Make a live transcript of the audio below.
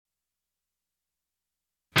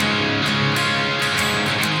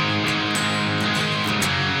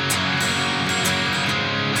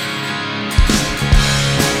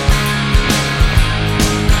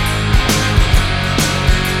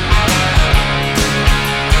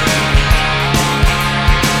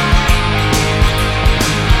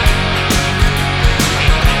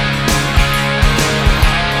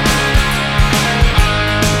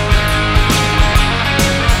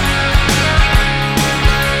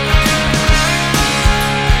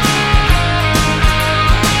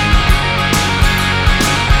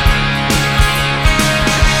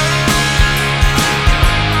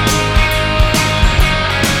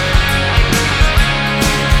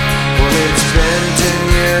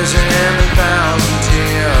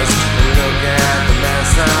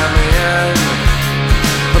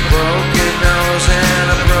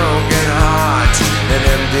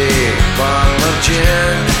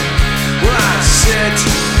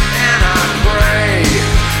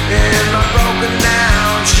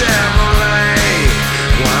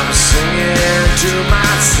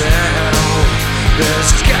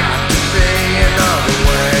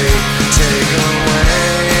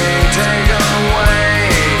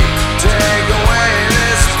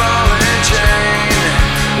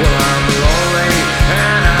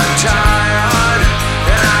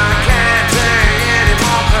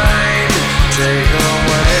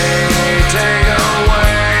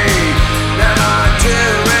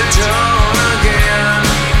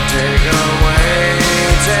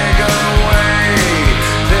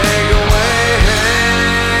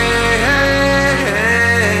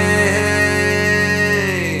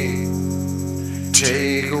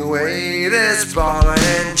Take away this ball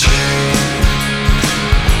and chain.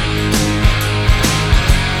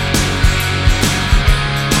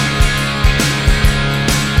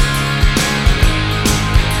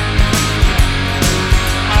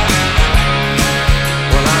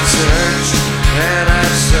 Well, I've searched and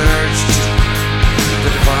I've searched to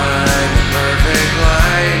find the perfect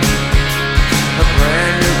life. A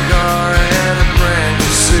brand new car and a brand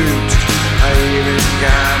new suit. I even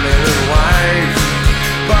got me a little wife.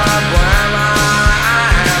 But wherever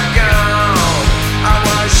I have gone, I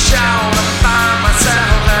was sure to find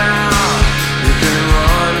myself out. You can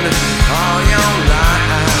run all your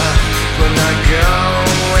life, but not go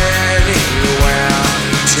anywhere.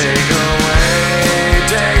 Take away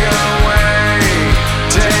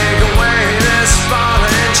this ball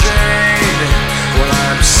and chain. Well,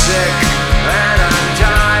 I'm sick and I'm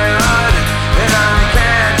tired, and I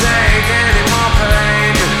can't take any more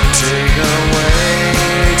pain. Take away,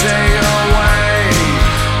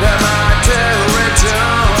 never to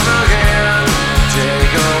return again.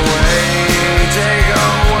 Take away,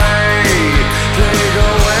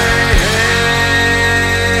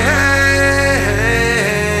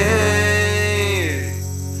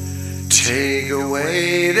 take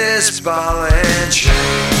away this ball and chain.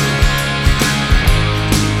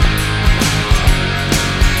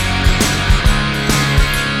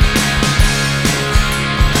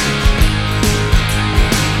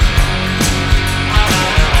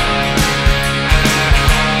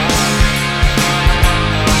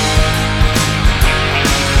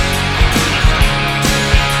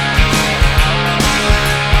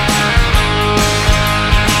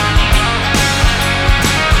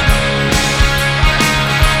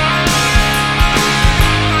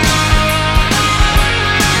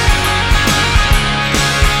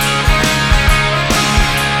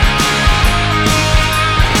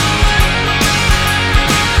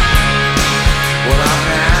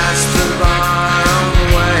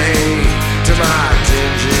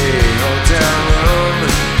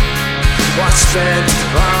 Spent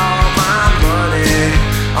all my money.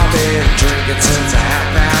 I've been drinking since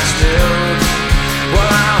 2:30. Well,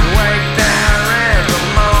 I wake there in the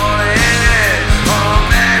morning, or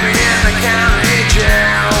maybe in the county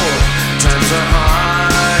jail. Times are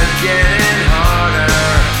hard, getting harder.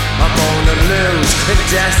 I'm gonna lose and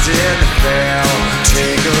destined to fail.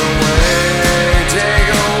 Take away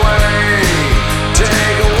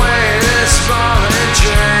this ball and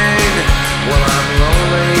chain. Well, I'm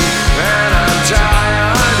lonely and I'm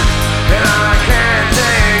tired, and I can't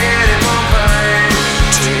take any more pain.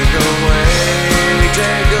 Take away,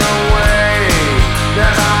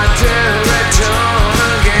 never to return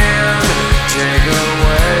again. Take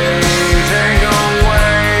away,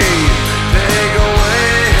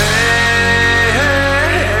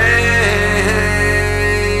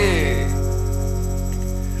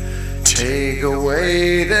 take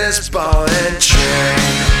away this ball and chain.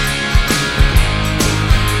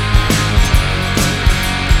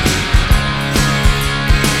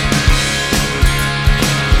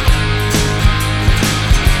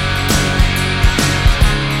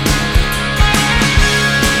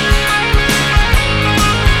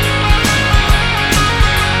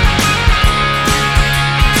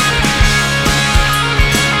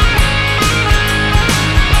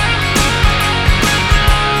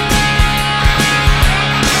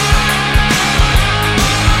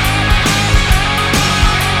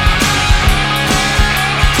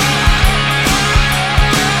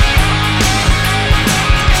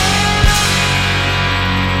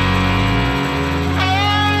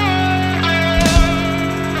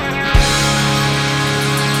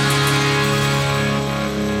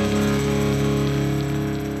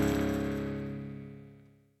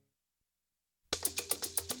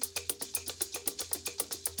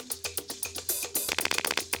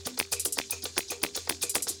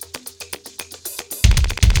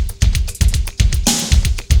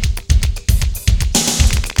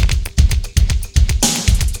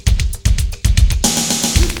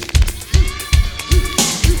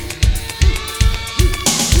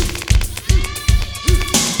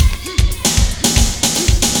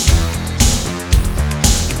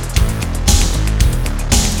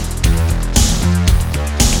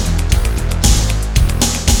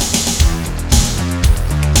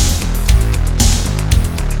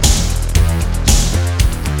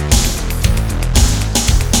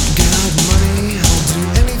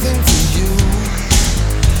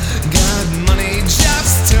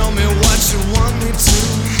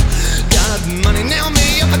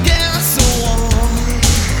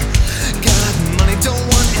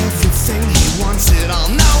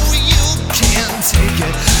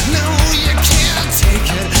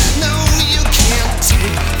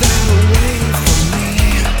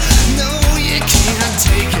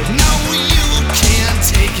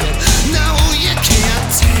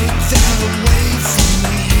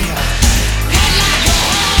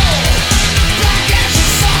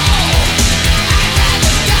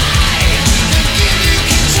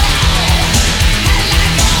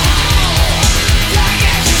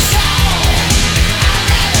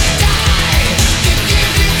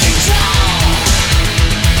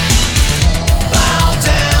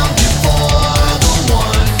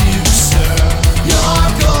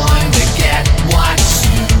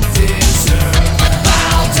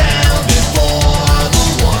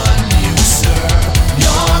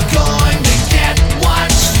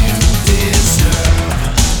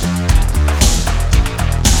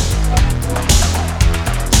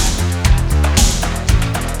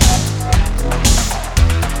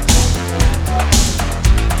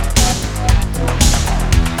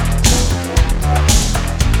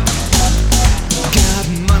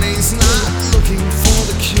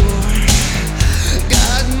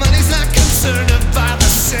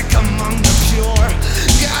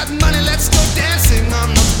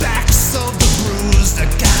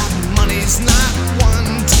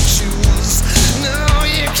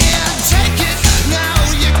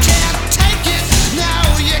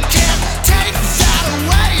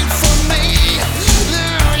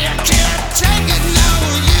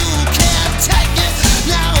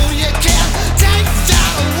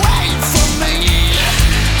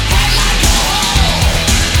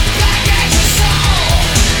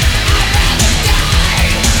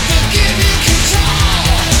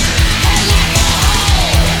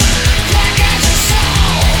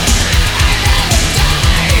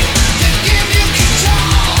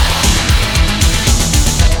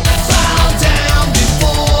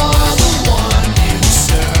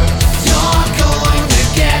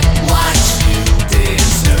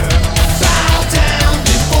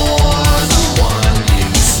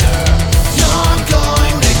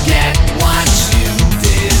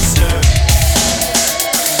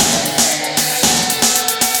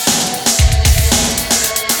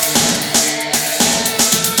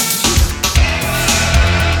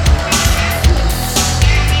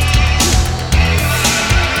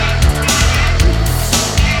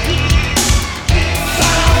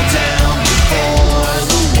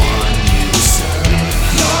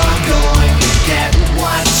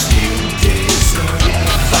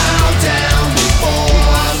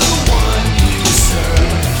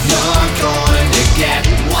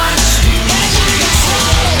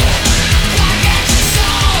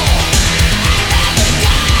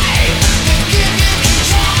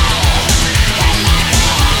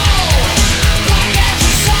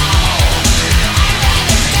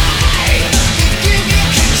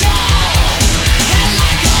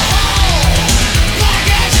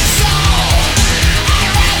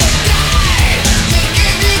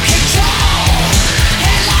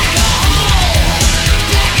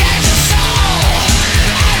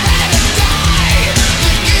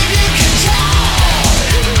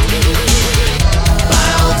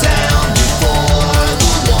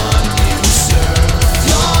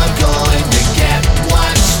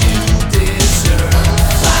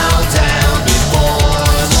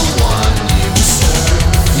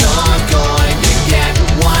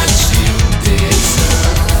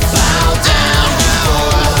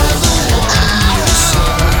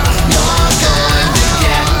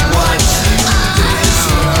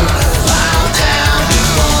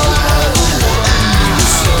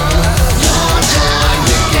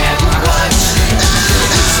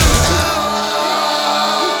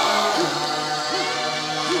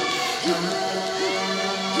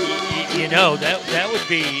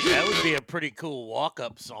 would be a pretty cool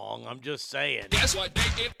walk-up song. I'm just saying. Guess what day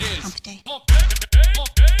it is? Hump day.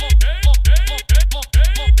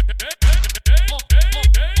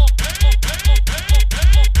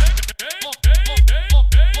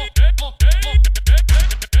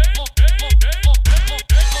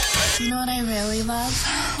 You know what I really love?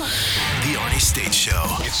 The Arnie State Show.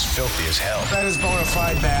 It's filthy as hell. That is bona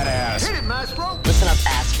fide badass. Hit it, maestro. Listen up,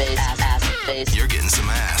 ass face. You're getting some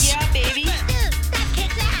ass. Yeah, baby.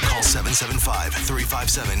 Call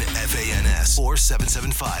 775-357-FANS or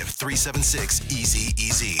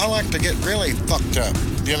 775-376-EASY-EASY. I like to get really fucked up.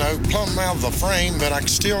 You know, plumb out of the frame, but I can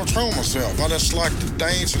still control myself. I just like to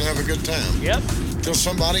dance and have a good time. Yep. Till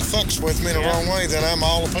somebody fucks with me the wrong way, then I'm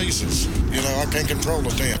all to pieces. You know, I can't control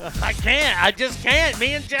it then. I can't. I just can't.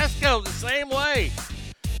 Me and Jesco the same way.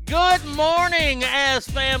 Good morning, ass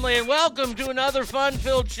family, and welcome to another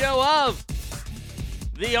fun-filled show of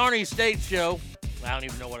the Arnie State Show. I don't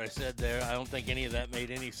even know what I said there. I don't think any of that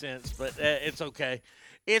made any sense, but it's okay.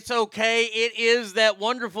 It's okay. It is that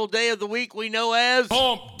wonderful day of the week we know as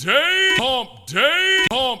Hump Day! Hump Day!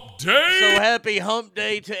 Hump Day! So happy Hump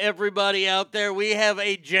Day to everybody out there. We have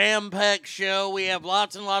a jam-packed show. We have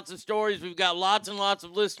lots and lots of stories. We've got lots and lots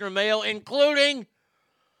of listener mail, including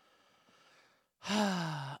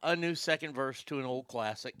a new second verse to an old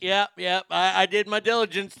classic. Yep. I did my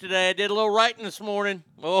diligence today. I did a little writing this morning.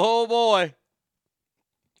 Oh, boy.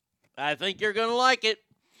 I think you're going to like it.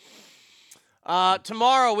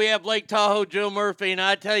 Tomorrow we have Lake Tahoe Joe Murphy, and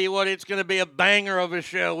I tell you what, it's going to be a banger of a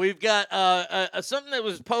show. We've got something that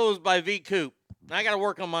was posed by V. Coop. I got to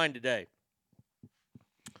work on mine today.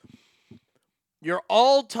 Your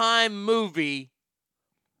all-time movie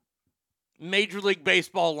Major League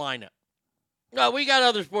Baseball lineup. No, we got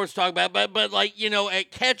other sports to talk about, but like, you know, at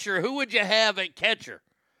catcher, who would you have at catcher?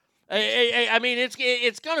 I mean, it's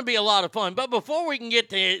going to be a lot of fun. But before we can get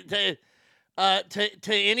to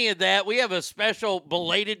any of that, we have a special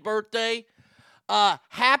belated birthday.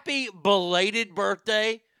 Happy belated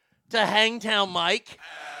birthday to Hangtown Mike.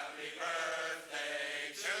 Happy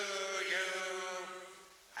birthday to you.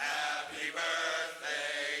 Happy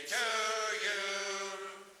birthday to you.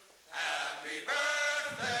 Happy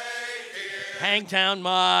birthday, dear. Hangtown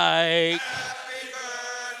Mike. Happy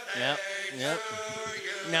birthday Yep. to you.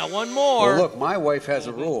 Now one more. Well, look, my wife has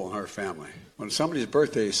a rule in her family. When somebody's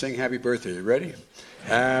birthday, you sing happy birthday. You ready?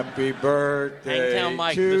 Happy birthday Hangtown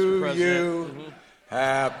Mike, Mr. to President. you. Mm-hmm.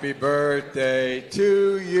 Happy birthday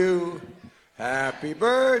to you. Happy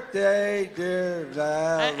birthday, dear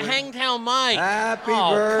Larry. Hangtown Mike. Happy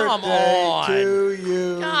come birthday on. to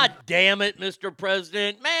you. God damn it, Mr.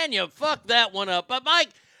 President. Man, you fucked that one up. But, Mike,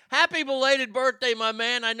 happy belated birthday, my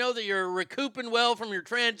man. I know that you're recouping well from your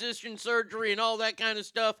transition surgery and all that kind of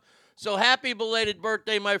stuff. So happy belated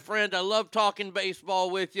birthday, my friend. I love talking baseball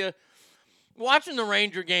with you. Watching the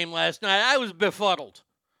Ranger game last night, I was befuddled.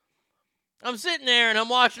 I'm sitting there and I'm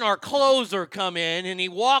watching our closer come in, and he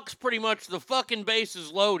walks pretty much the fucking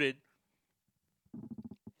bases loaded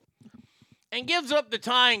and gives up the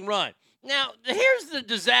tying run. Now, here's the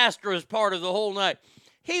disastrous part of the whole night.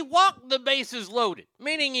 He walked the bases loaded,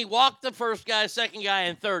 meaning he walked the first guy, second guy,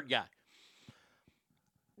 and third guy.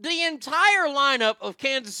 The entire lineup of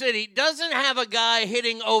Kansas City doesn't have a guy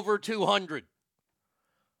hitting over 200.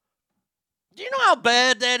 Do you know how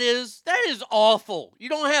bad that is? That is awful. You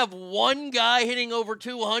don't have one guy hitting over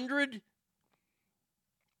 200?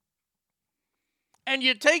 And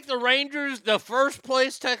you take the Rangers, the first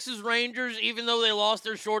place Texas Rangers, even though they lost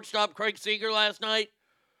their shortstop, Craig Seager, last night,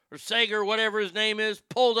 or Sager, whatever his name is,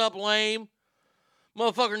 pulled up lame.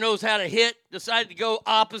 Motherfucker knows how to hit, decided to go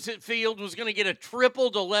opposite field, was going to get a triple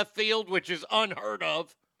to left field, which is unheard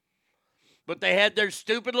of. But they had their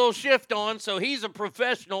stupid little shift on, so he's a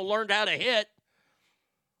professional, learned how to hit.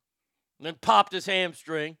 And then popped his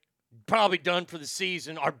hamstring. Probably done for the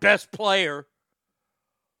season. Our best player.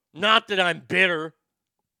 Not that I'm bitter.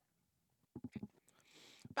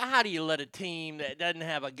 But how do you let a team that doesn't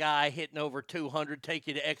have a guy hitting over 200 take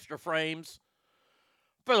you to extra frames?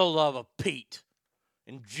 For the love of Pete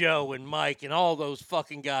and Joe and Mike and all those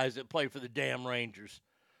fucking guys that play for the damn Rangers.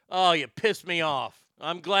 Oh, you pissed me off.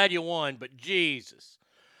 I'm glad you won, but Jesus.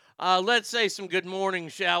 Let's say some good morning,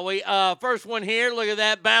 shall we? First one here, look at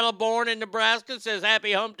that. Battleborn in Nebraska says,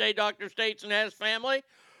 happy hump day, Dr. States and his family.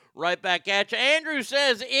 right back at you. Andrew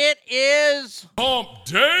says it is Hump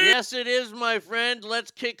Day. Yes, it is, my friend.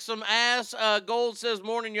 Let's kick some ass. Gold says,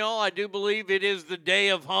 morning, y'all. I do believe it is the day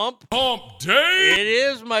of hump. Hump Day. It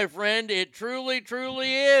is, my friend. It truly,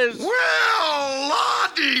 truly is. Well,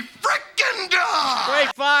 Lottie frickin' dog!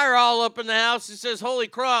 Great fire all up in the house. He says, holy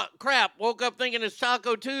crap. Woke up thinking it's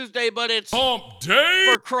Taco Tuesday, but it's Hump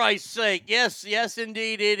Day. for Christ's sake. Yes,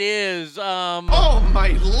 indeed it is. Oh, my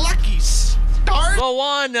lucky stars! The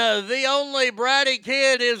one, the only bratty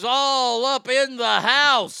kid is all up in the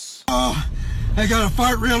house. Oh, I got to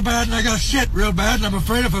fart real bad and I got to shit real bad, and I'm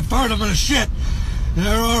afraid if I fart, I'm going to shit.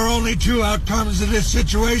 There are only two outcomes to this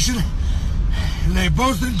situation, and they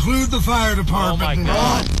both include the fire department. Oh, my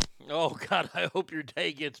God. Oh, God, I hope your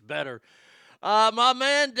day gets better. My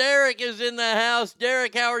man Derek is in the house.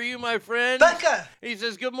 Derek, how are you, my friend? Becca! He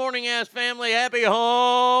says, good morning, ass family. Happy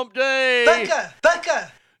hump day.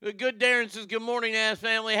 Becca! The good Darren says, good morning, ass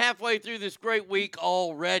family. Halfway through this great week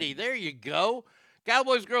already. There you go.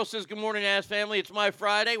 Cowboys Girl says, good morning, ass family. It's my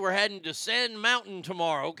Friday. We're heading to Sand Mountain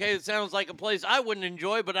tomorrow. Okay, it sounds like a place I wouldn't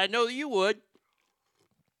enjoy, but I know that you would.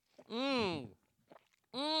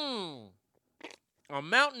 A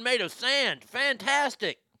mountain made of sand.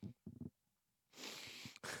 Fantastic.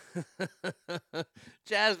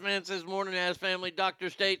 Jazzman says, morning, ass family. Dr.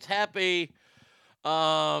 States, happy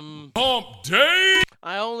Hump Day.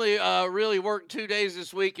 I only really worked 2 days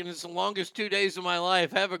this week, and it's the longest 2 days of my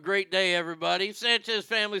life. Have a great day, everybody. Sanchez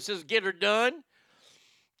family says, get her done.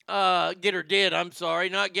 Get her did, I'm sorry.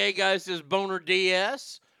 Not Gay Guy says, Boner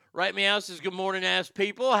DS. Write Me Out says, good morning, ass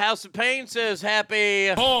people. House of Pain says, happy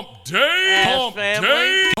Hump Day. ass Hump family.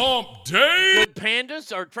 Day. Hump Day. Good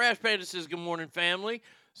Pandas, or Trash Panda says, good morning, family.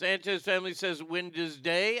 Sanchez family says, Windows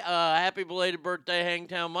Day. Happy belated birthday,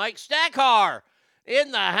 Hangtown Mike. Stackar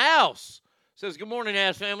in the house says, good morning,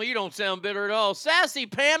 ass family. You don't sound bitter at all. Sassy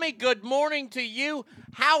Pammy, good morning to you.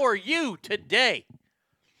 How are you today?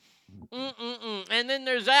 And then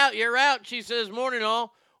there's Out. You're Out. She says, morning,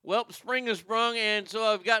 all. Well, spring has sprung, and so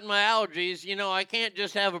I've gotten my allergies. You know, I can't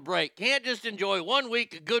just have a break. Can't just enjoy 1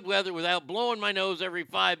 week of good weather without blowing my nose every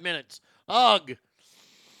 5 minutes. Ugh.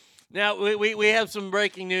 Now, we have some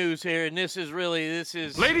breaking news here, and this is...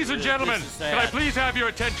 Ladies and gentlemen, can I please have your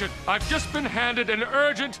attention? I've just been handed an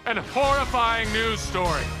urgent and horrifying news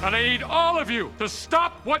story, and I need all of you to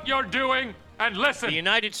stop what you're doing and listen. The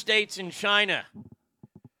United States and China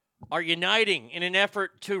are uniting in an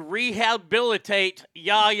effort to rehabilitate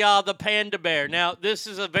Yaya the panda bear. Now, this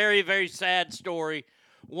is a very, very sad story,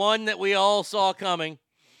 one that we all saw coming.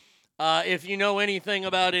 If you know anything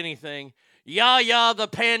about anything, Yaya the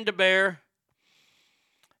panda bear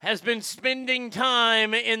has been spending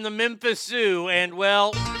time in the Memphis Zoo, and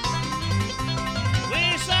well, wish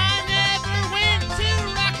I never went to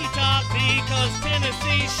Rocky Top because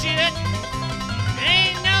Tennessee shit.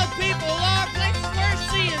 Ain't no people or places worth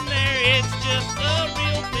seeing there, it's just a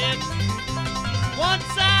real bitch.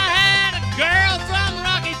 Once I had a girl from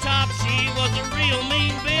Rocky Top, she was a real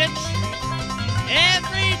mean bitch.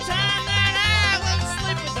 Every time that I would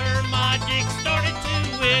sleep with her, my dick started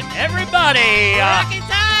to itch. Everybody! Rocky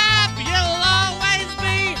Top, you'll always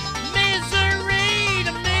be misery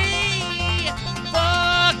to me.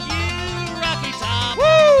 Fuck you, Rocky Top.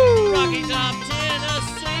 Woo! Rocky Top,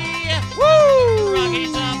 Tennessee. Woo!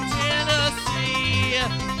 Rocky Top, Tennessee.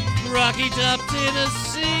 Rocky Top,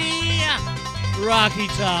 Tennessee. Rocky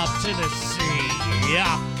Top, Tennessee.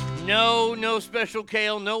 Yeah. No special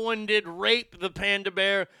kale. No one did rape the panda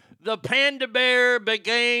bear. The panda bear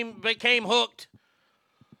became hooked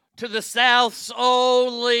to the South's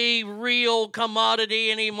only real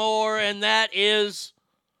commodity anymore, and that is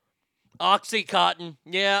Oxycontin.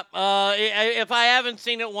 Yeah, if I haven't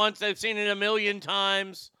seen it once, I've seen it a million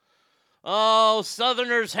times. Oh,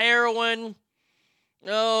 Southerners heroin.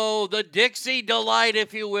 Oh, the Dixie Delight,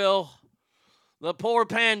 if you will. The poor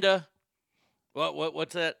panda.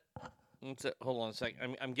 What's that? What's that? Hold on a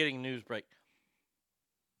second. I'm getting a news break.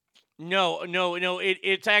 No.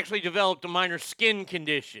 It's actually developed a minor skin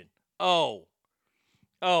condition. Oh,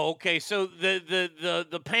 okay. So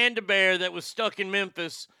the panda bear that was stuck in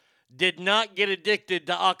Memphis did not get addicted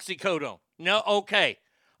to oxycodone. No, okay.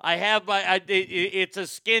 It's a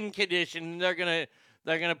skin condition. They're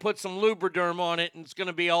gonna put some Lubriderm on it, and it's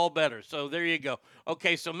gonna be all better. So there you go.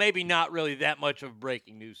 Okay, so maybe not really that much of a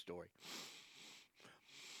breaking news story.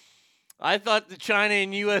 I thought the China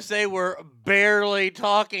and USA were barely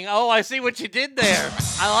talking. Oh, I see what you did there.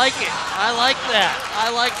 I like it. I like that.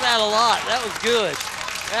 I like that a lot. That was good.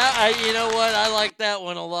 You know what? I like that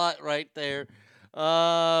one a lot right there.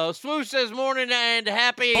 Swoosh says morning and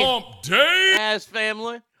happy Hump Day. ass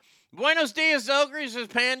family. Buenos dias, Ogre, says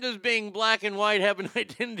pandas being black and white have an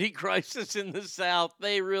identity crisis in the South.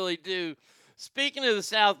 They really do. Speaking of the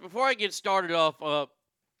South, before I get started off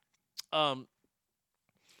on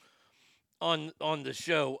the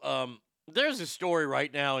show, there's a story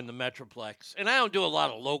right now in the Metroplex, and I don't do a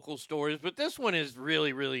lot of local stories, but this one is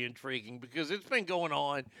really, really intriguing because it's been going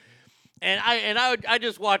on. And I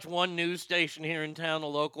just watch one news station here in town, a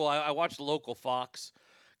local. I watch the local Fox.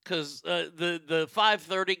 Because the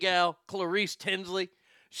 5:30 gal, Clarice Tinsley,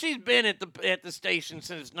 she's been at the station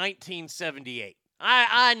since 1978.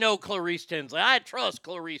 I know Clarice Tinsley. I trust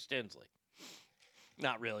Clarice Tinsley.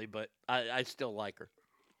 Not really, but I still like her.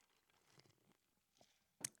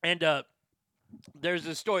 And there's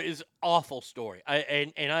a story. It's an awful story.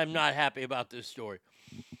 And I'm not happy about this story.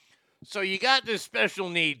 So you got this special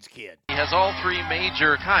needs kid. He has all three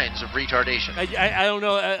major kinds of retardation. I don't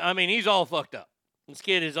know. I mean, he's all fucked up. This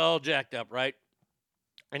kid is all jacked up, right?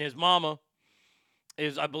 And his mama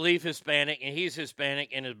is, I believe, Hispanic, and he's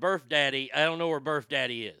Hispanic, and his birth daddy, I don't know where birth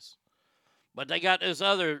daddy is. But they got this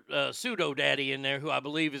other pseudo-daddy in there who I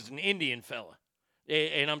believe is an Indian fella.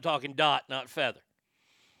 And I'm talking dot, not feather.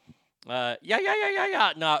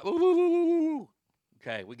 Yeah, not ooh.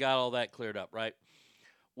 Okay, we got all that cleared up, right?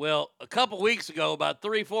 Well, a couple weeks ago, about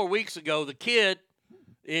 3-4 weeks ago, the kid...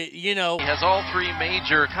 he has all three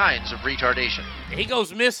major kinds of retardation. He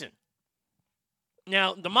goes missing.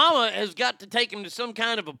 Now, the mama has got to take him to some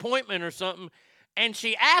kind of appointment or something, and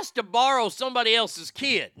she asked to borrow somebody else's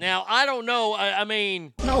kid. Now, I don't know. I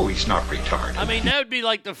mean... No, he's not retarded. I mean, that would be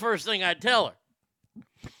like the first thing I'd tell her.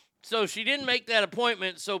 So she didn't make that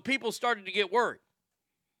appointment, so people started to get worried.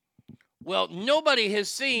 Well, nobody has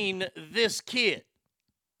seen this kid.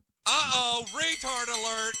 Uh-oh, retard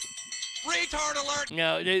alert. Retard alert!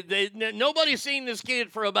 No, nobody's seen this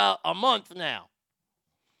kid for about a month now.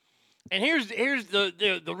 And here's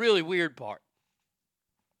the really weird part.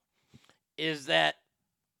 Is that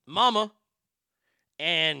mama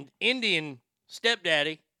and Indian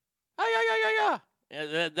stepdaddy,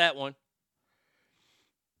 that one,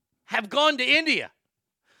 have gone to India.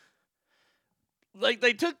 Like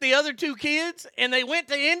they took the other two kids and they went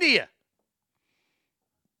to India.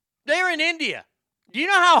 They're in India. Do you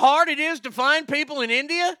know how hard it is to find people in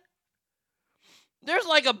India? There's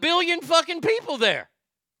like 1 billion fucking people there.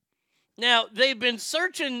 Now, they've been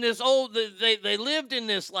searching this they lived in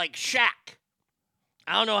this like shack.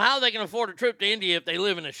 I don't know how they can afford a trip to India if they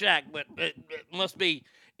live in a shack, but it must be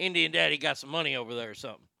Indian daddy got some money over there or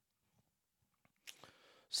something.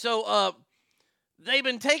 So, they've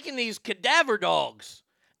been taking these cadaver dogs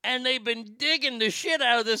and they've been digging the shit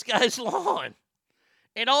out of this guy's lawn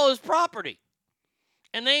and all his property.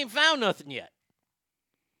 And they ain't found nothing yet.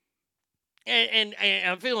 And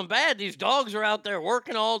I'm feeling bad. These dogs are out there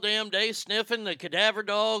working all damn day, sniffing the cadaver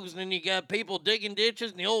dogs. And then you got people digging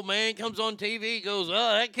ditches. And the old man comes on TV, goes, oh,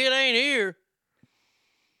 that kid ain't here.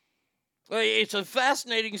 Well, it's a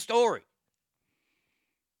fascinating story.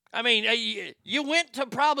 I mean, you went to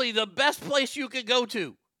probably the best place you could go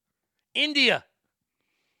to. India.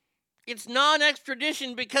 It's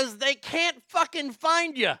non-extradition because they can't fucking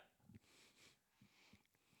find you.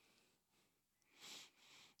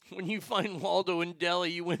 When you find Waldo in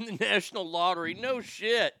Delhi, you win the national lottery. No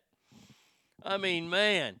shit. I mean,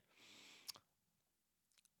 man.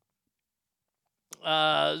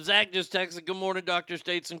 Zach just texted, good morning, Dr.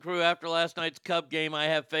 States and crew. After last night's Cub game, I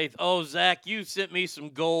have faith. Oh, Zach, you sent me some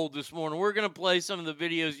gold this morning. We're going to play some of the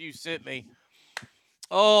videos you sent me.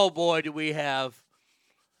 Oh, boy, do we have.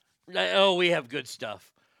 Oh, we have good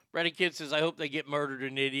stuff. Brady Kid says, I hope they get murdered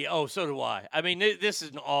in India. Oh, so do I. I mean, this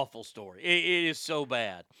is an awful story. It is so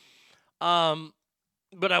bad.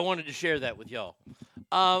 But I wanted to share that with y'all.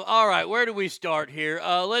 All right, where do we start here?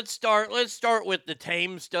 Let's start with the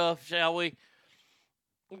tame stuff, shall we?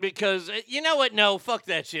 Because, you know what? No, fuck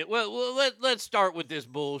that shit. Well, let's start with this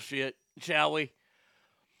bullshit, shall we?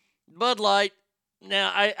 Bud Light.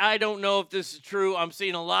 Now, I don't know if this is true. I'm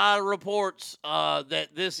seeing a lot of reports that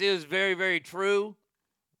this is very, very true.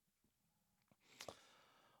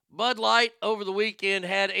 Bud Light over the weekend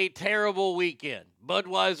had a terrible weekend.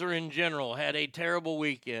 Budweiser in general had a terrible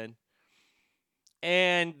weekend.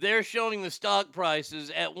 And they're showing the stock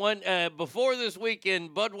prices at before this weekend,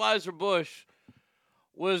 Budweiser Busch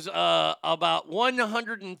was about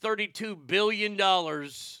 $132 billion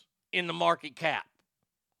in the market cap.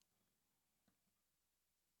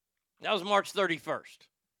 That was March 31st.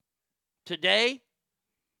 Today,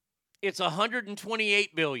 it's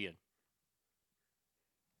 $128 billion.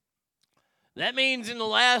 That means in the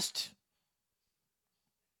last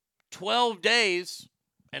 12 days,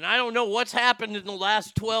 and I don't know what's happened in the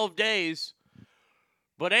last 12 days,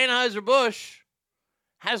 But Anheuser-Busch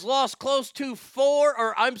has lost close to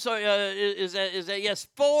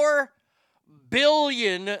 $4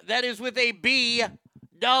 billion, that is with a B,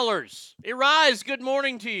 dollars. Arise, good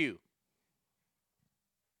morning to you.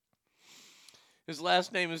 His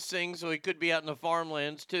last name is Singh, so he could be out in the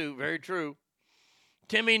farmlands too. Very true.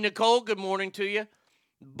 Timmy Nicole, good morning to you.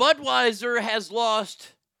 Budweiser has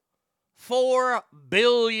lost $4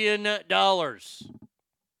 billion.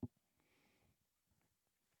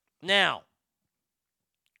 Now,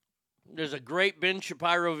 there's a great Ben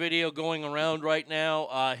Shapiro video going around right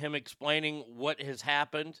now, him explaining what has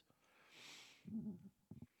happened.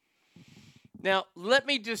 Now, let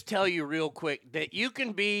me just tell you real quick that you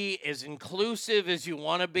can be as inclusive as you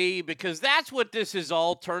want to be, because that's what this is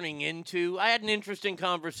all turning into. I had an interesting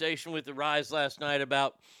conversation with the Rise last night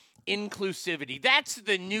about inclusivity. That's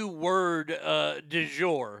the new word du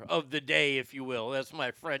jour of the day, if you will. That's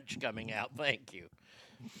my French coming out. Thank you.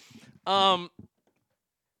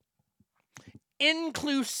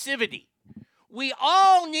 Inclusivity. We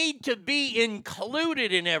all need to be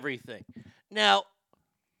included in everything. Now,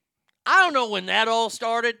 I don't know when that all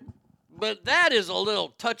started, but that is a little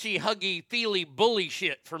touchy, huggy, feely, bully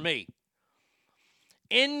shit for me.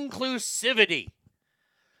 Inclusivity.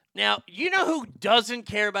 Now, you know who doesn't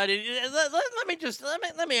care about it?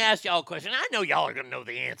 Let me ask y'all a question. I know y'all are going to know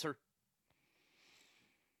the answer.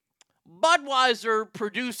 Budweiser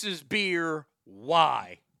produces beer.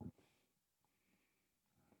 Why?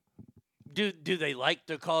 Do they like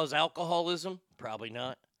to cause alcoholism? Probably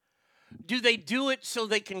not. Do they do it so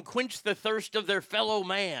they can quench the thirst of their fellow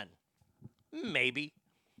man? Maybe.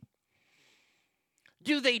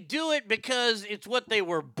 Do they do it because it's what they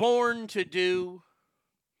were born to do?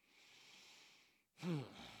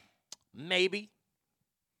 Maybe.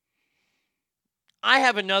 I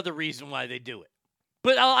have another reason why they do it.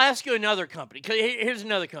 But I'll ask you another company. Here's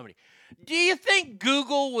another company. Do you think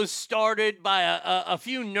Google was started by a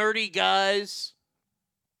few nerdy guys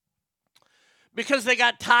because they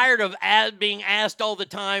got tired of being asked all the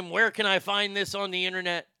time, where can I find this on the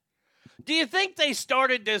internet? Do you think they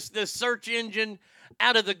started this search engine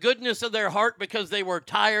out of the goodness of their heart because they were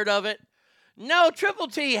tired of it? No, Triple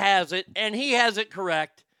T has it, and he has it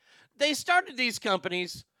correct. They started these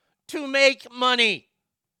companies to make money.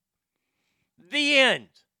 The end.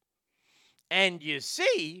 And you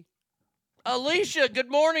see, Alicia, good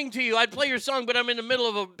morning to you. I'd play your song, but I'm in the middle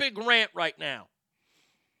of a big rant right now.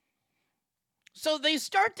 So they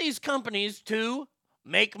start these companies to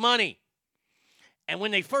make money. And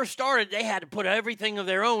when they first started, they had to put everything of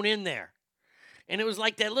their own in there. And it was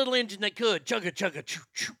like that little engine that could chugga chugga choo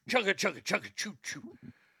choo, chugga chugga chugga choo choo.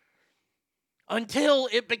 Until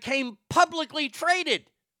it became publicly traded.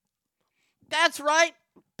 That's right.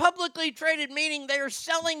 Publicly traded, meaning they are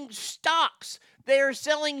selling stocks. They are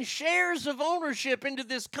selling shares of ownership into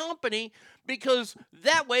this company because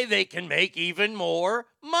that way they can make even more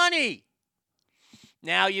money.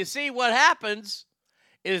 Now, you see what happens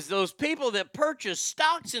is those people that purchase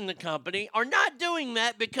stocks in the company are not doing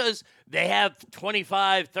that because they have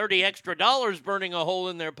 $25, $30 extra dollars burning a hole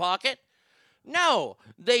in their pocket. No,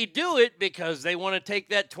 they do it because they want to take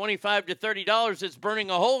that $25 to $30 that's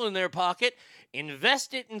burning a hole in their pocket,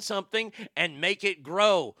 invest it in something, and make it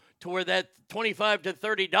grow to where that $25 to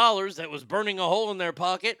 $30 that was burning a hole in their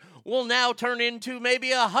pocket will now turn into maybe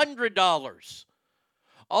 $100.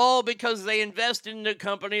 All because they invested in a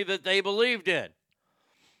company that they believed in.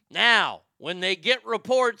 Now, when they get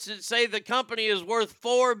reports that say the company is worth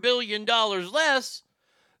 $4 billion less,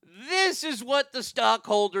 this is what the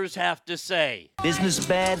stockholders have to say. Business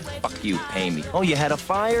bad? Fuck you, pay me. Oh, you had a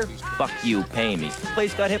fire? Fuck you, pay me.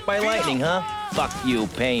 Place got hit by lightning, huh? Fuck you,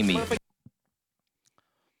 pay me.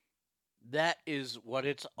 That is what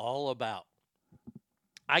it's all about.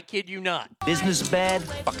 I kid you not. Business bad?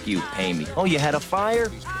 Fuck you, pay me. Oh, you had a fire?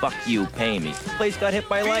 Fuck you, pay me. Place got hit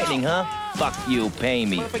by lightning, huh? Fuck you, pay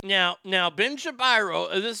me. Now, Ben Shapiro,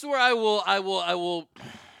 this is where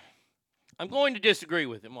I'm going to disagree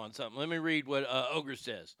with him on something. Let me read what Ogre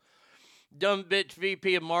says. Dumb bitch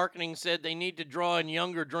VP of marketing said they need to draw in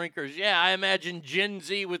younger drinkers. Yeah, I imagine Gen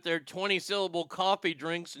Z with their 20-syllable coffee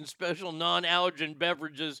drinks and special non-allergen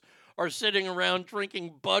beverages are sitting around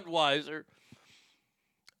drinking Budweiser.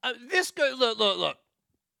 Look.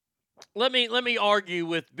 Let me argue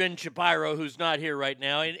with Ben Shapiro, who's not here right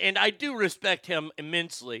now, and I do respect him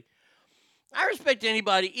immensely. I respect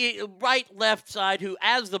anybody, right, left side, who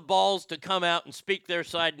has the balls to come out and speak their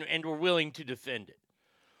side and were willing to defend it.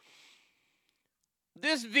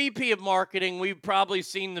 This VP of marketing, we've probably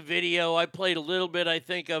seen the video. I played a little bit, I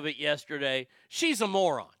think, of it yesterday. She's a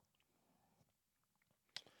moron.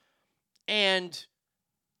 And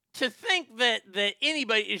to think that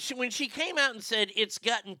anybody, when she came out and said it's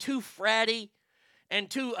gotten too fratty and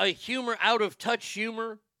too out of touch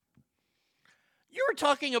humor, you were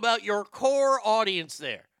talking about your core audience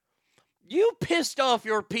there. You pissed off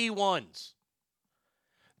your P1s.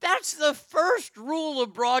 That's the first rule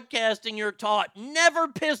of broadcasting you're taught. Never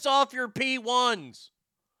piss off your P1s.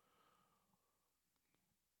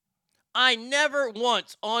 I never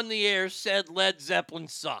once on the air said Led Zeppelin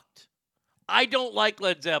sucked. I don't like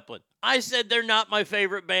Led Zeppelin. I said they're not my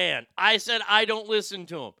favorite band. I said I don't listen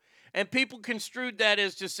to them. And people construed that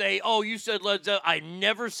as to say, oh, you said Led Zeppelin. I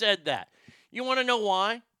never said that. You want to know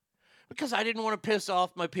why? Because I didn't want to piss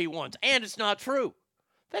off my P1s. And it's not true.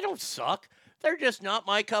 They don't suck. They're just not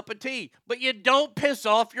my cup of tea. But you don't piss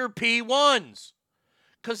off your P1s.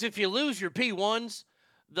 Because if you lose your P1s,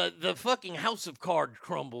 the fucking house of cards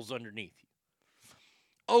crumbles underneath you.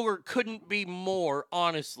 Ogre couldn't be more,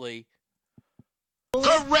 honestly,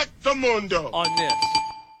 correct the mundo on this.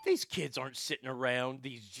 These kids aren't sitting around,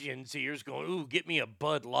 these Gen Zers, going, ooh, get me a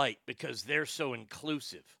Bud Light because they're so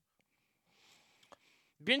inclusive.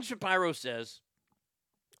 Ben Shapiro says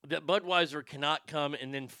that Budweiser cannot come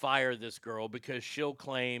and then fire this girl because she'll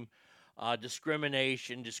claim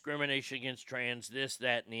discrimination against trans, this,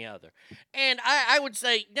 that, and the other. And I would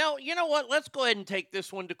say, no, you know what? Let's go ahead and take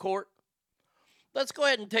this one to court. Let's go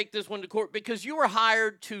ahead and take this one to court because you were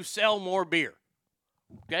hired to sell more beer.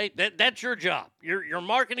 Okay? That's your job. Your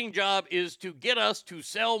marketing job is to get us to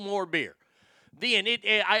sell more beer.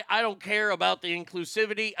 I don't care about the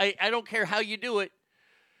inclusivity. I don't care how you do it.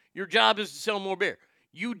 Your job is to sell more beer.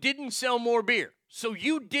 You didn't sell more beer, so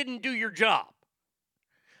you didn't do your job.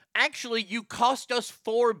 Actually, you cost us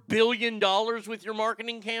 $4 billion with your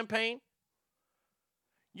marketing campaign.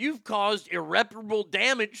 You've caused irreparable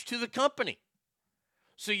damage to the company.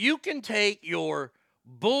 So you can take your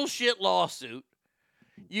bullshit lawsuit,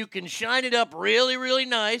 you can shine it up really, really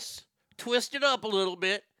nice, twist it up a little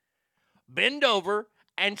bit, bend over,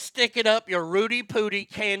 and stick it up your Rudy Pooty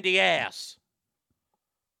candy ass.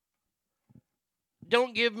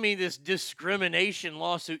 Don't give me this discrimination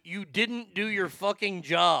lawsuit. You didn't do your fucking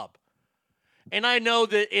job. And I know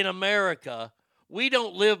that in America, we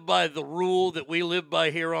don't live by the rule that we live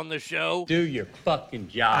by here on the show. Do your fucking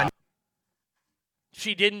job.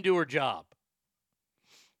 She didn't do her job.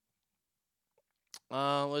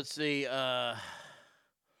 Let's see.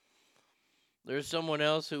 There's someone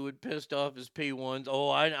else who would pissed off his P1s. Oh,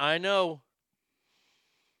 I know.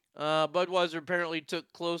 Budweiser apparently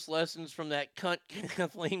took close lessons from that cunt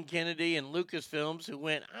Kathleen Kennedy and Lucasfilms, who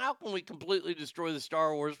went, how can we completely destroy the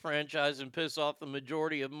Star Wars franchise and piss off the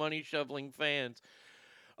majority of money-shoveling fans?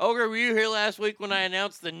 Ogre, were you here last week when I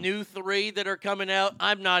announced the new 3 that are coming out?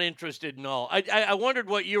 I'm not interested in all. I wondered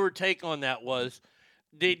what your take on that was.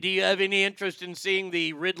 Do you have any interest in seeing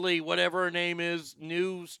the Ridley, whatever her name is,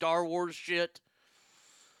 new Star Wars shit?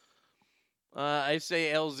 I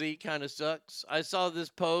say LZ kind of sucks. I saw this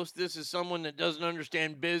post. This is someone that doesn't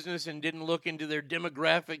understand business and didn't look into their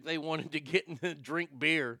demographic they wanted to get and drink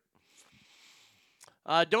beer.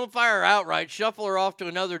 Don't fire her outright. Shuffle her off to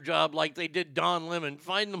another job like they did Don Lemon.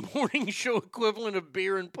 Find the morning show equivalent of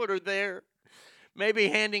beer and put her there. Maybe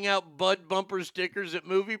handing out Bud bumper stickers at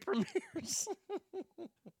movie premieres.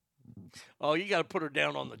 Oh, you got to put her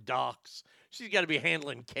down on the docks. She's got to be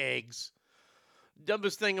handling kegs.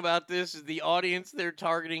 Dumbest thing about this is the audience they're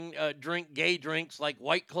targeting drink gay drinks like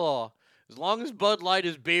White Claw. As long as Bud Light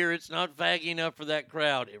is beer, it's not faggy enough for that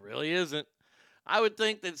crowd. It really isn't. I would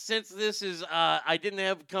think that since this is, I didn't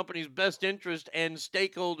have the company's best interest and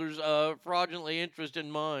stakeholders' fraudulently interest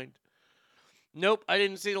in mind. Nope, I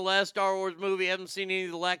didn't see the last Star Wars movie, haven't seen any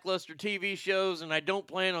of the lackluster TV shows, and I don't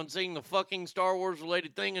plan on seeing the fucking Star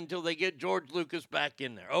Wars-related thing until they get George Lucas back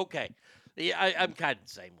in there. Okay, yeah, I'm kind of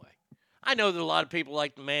the same way. I know that a lot of people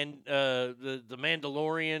like the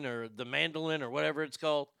Mandalorian or the Mandolin or whatever it's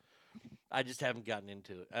called. I just haven't gotten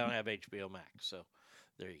into it. I don't have HBO Max, so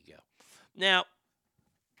there you go. Now,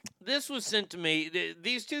 this was sent to me.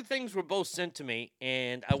 These two things were both sent to me,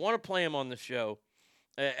 and I want to play them on the show.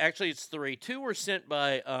 Actually, it's 3. 2 were sent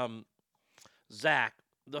by Zach.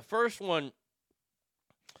 The first one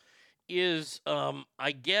is,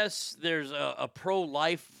 I guess there's a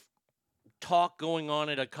pro-life talk going on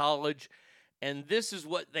at a college, and this is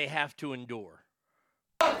what they have to endure.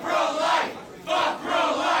 Fuck pro-life! Fuck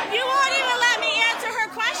pro-life! You won't even let me answer her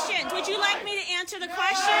questions. Would you like me to answer the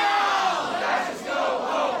question? No! Fascists go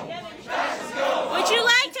home! Fascists go home! Would you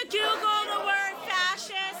like to Google the word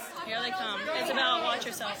fascist? Here they come. Isabel, watch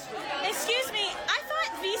yourself. Excuse me, I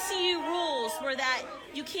thought VCU rules were that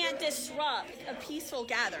you can't disrupt a peaceful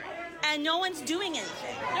gathering, and no one's doing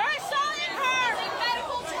anything. They're assaulting her!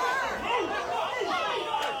 Medical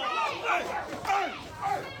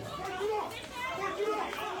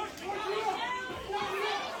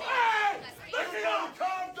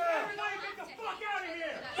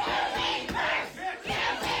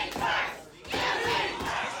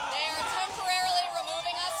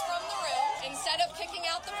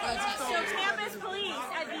So campus police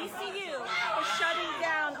at VCU is shutting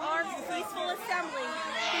down our peaceful assembly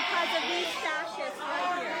because of these fascists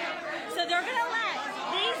right here. So they're going to let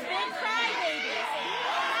these big crybabies,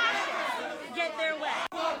 fascists, get their way.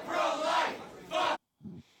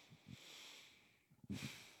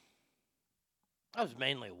 That was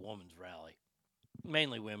mainly a woman's rally.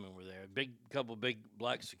 Mainly women were there. Couple big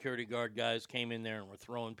black security guard guys came in there and were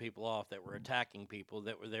throwing people off that were attacking people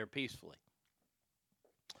that were there peacefully.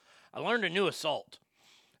 I learned a new assault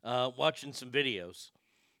watching some videos,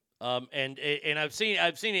 and I've seen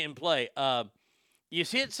it in play. You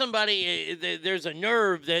hit somebody. There's a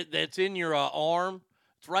nerve that's in your arm.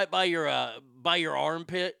 It's right by your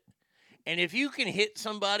armpit, and if you can hit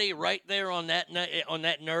somebody right there on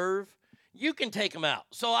that nerve, you can take them out.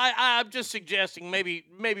 So I'm just suggesting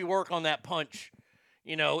maybe work on that punch.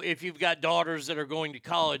 You know, if you've got daughters that are going to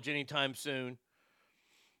college anytime soon,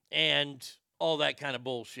 and all that kind of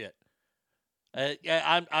bullshit.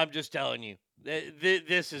 I'm just telling you,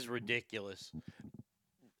 this is ridiculous.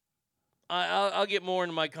 I'll get more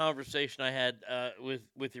into my conversation I had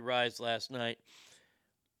with Urias last night.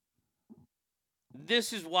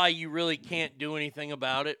 This is why you really can't do anything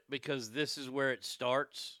about it, because this is where it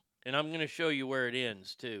starts, and I'm going to show you where it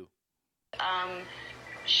ends, too.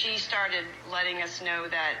 She started letting us know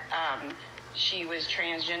that she was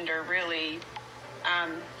transgender really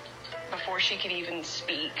before she could even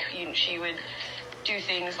speak. She would do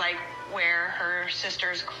things like wear her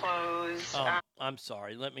sister's clothes. I'm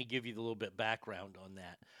sorry. Let me give you a little bit background on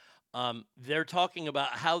that. They're talking about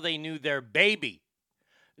how they knew their baby,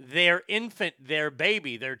 their infant, their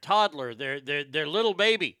baby, their toddler, their little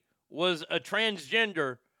baby was a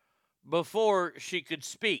transgender before she could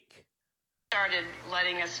speak. Started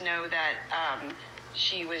letting us know that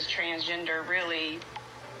she was transgender really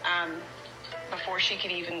before she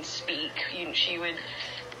could even speak. She would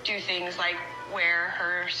do things like wear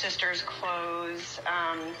her sister's clothes,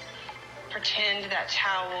 pretend that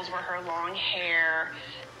towels were her long hair.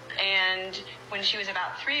 And when she was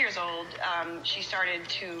about 3 years old, she started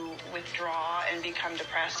to withdraw and become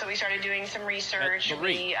depressed. So we started doing some research.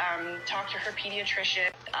 We talked to her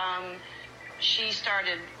pediatrician. She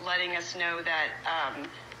started letting us know that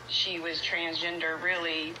she was transgender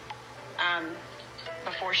really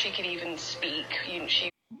before she could even speak.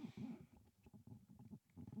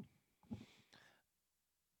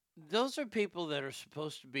 Those are people that are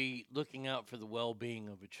supposed to be looking out for the well-being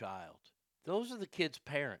of a child. Those are the kid's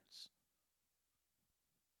parents.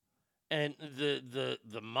 And the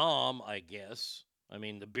mom, I guess, I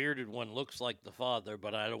mean, the bearded one looks like the father,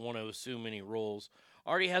 but I don't want to assume any roles,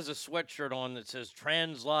 already has a sweatshirt on that says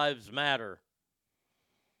Trans Lives Matter.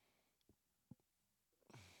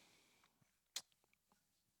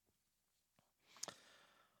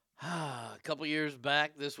 A couple years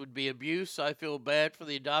back, this would be abuse. I feel bad for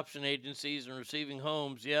the adoption agencies and receiving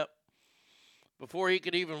homes. Yep. Before he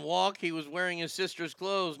could even walk, he was wearing his sister's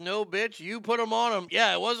clothes. No, bitch, you put them on him.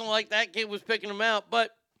 Yeah, it wasn't like that kid was picking them out,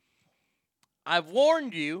 but I've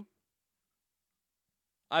warned you.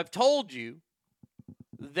 I've told you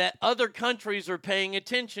that other countries are paying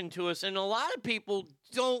attention to us, and a lot of people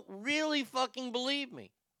don't really fucking believe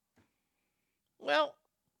me. Well,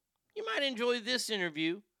 you might enjoy this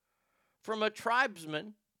interview from a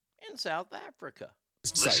tribesman in South Africa.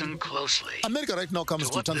 Listen closely. America right now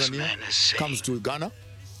comes to Tanzania, comes to Ghana,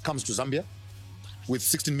 comes to Zambia with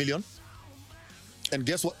 16 million. And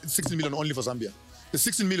guess what? 16 million only for Zambia. The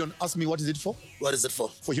 16 million, ask me, what is it for? What is it for?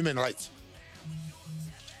 For human rights.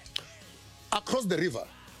 Across the river,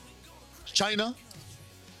 China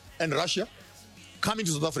and Russia coming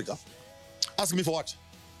to South Africa. Ask me for what?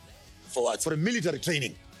 For what? For a military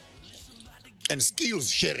training and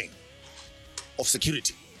skills sharing of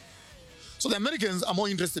security. So the Americans are more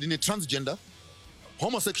interested in a transgender,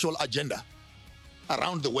 homosexual agenda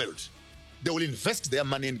around the world. They will invest their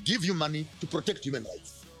money and give you money to protect human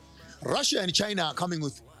rights. Russia and China are coming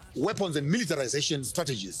with weapons and militarization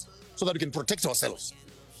strategies so that we can protect ourselves.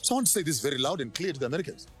 So I want to say this very loud and clear to the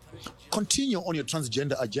Americans. Continue on your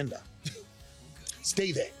transgender agenda.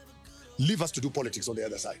 Stay there. Leave us to do politics on the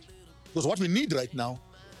other side. Because what we need right now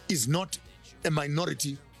is not a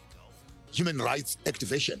minority human rights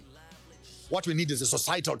activation. What we need is a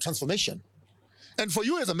societal transformation. And for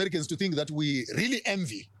you as Americans to think that we really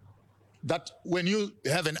envy that when you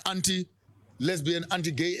have an lesbian,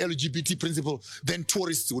 anti-gay, LGBT principle, then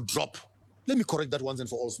tourists would drop. Let me correct that once and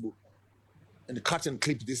for all, Sbu. And cut and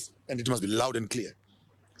clip this, and it must be loud and clear.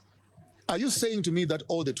 Are you saying to me that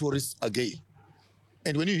all the tourists are gay?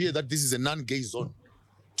 And when you hear that this is a non-gay zone,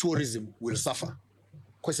 tourism will suffer?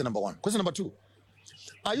 Question number one. Question number two.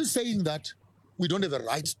 Are you saying that we don't have a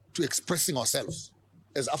right to expressing ourselves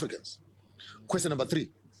as Africans? Question number three.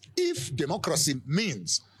 If democracy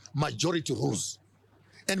means majority rules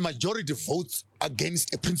and majority votes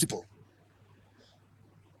against a principle,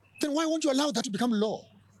 then why won't you allow that to become law?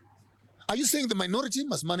 Are you saying the minority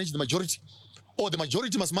must manage the majority, or the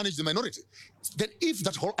majority must manage the minority? Then if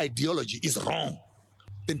that whole ideology is wrong,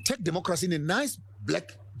 then take democracy in a nice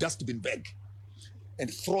black dustbin bag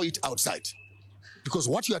and throw it outside. Because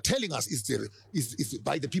what you are telling us is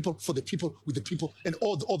by the people, for the people, with the people, and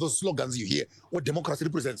all those slogans you hear, what democracy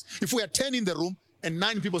represents. If we are 10 in the room and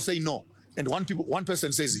 9 people say no, and one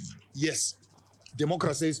person says yes,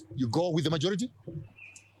 democracy says you go with the majority.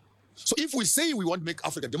 So if we say we want to make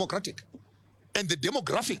Africa democratic, and the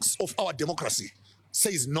demographics of our democracy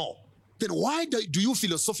says no, then why do you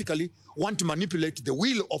philosophically want to manipulate the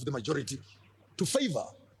will of the majority to favor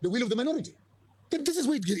the will of the minority? Then this is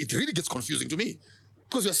where it really gets confusing to me.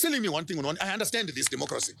 Because you're selling me one thing on one. I understand this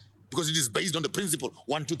democracy because it is based on the principle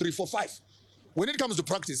 1, 2, 3, 4, 5. When it comes to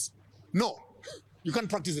practice, no, you can't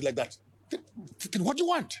practice it like that. Then what do you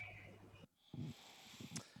want?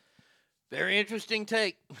 Very interesting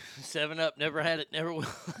take. 7-Up, never had it, never will.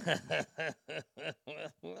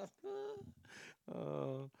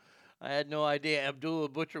 I had no idea Abdullah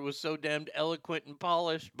Butcher was so damned eloquent and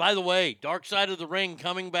polished. By the way, Dark Side of the Ring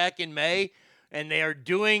coming back in May, and they are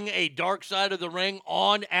doing a Dark Side of the Ring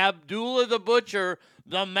on Abdullah the Butcher,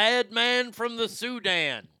 the madman from the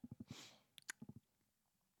Sudan.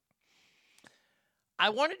 I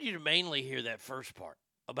wanted you to mainly hear that first part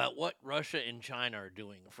about what Russia and China are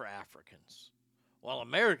doing for Africans, while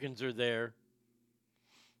Americans are there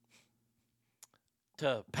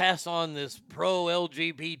to pass on this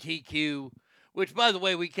pro-LGBTQ, which, by the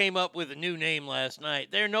way, we came up with a new name last night.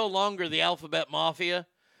 They're no longer the Alphabet Mafia.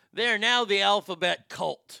 They're now the Alphabet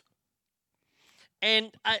Cult.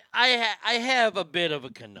 And I have a bit of a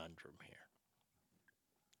conundrum here.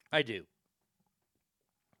 I do.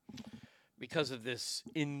 Because of this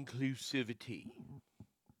inclusivity.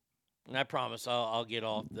 And I promise I'll get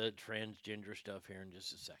off the transgender stuff here in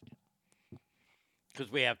just a second.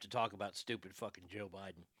 Because we have to talk about stupid fucking Joe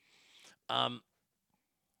Biden.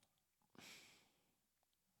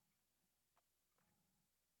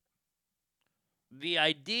 The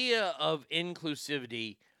idea of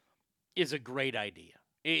inclusivity is a great idea.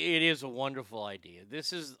 It is a wonderful idea.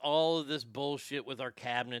 This is all of this bullshit with our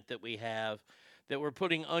cabinet that we have, that we're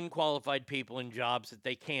putting unqualified people in jobs that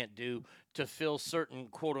they can't do to fill certain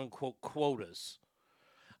quote-unquote quotas.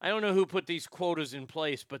 I don't know who put these quotas in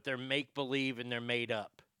place, but they're make-believe and they're made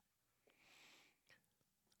up.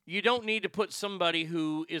 You don't need to put somebody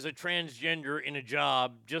who is a transgender in a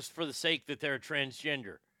job just for the sake that they're a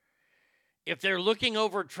transgender. If they're looking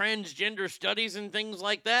over transgender studies and things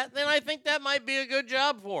like that, then I think that might be a good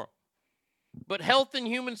job for them. But Health and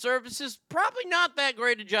Human Services, probably not that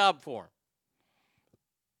great a job for them.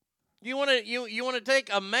 You want to take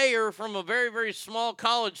a mayor from a very, very small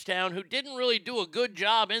college town who didn't really do a good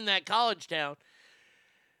job in that college town,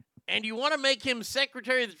 and you want to make him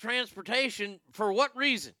Secretary of the Transportation for what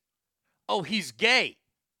reason? Oh, he's gay.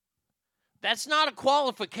 That's not a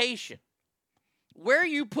qualification. Where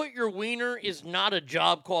you put your wiener is not a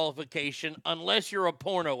job qualification unless you're a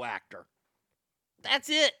porno actor. That's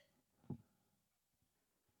it.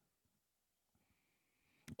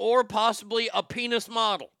 Or possibly a penis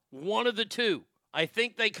model. One of the two. I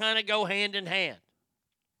think they kind of go hand in hand.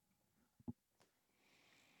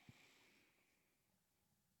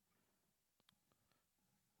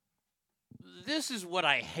 This is what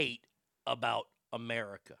I hate about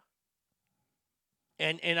America.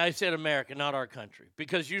 And I said America, not our country.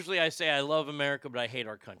 Because usually I say I love America, but I hate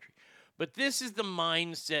our country. But this is the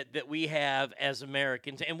mindset that we have as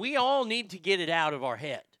Americans, and we all need to get it out of our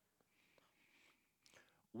head.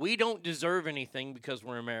 We don't deserve anything because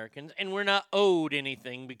we're Americans, and we're not owed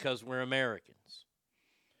anything because we're Americans.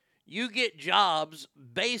 You get jobs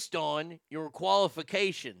based on your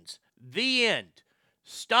qualifications. The end.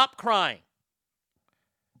 Stop crying.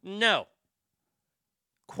 No.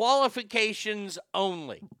 Qualifications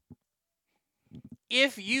only.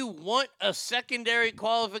 If you want a secondary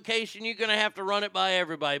qualification, you're going to have to run it by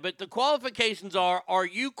everybody. But the qualifications are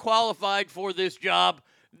you qualified for this job?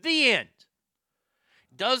 The end.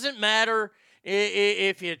 Doesn't matter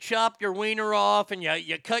if you chop your wiener off and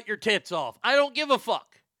you cut your tits off. I don't give a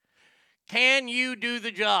fuck. Can you do the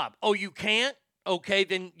job? Oh, you can't? Okay,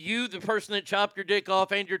 then you, the person that chopped your dick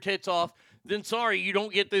off and your tits off, then sorry, you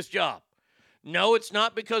don't get this job. No, it's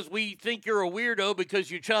not because we think you're a weirdo because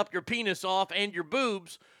you chopped your penis off and your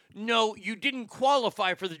boobs. No, you didn't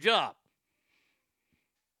qualify for the job.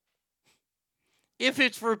 If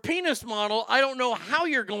it's for a penis model, I don't know how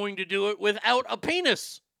you're going to do it without a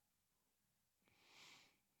penis.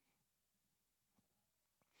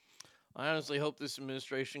 I honestly hope this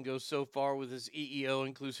administration goes so far with this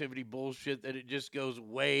EEO inclusivity bullshit that it just goes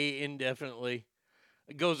way indefinitely.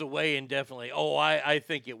 It goes away indefinitely. Oh, I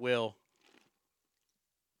think it will.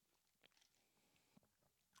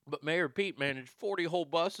 But Mayor Pete managed 40 whole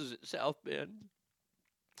buses at South Bend.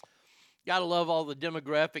 Gotta love all the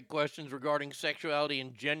demographic questions regarding sexuality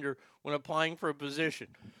and gender when applying for a position.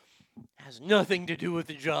 Has nothing to do with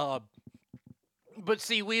the job. But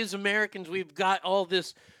see, we as Americans, we've got all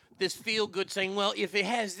this feel-good saying, well, if it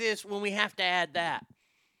has this, well, we have to add that.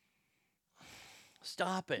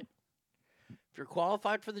 Stop it. If you're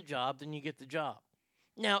qualified for the job, then you get the job.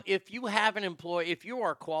 Now, if you have an employee, if you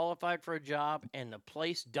are qualified for a job and the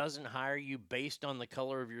place doesn't hire you based on the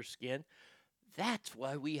color of your skin, that's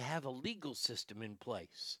why we have a legal system in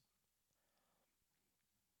place.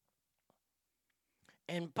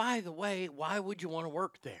 And by the way, why would you want to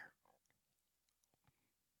work there?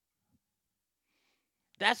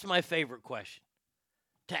 That's my favorite question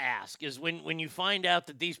to ask, is when you find out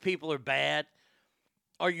that these people are bad,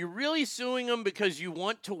 are you really suing them because you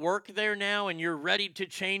want to work there now and you're ready to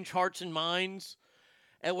change hearts and minds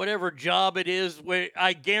at whatever job it is? Where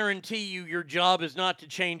I guarantee you your job is not to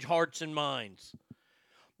change hearts and minds.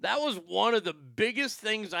 That was one of the biggest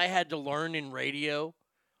things I had to learn in radio,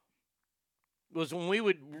 was when we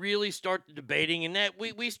would really start the debating, and that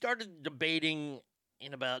we started debating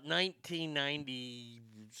in about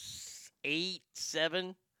 1998,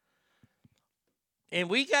 7. And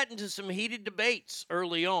we got into some heated debates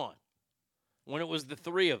early on when it was the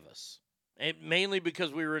three of us. And mainly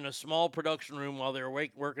because we were in a small production room while they were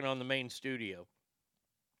working on the main studio.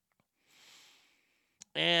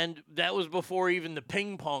 And that was before even the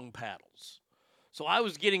ping pong paddles. So I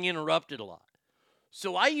was getting interrupted a lot.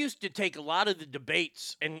 So I used to take a lot of the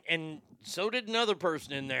debates, and so did another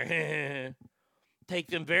person in there, take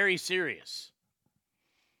them very serious.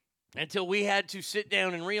 Until we had to sit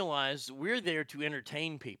down and realize we're there to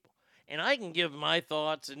entertain people. And I can give my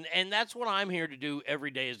thoughts, and that's what I'm here to do every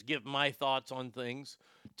day, is give my thoughts on things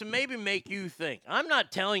to maybe make you think. I'm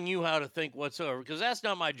not telling you how to think whatsoever, because that's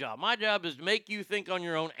not my job. My job is to make you think on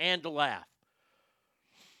your own and to laugh.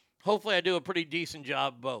 Hopefully I do a pretty decent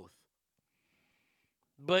job of both.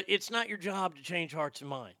 But it's not your job to change hearts and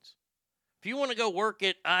minds. If you want to go work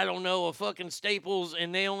at, I don't know, a fucking Staples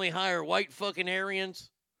and they only hire white fucking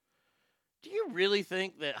Aryans, do you really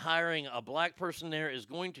think that hiring a black person there is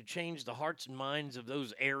going to change the hearts and minds of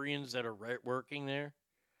those Aryans that are working there?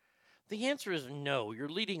 The answer is no. You're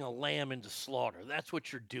leading a lamb into slaughter. That's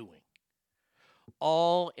what you're doing.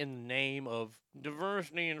 All in the name of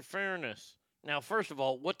diversity and fairness. Now, first of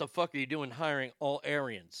all, what the fuck are you doing hiring all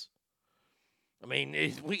Aryans? I mean,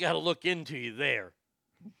 we got to look into you there.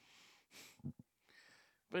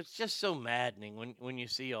 But it's just so maddening when you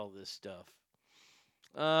see all this stuff.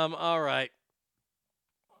 All right.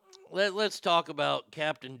 Let's talk about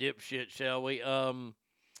Captain Dipshit, shall we? The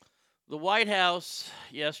White House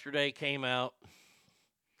yesterday came out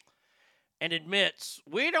and admits,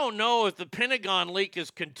 we don't know if the Pentagon leak is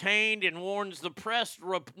contained, and warns the press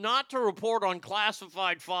not to report on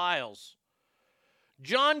classified files.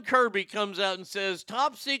 John Kirby comes out and says,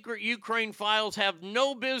 top secret Ukraine files have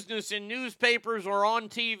no business in newspapers or on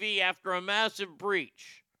TV after a massive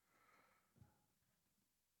breach.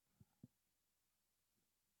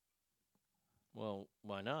 Well,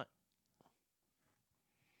 why not?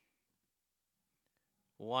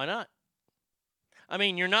 Why not? I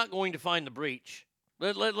mean, you're not going to find the breach.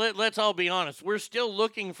 Let's all be honest. We're still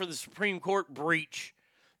looking for the Supreme Court breach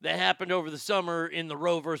that happened over the summer in the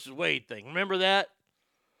Roe versus Wade thing. Remember that?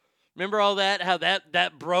 Remember all that? How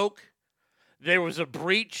that broke? There was a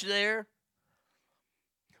breach there.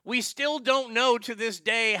 We still don't know to this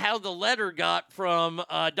day how the letter got from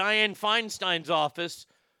Dianne Feinstein's office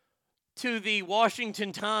to the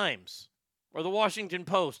Washington Times, or the Washington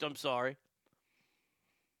Post, I'm sorry,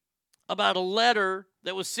 about a letter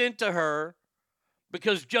that was sent to her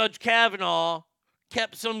because Judge Kavanaugh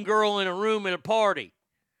kept some girl in a room at a party.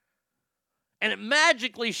 And it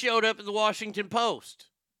magically showed up in the Washington Post.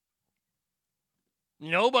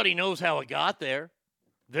 Nobody knows how it got there.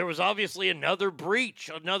 There was obviously another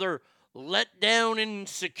breach, another letdown in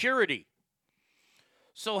security.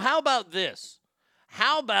 So how about this?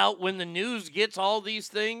 How about when the news gets all these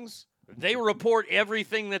things, they report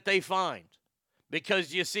everything that they find?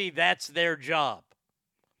 Because, you see, that's their job.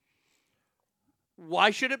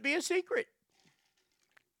 Why should it be a secret?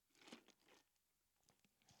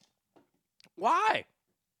 Why?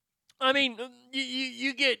 I mean,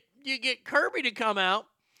 you get Kirby to come out.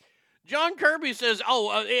 John Kirby says,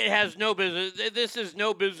 it has no business. This is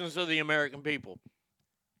no business of the American people.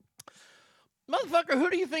 Motherfucker, who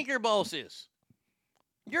do you think your boss is?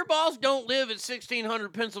 Your boss don't live at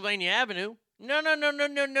 1600 Pennsylvania Avenue.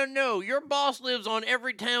 No. Your boss lives on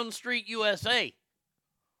every town, street, USA.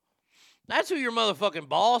 That's who your motherfucking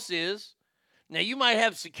boss is. Now, you might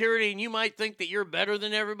have security and you might think that you're better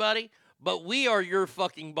than everybody, but we are your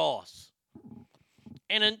fucking boss.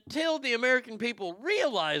 And until the American people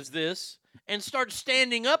realize this and start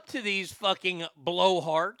standing up to these fucking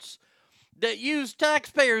blowhards that use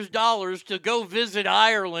taxpayers' dollars to go visit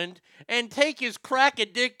Ireland and take his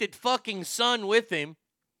crack-addicted fucking son with him,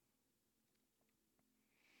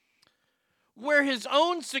 where his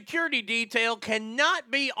own security detail cannot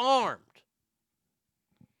be armed,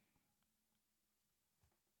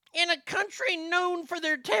 in a country known for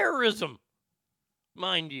their terrorism,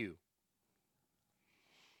 mind you.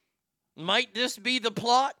 Might this be the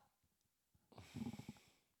plot?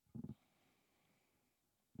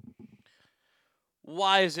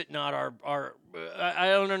 Why is it not our I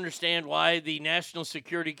don't understand why the National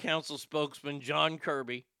Security Council spokesman, John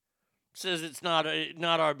Kirby, says it's not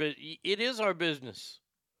our business. It is our business.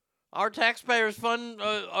 Our taxpayers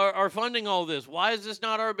are funding all this. Why is this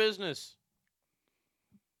not our business?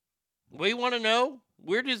 We want to know.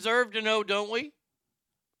 We deserve to know, don't we?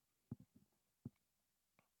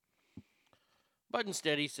 But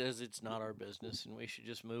instead he says it's not our business and we should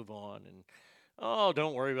just move on. And,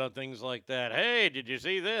 don't worry about things like that. Hey, did you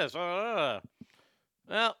see this? Well,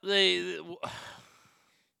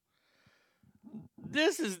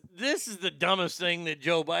 this is the dumbest thing that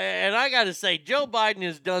Joe Biden, and I got to say, Joe Biden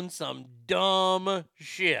has done some dumb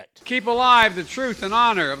shit. Keep alive the truth and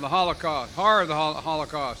honor of the Holocaust, horror of the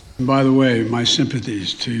Holocaust. And by the way, my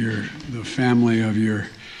sympathies to the family of your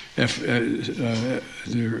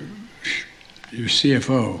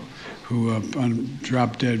CFO, who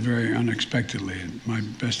dropped dead very unexpectedly. My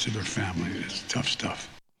best to their family. It's tough stuff.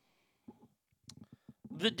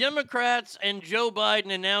 The Democrats and Joe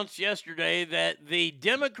Biden announced yesterday that the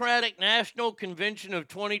Democratic National Convention of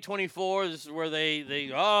 2024, this is where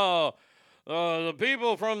the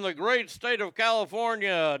people from the great state of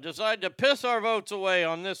California decide to piss our votes away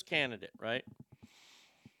on this candidate, right?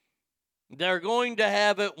 They're going to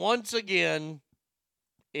have it once again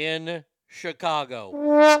in Chicago.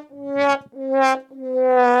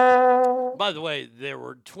 By the way, there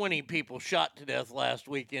were 20 people shot to death last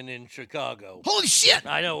weekend in Chicago. Holy shit!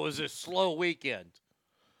 I know, it was a slow weekend.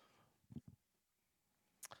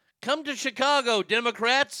 Come to Chicago,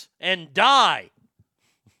 Democrats, and die.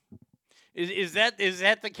 Is that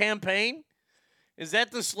the campaign? Is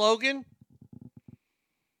that the slogan?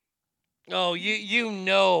 Oh, you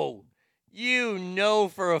know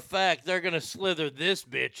for a fact they're going to slither this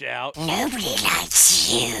bitch out. Nobody likes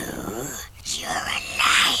you. You're a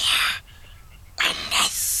liar and a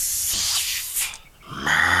thief.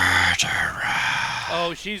 Murderer.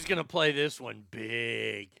 Oh, she's going to play this one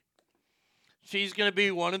big. She's going to be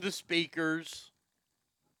one of the speakers.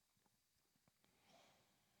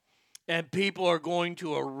 And people are going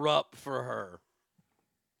to erupt for her.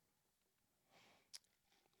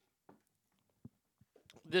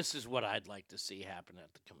 This is what I'd like to see happen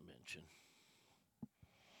at the convention.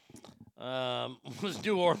 Was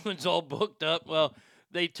New Orleans all booked up? Well,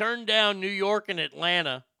 they turned down New York and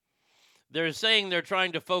Atlanta. They're saying they're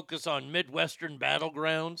trying to focus on Midwestern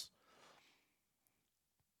battlegrounds.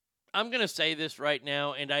 I'm going to say this right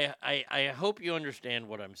now, and I hope you understand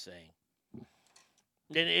what I'm saying.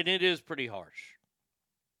 And it is pretty harsh.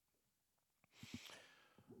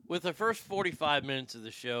 With the first 45 minutes of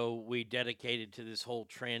the show, we dedicated to this whole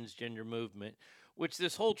transgender movement, which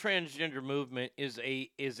this whole transgender movement is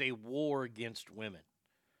a war against women.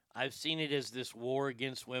 I've seen it as this war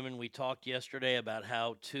against women. We talked yesterday about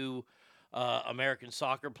how two American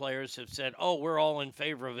soccer players have said, we're all in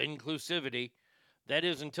favor of inclusivity. That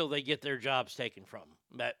is until they get their jobs taken from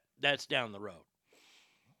them. That's down the road.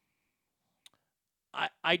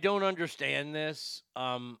 I don't understand this.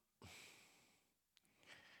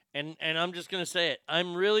 And I'm just going to say it.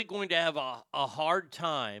 I'm really going to have a hard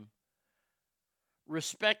time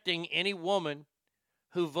respecting any woman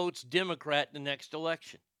who votes Democrat in the next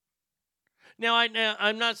election. Now,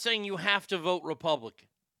 I'm not saying you have to vote Republican.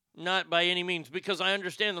 Not by any means, because I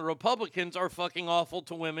understand the Republicans are fucking awful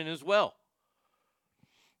to women as well.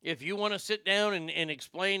 If you want to sit down and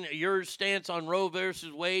explain your stance on Roe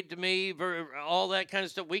versus Wade to me, all that kind of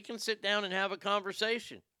stuff, we can sit down and have a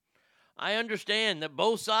conversation. I understand that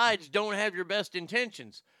both sides don't have your best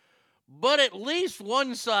intentions, but at least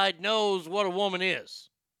one side knows what a woman is.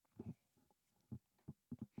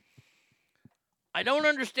 I don't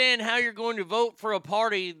understand how you're going to vote for a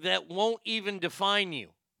party that won't even define you.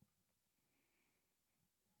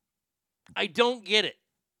 I don't get it.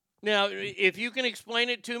 Now, if you can explain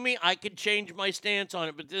it to me, I could change my stance on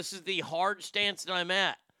it, but this is the hard stance that I'm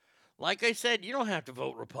at. Like I said, you don't have to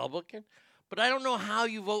vote Republican, but I don't know how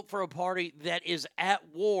you vote for a party that is at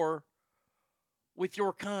war with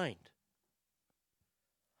your kind.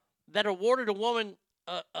 That awarded a woman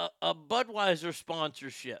a Budweiser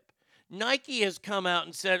sponsorship. Nike has come out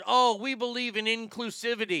and said, oh, we believe in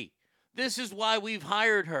inclusivity. This is why we've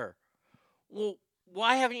hired her. Well,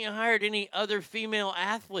 why haven't you hired any other female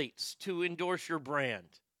athletes to endorse your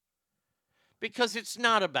brand? Because it's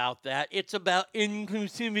not about that. It's about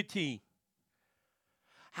inclusivity.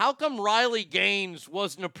 How come Riley Gaines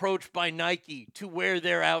wasn't approached by Nike to wear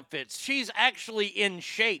their outfits? She's actually in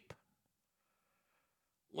shape.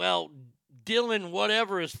 Well, Dylan,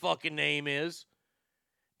 whatever his fucking name is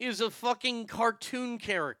a fucking cartoon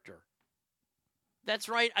character. That's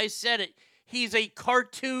right, I said it. He's a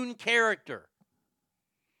cartoon character.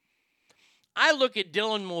 I look at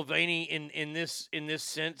Dylan Mulvaney in this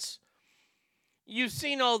sense. You've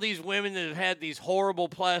seen all these women that have had these horrible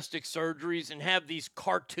plastic surgeries and have these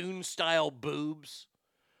cartoon-style boobs.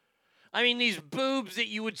 I mean, these boobs that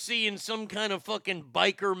you would see in some kind of fucking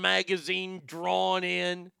biker magazine drawn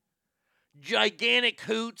in. Gigantic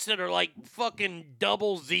hoots that are like fucking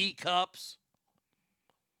double Z cups.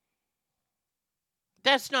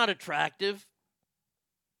 That's not attractive.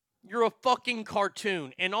 You're a fucking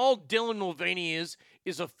cartoon. And all Dylan Mulvaney is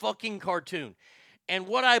a fucking cartoon. And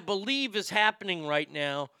what I believe is happening right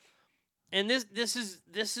now, and this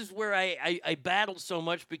is where I battle so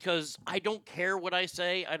much because I don't care what I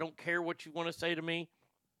say. I don't care what you want to say to me.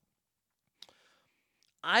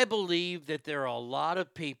 I believe that there are a lot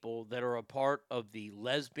of people that are a part of the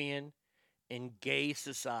lesbian and gay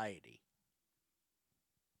society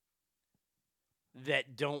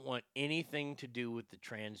that don't want anything to do with the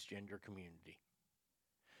transgender community.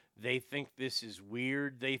 They think this is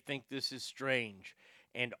weird. They think this is strange.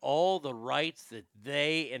 And all the rights that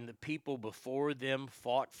they and the people before them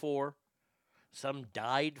fought for, some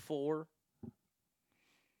died for,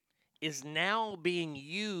 is now being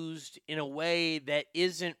used in a way that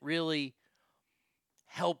isn't really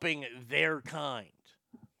helping their kind.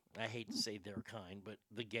 I hate to say their kind, but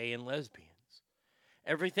the gay and lesbians.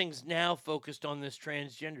 Everything's now focused on this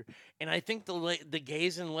transgender. And I think the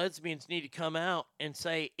gays and lesbians need to come out and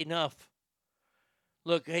say, enough.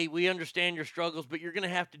 Look, hey, we understand your struggles, but you're going to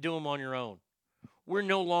have to do them on your own. We're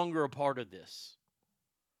no longer a part of this.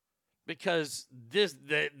 Because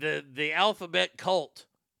the alphabet cult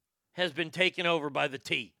has been taken over by the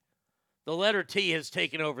T. The letter T has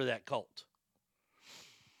taken over that cult.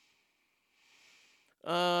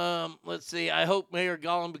 Let's see. I hope Mayor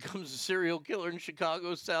Gollum becomes a serial killer in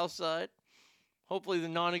Chicago's South Side. Hopefully the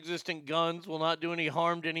non-existent guns will not do any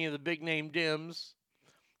harm to any of the big-name Dems.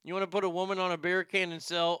 You want to put a woman on a beer can and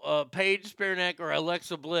sell Paige Spernack or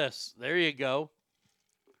Alexa Bliss. There you go.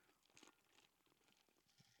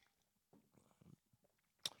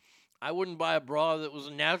 I wouldn't buy a bra that was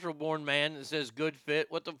a natural-born man that says good fit.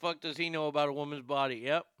 What the fuck does he know about a woman's body?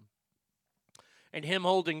 Yep. And him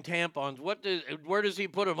holding tampons. Where does he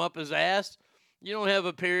put them? Up his ass? You don't have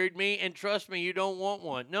a period, me, and trust me, you don't want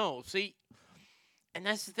one. No, see, and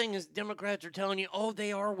that's the thing is Democrats are telling you, oh,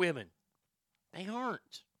 they are women. They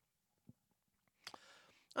aren't.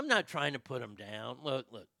 I'm not trying to put them down. Look,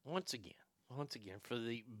 once again, for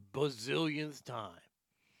the bazillionth time.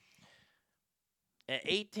 At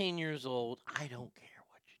 18 years old, I don't care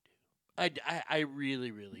what you do. I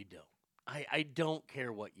really, really don't. I don't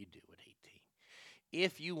care what you do at 18.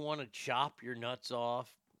 If you want to chop your nuts off,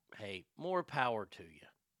 hey, more power to you.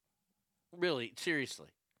 Really, seriously.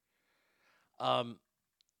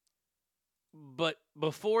 But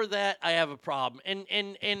before that, I have a problem. And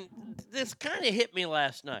this kind of hit me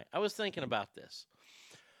last night. I was thinking about this.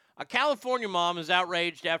 A California mom is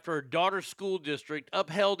outraged after her daughter's school district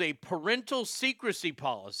upheld a parental secrecy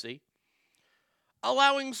policy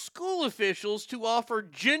allowing school officials to offer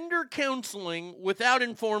gender counseling without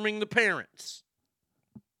informing the parents.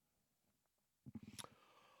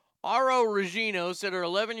 R.O. Regino said her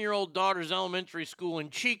 11-year-old daughter's elementary school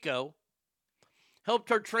in Chico helped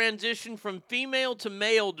her transition from female to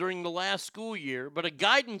male during the last school year, but a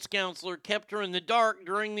guidance counselor kept her in the dark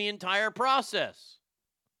during the entire process.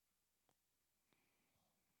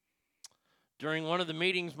 During one of the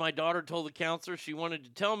meetings, my daughter told the counselor she wanted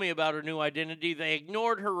to tell me about her new identity. They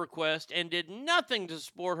ignored her request and did nothing to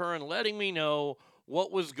support her in letting me know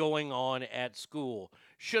what was going on at school.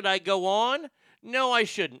 Should I go on? No, I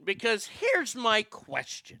shouldn't, because here's my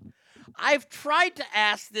question. I've tried to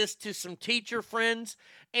ask this to some teacher friends,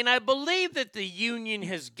 and I believe that the union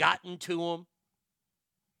has gotten to them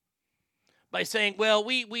by saying, well,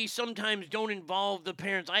 we sometimes don't involve the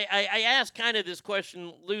parents. I asked kind of this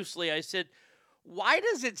question loosely. I said, why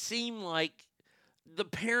does it seem like the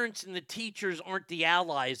parents and the teachers aren't the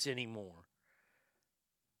allies anymore?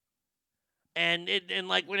 And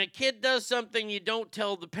like when a kid does something, you don't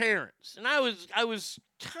tell the parents. And I was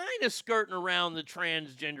kind of skirting around the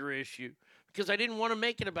transgender issue because I didn't want to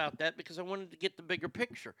make it about that because I wanted to get the bigger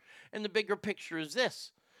picture. And the bigger picture is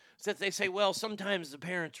this. Is that they say, well, sometimes the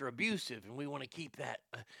parents are abusive and we want to keep that,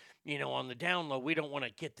 on the down low. We don't want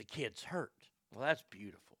to get the kids hurt. Well, that's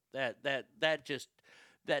beautiful. That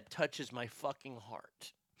touches my fucking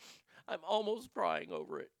heart. I'm almost crying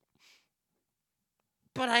over it.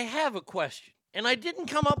 But I have a question, and I didn't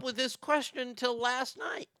come up with this question until last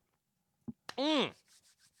night.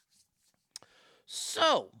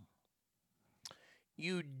 So,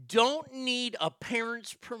 you don't need a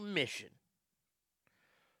parent's permission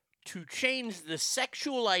to change the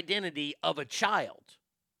sexual identity of a child.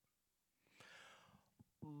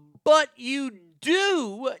 But you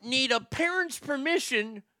do need a parent's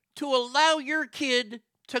permission to allow your kid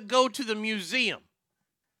to go to the museum.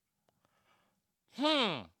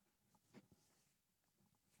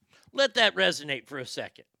 Let that resonate for a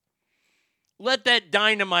second. Let that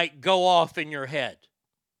dynamite go off in your head.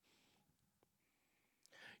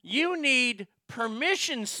 You need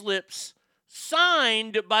permission slips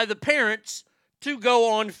signed by the parents to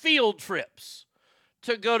go on field trips,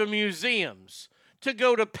 to go to museums, to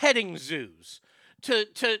go to petting zoos, to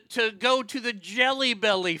go to the Jelly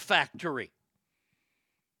Belly factory.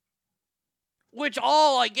 Which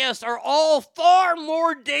all, I guess, are all far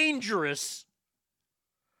more dangerous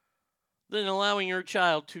than allowing your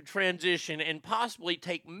child to transition and possibly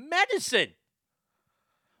take medicine.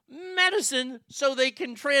 Medicine so they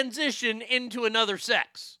can transition into another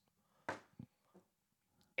sex.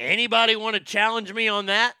 Anybody want to challenge me on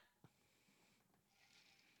that?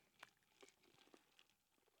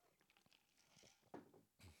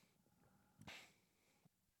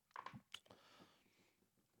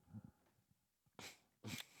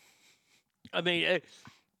 I mean,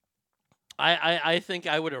 I think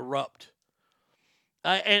I would erupt.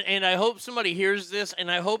 And I hope somebody hears this,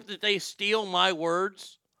 and I hope that they steal my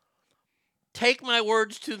words. Take my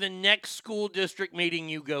words to the next school district meeting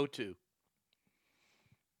you go to.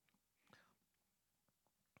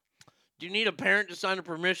 Do you need a parent to sign a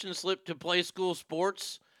permission slip to play school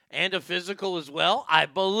sports and a physical as well? I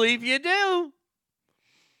believe you do.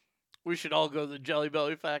 We should all go to the Jelly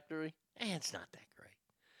Belly factory. It's not that great.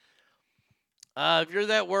 If you're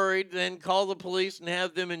that worried, then call the police and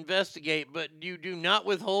have them investigate. But you do not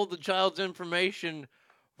withhold the child's information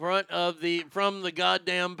from the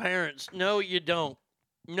goddamn parents. No, you don't.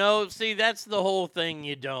 No, see, that's the whole thing.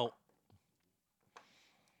 You don't.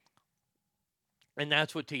 And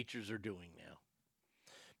that's what teachers are doing now.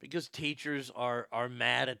 Because teachers are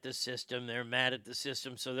mad at the system. They're mad at the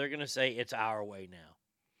system, so they're going to say it's our way now.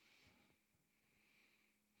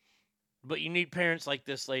 But you need parents like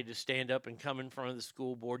this lady to stand up and come in front of the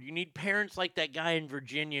school board. You need parents like that guy in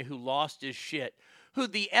Virginia who lost his shit, who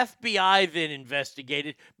the FBI then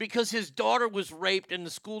investigated because his daughter was raped and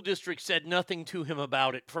the school district said nothing to him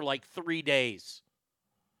about it for like 3 days.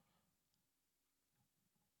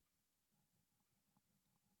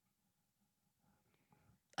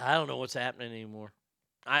 I don't know what's happening anymore.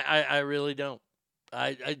 I really don't.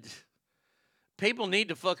 People need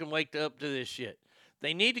to fucking wake up to this shit.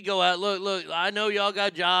 They need to go out. Look, I know y'all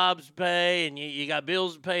got jobs to pay and you got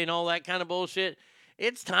bills to pay and all that kind of bullshit.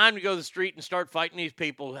 It's time to go to the street and start fighting these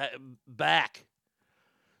people back.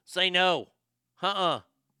 Say no.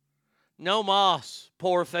 No mas,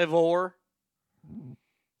 por favor.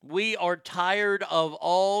 We are tired of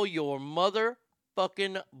all your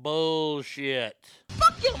motherfucking bullshit.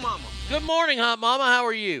 Fuck your mama. Good morning, Hot Mama. How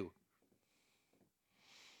are you?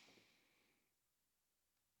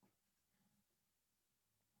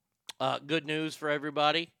 Good news for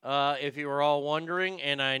everybody. If you were all wondering,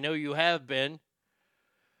 and I know you have been,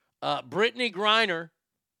 Brittany Griner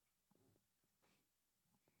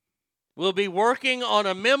will be working on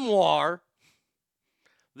a memoir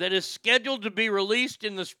that is scheduled to be released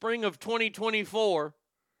in the spring of 2024.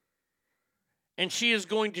 And she is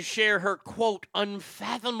going to share her, quote,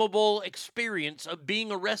 unfathomable experience of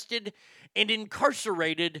being arrested and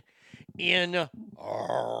incarcerated in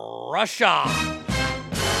Russia.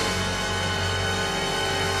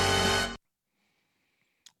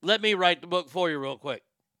 Let me write the book for you real quick.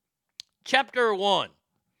 Chapter 1.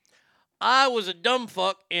 I was a dumb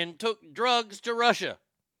fuck and took drugs to Russia.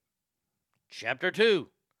 Chapter 2.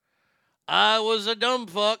 I was a dumb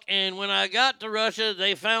fuck and when I got to Russia,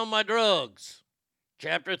 they found my drugs.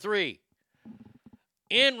 Chapter 3.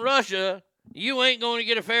 In Russia, you ain't going to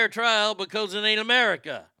get a fair trial because it ain't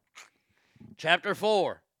America. Chapter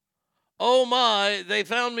 4. Oh my, they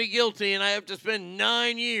found me guilty and I have to spend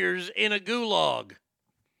 9 years in a gulag.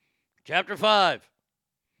 Chapter 5.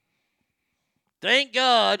 Thank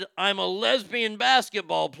God I'm a lesbian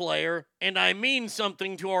basketball player and I mean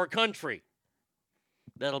something to our country.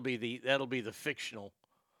 That'll be the fictional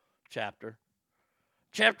chapter.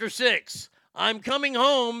 Chapter 6. I'm coming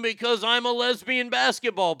home because I'm a lesbian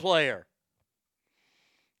basketball player.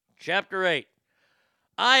 Chapter 8.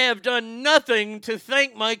 I have done nothing to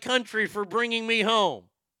thank my country for bringing me home.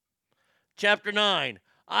 Chapter 9.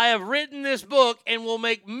 I have written this book and will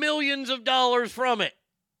make millions of dollars from it.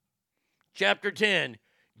 Chapter 10.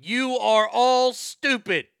 You are all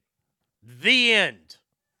stupid. The end.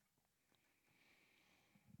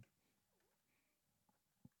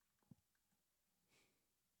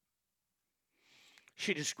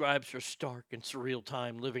 She describes her stark and surreal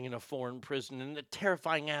time living in a foreign prison and the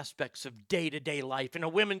terrifying aspects of day-to-day life in a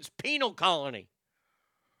women's penal colony.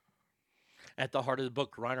 At the heart of the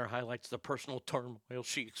book, Reiner highlights the personal turmoil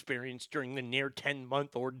she experienced during the near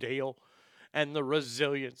 10-month ordeal and the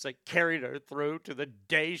resilience that carried her through to the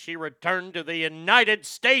day she returned to the United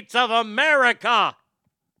States of America.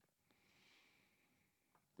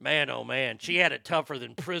 Man, oh man, she had it tougher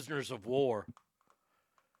than prisoners of war.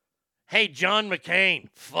 Hey, John McCain,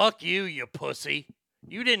 fuck you, you pussy.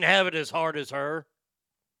 You didn't have it as hard as her.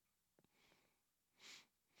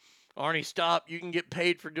 Arnie, stop. You can get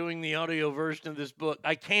paid for doing the audio version of this book.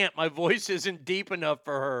 I can't. My voice isn't deep enough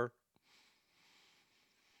for her.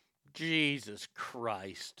 Jesus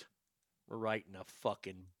Christ. We're writing a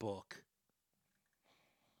fucking book.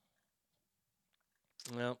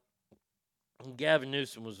 Well, Gavin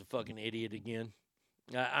Newsom was a fucking idiot again.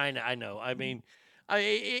 I know. I mean,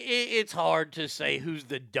 it's hard to say who's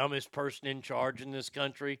the dumbest person in charge in this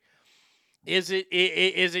country. Is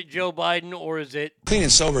it Joe Biden or is it... Clean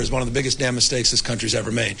and sober is one of the biggest damn mistakes this country's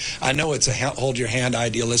ever made. I know it's a hold-your-hand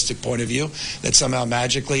idealistic point of view that somehow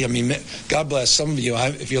magically, I mean, God bless some of you.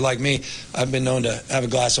 If you're like me, I've been known to have a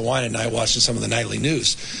glass of wine at night watching some of the nightly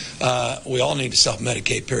news. We all need to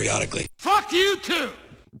self-medicate periodically. Fuck you too!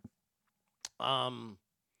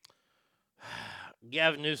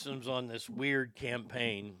 Gavin Newsom's on this weird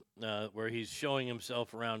campaign where he's showing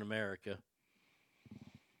himself around America.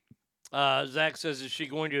 Zach says, is she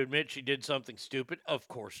going to admit she did something stupid? Of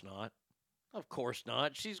course not. Of course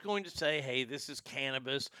not. She's going to say, hey, this is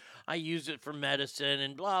cannabis. I use it for medicine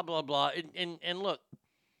and blah, blah, blah. And look,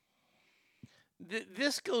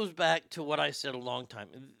 this goes back to what I said a long time.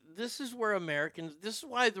 This is where this is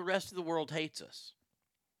why the rest of the world hates us.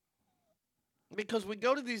 Because we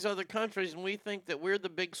go to these other countries and we think that we're the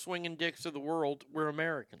big swinging dicks of the world. We're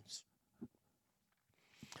Americans.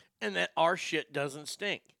 And that our shit doesn't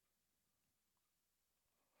stink.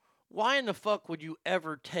 Why in the fuck would you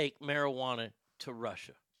ever take marijuana to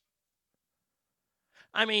Russia?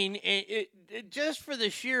 I mean, just for the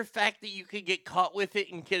sheer fact that you could get caught with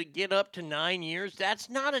it and could get up to 9 years, that's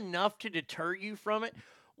not enough to deter you from it.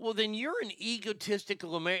 Well, then you're an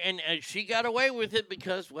egotistical American. And she got away with it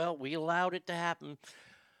because, well, we allowed it to happen.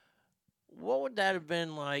 What would that have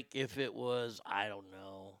been like if it was, I don't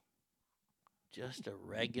know, just a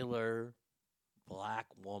regular black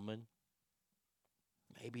woman?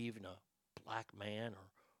 Maybe even a black man, or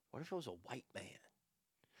what if it was a white man?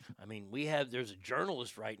 I mean, there's a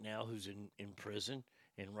journalist right now who's in prison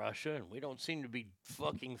in Russia, and we don't seem to be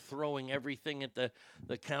fucking throwing everything at the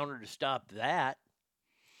counter to stop that.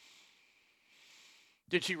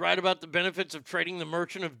 Did she write about the benefits of trading the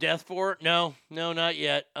merchant of death for it? No, not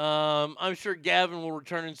yet. I'm sure Gavin will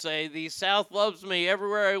return and say, the South loves me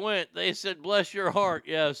everywhere I went. They said, bless your heart,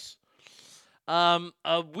 yes.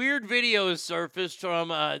 A weird video has surfaced from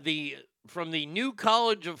the New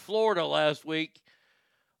College of Florida last week,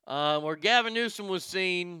 where Gavin Newsom was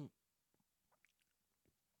seen.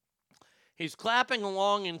 He's clapping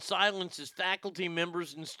along in silence as faculty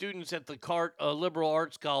members and students at the Liberal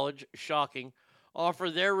Arts College, shocking, offer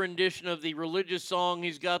their rendition of the religious song,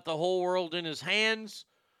 He's Got the Whole World in His Hands.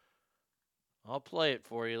 I'll play it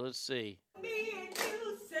for you. Let's see. Me and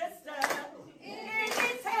you, sister. In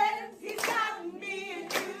his hands, he's got me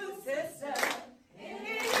and you, sister. In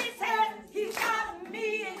his hands, he's got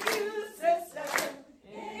me and you,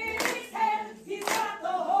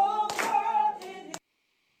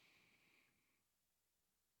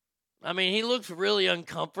 I mean, he looks really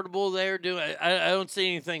uncomfortable there doing it. I don't see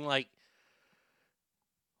anything like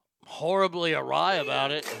horribly awry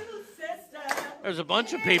about it. There's a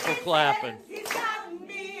bunch of people clapping.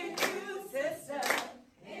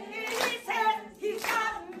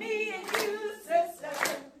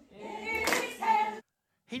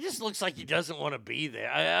 He just looks like he doesn't want to be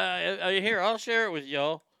there. Here, I'll share it with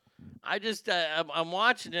y'all. I'm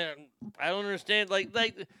watching it. I don't understand. Like,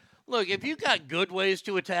 look, if you got good ways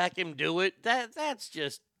to attack him, do it. That's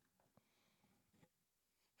just,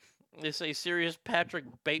 they say, serious Patrick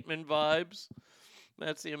Bateman vibes.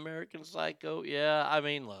 That's the American Psycho. Yeah, I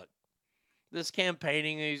mean, look, this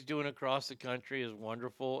campaigning he's doing across the country is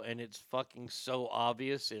wonderful, and it's fucking so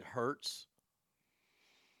obvious it hurts.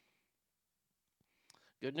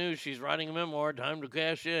 Good news, she's writing a memoir. Time to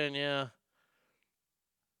cash in, yeah.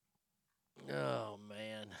 Oh,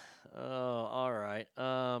 man. Oh, all right.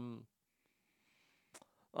 All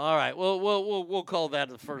right. Well, we'll call that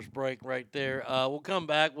the first break right there. We'll come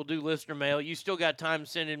back. We'll do listener mail. You still got time to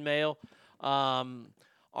send in mail.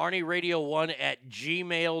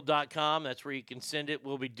 ArnieRadio1@gmail.com. That's where you can send it.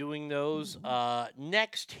 We'll be doing those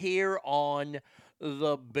next here on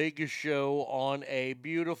The Big Show on a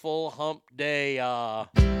beautiful hump day.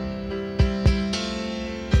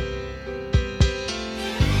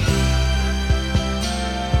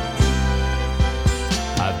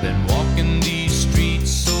 I've been walking these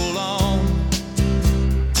streets so long,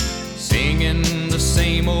 singing the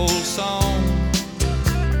same old song.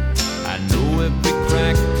 I know every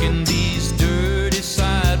crack in these dirty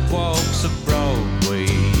sidewalks of Broadway,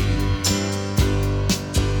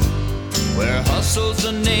 where hustle's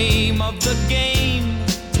the name of the game,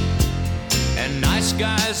 and nice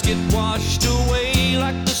guys get washed away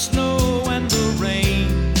like the snow and the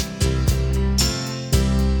rain.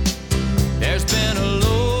 There's been a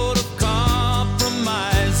load of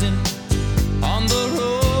compromising on the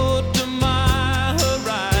road to my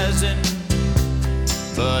horizon,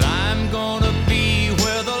 but I'm gonna be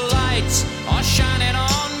where the lights are shining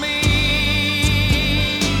on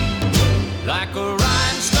me, like a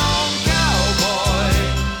rhinestone cowboy,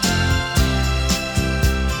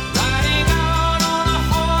 riding out on a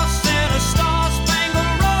horse in a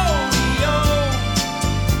star-spangled rodeo,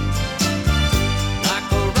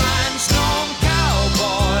 like a rhinestone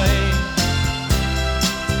cowboy,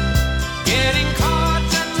 getting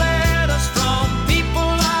cards and letters from people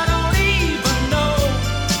I don't even know,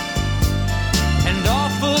 and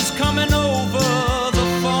offers coming over the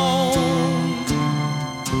phone.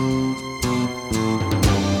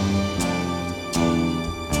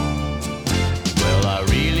 Well, I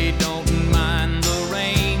really don't mind the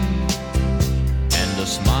rain, and a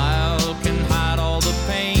smile can hide all the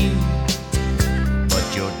pain, but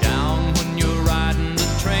you're down when you're riding the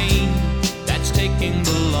train that's taking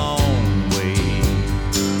the long way.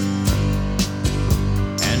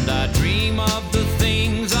 And I dream of the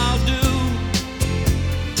things I'll do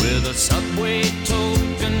with a subway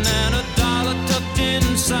token and a dollar tucked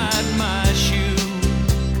inside my shoe.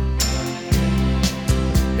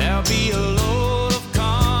 There'll be a load of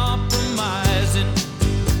compromising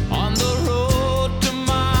on the road to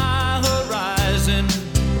my horizon,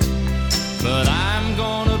 but I'm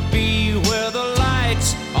gonna be where the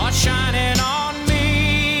lights are shining on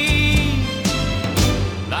me,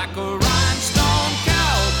 like a rhinestone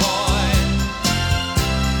cowboy,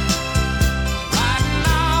 riding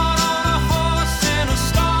out on a horse in a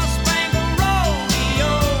star-spangled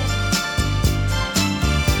rodeo,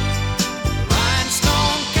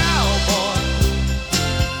 rhinestone cowboy,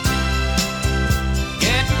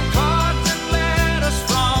 getting cards and letters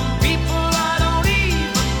from people I don't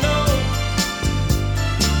even know,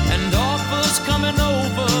 and offers coming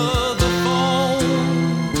over the phone.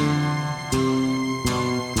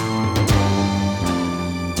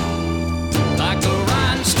 Like a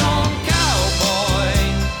rhinestone cowboy,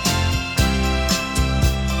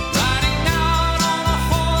 riding out on a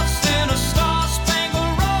horse in a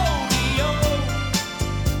star-spangled rodeo,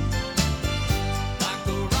 like a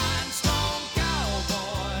rhinestone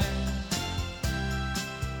cowboy,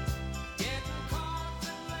 getting cards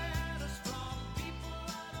and letters from people I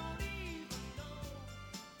don't even know.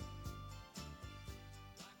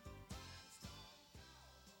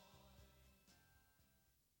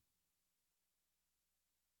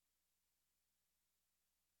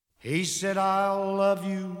 He said, I'll love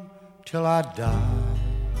you till I die.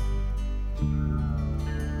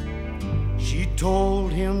 She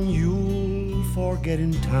told him, you'll forget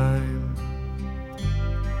in time.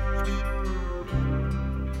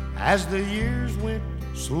 As the years went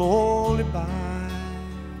slowly by,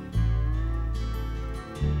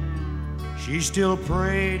 she she still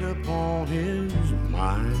preyed upon his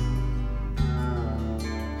mind.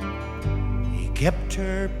 He kept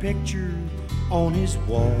her picture on his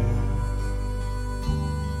wall,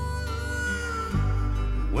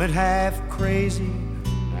 went half crazy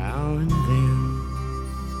now and then,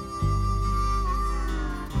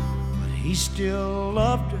 but he still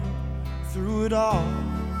loved her through it all,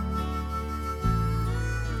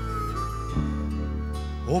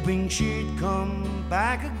 hoping she'd come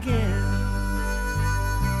back again.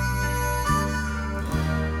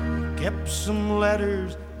 Kept some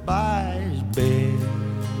letters by his bed,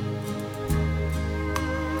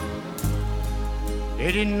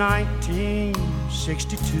 dated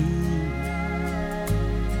 1962.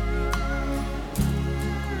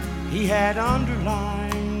 He had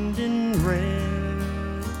underlined in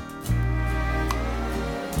red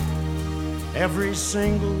every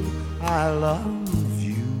single I love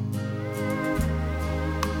you.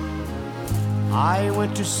 I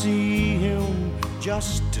went to see him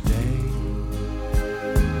just today.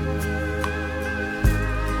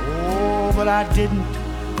 Oh, but I didn't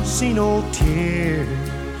see no tears.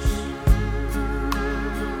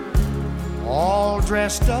 All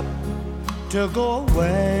dressed up to go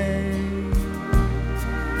away.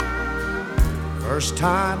 First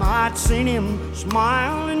time I'd seen him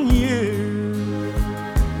smile in years.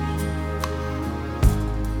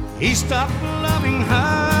 He stopped loving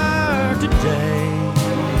her today.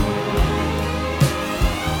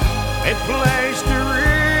 They placed a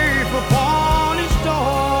wreath upon his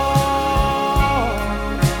door,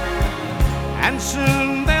 and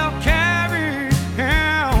soon they'll carry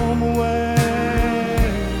him away.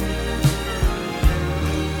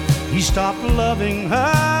 He stopped loving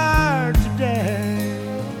her today.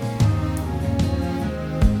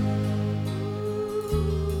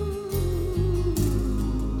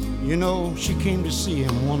 You know, she came to see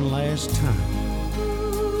him one last time.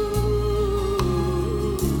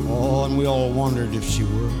 Oh, and we all wondered if she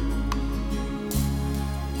would.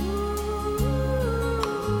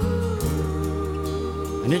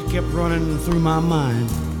 And it kept running through my mind.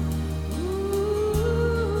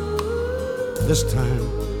 This time,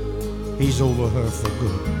 he's over her for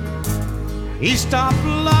good. He stopped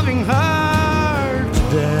loving her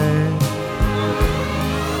today.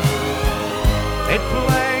 It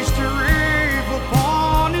placed a wreath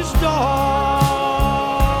upon his door,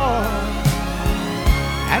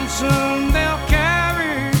 and soon they'll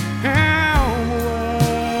carry him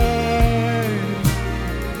away.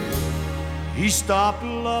 He stopped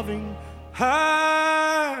loving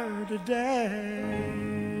her today.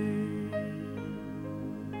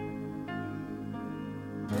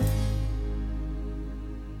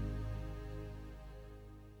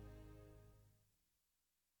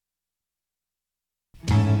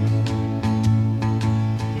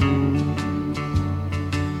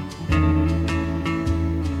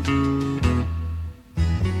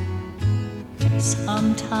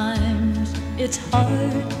 Sometimes it's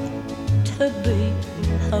hard to be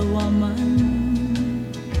a woman,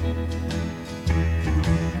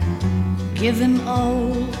 giving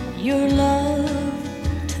all your love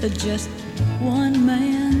to just one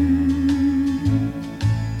man.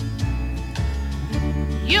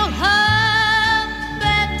 You'll have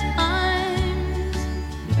bad times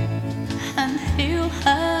and he'll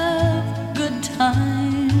have good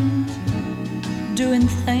times, doing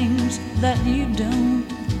things that you don't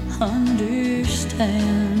understand.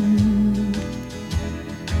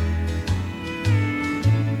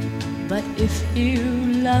 But if you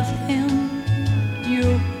love him,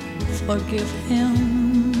 you'll forgive him,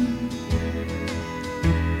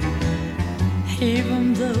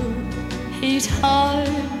 even though he's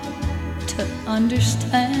hard to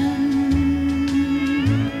understand.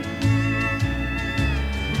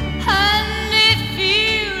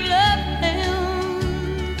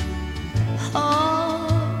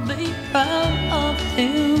 Proud of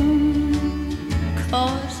him,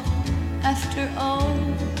 'cause after all,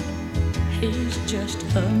 he's just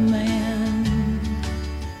a man.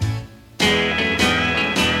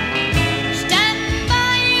 Stand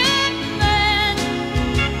by your man,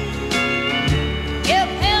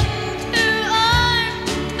 give him 2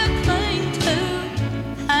 arms to cling to,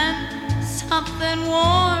 and something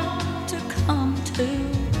warm to come to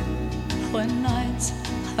when nights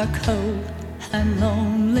are cold and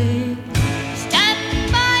lonely. Stand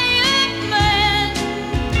by your man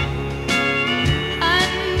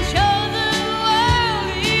and show the world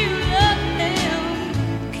you love him.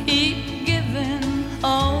 Keep giving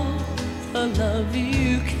all the love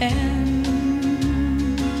you can.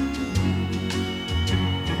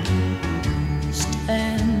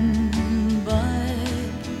 Stand by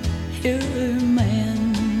your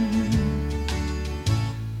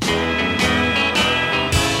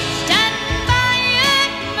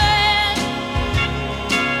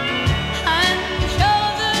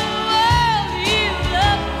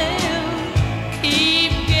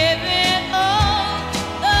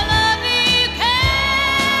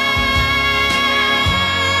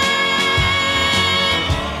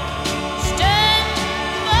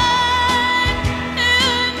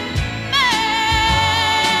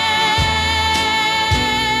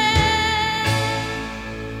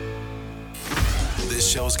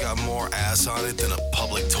got more ass on it than a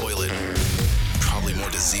public toilet. Probably more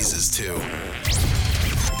diseases, too.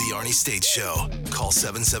 The Arnie State Show. Call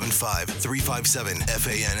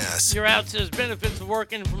 775-357-FANS. You're out says benefits of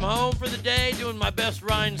working from home for the day, doing my best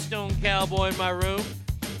rhinestone cowboy in my room.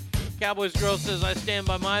 Cowboys Girl says, I stand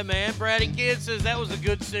by my man. Bratty Kid says, that was a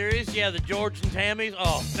good series. Yeah, the George and Tammys.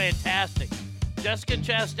 Oh, fantastic. Jessica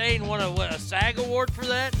Chastain won a SAG award for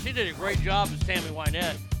that. She did a great job as Tammy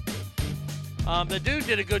Wynette. The dude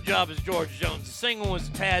did a good job as George Jones. The singing was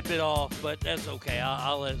a tad bit off, but that's okay.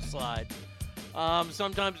 I'll let it slide.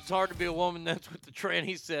 Sometimes it's hard to be a woman. That's what the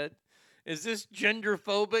tranny said. Is this gender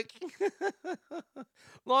phobic?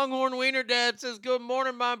 Longhorn Wiener Dad says, good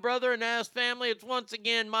morning, my brother and ass family. It's once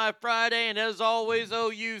again my Friday, and as always,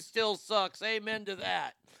 OU still sucks. Amen to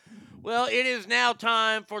that. Well, it is now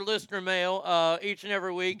time for listener mail each and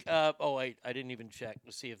every week. Wait, I didn't even check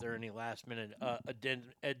to see if there are any last-minute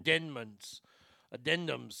addendums.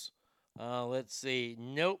 Let's see.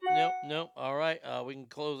 Nope. All right, we can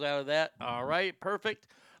close out of that. All right, perfect.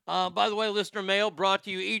 By the way, listener mail brought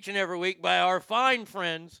to you each and every week by our fine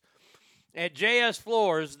friends at JS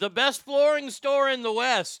Floors, the best flooring store in the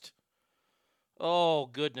West. Oh,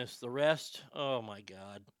 goodness, the rest. Oh, my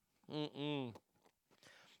God.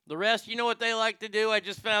 The rest, you know what they like to do? I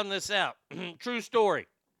just found this out. True story.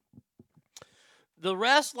 The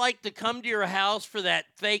rest like to come to your house for that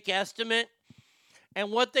fake estimate,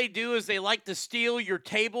 and what they do is they like to steal your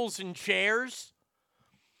tables and chairs,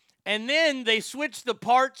 and then they switch the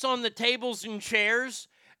parts on the tables and chairs,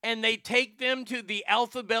 and they take them to the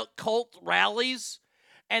Alphabet Cult rallies,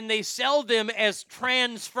 and they sell them as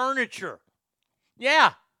trans furniture.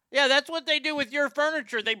 Yeah, that's what they do with your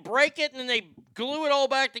furniture. They break it, and then they glue it all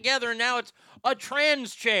back together, and now it's a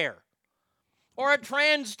trans chair or a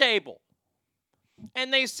trans table.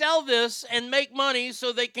 And they sell this and make money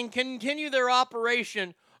so they can continue their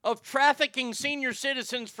operation of trafficking senior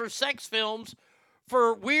citizens for sex films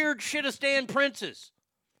for weird Shitastan princes.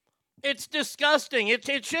 It's disgusting. It's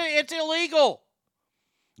illegal.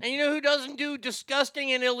 And you know who doesn't do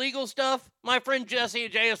disgusting and illegal stuff? My friend Jesse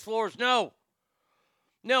at JS Floors.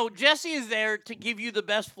 No, Jesse is there to give you the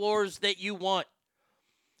best floors that you want.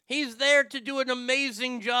 He's there to do an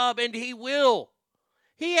amazing job, and he will.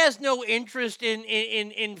 He has no interest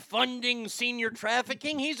in funding senior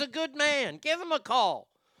trafficking. He's a good man. Give him a call.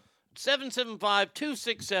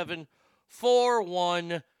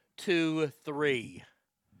 775-267-4123.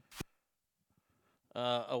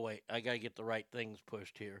 Wait. I got to get the right things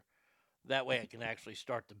pushed here. That way I can actually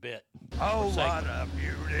start the bit. Oh, what a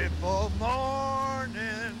beautiful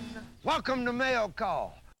morning. Welcome to Mail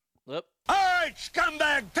Call. Yep. All right,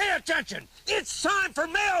 scumbag, pay attention. It's time for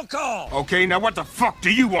Mail Call. Okay, now what the fuck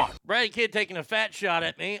do you want? Bratty Kid taking a fat shot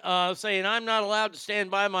at me, saying I'm not allowed to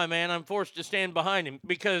stand by my man. I'm forced to stand behind him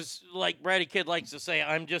because, like Bratty Kid likes to say,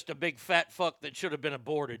 I'm just a big fat fuck that should have been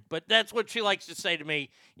aborted. But that's what she likes to say to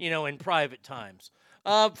me, in private times.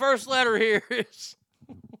 First letter here is...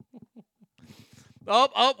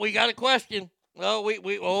 we got a question.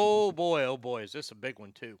 Oh boy, is this a big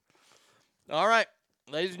one too. All right,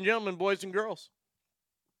 ladies and gentlemen, boys and girls.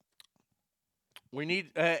 We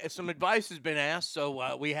need, some advice has been asked,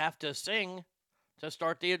 so we have to sing to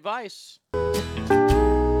start the advice.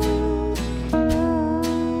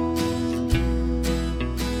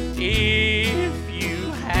 If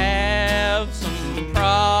you have some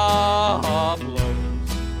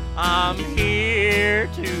problems, I'm here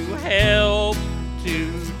to help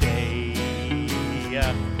today.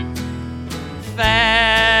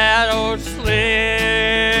 Fat or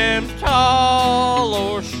slim, tall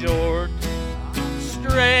or short,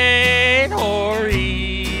 straight or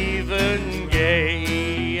even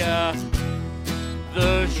gay.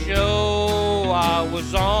 The show I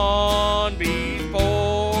was on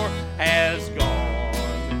before has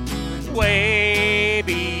gone way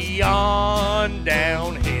beyond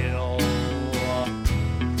downhill.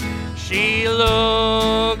 She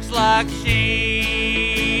looks like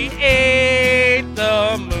she ate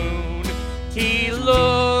the moon. He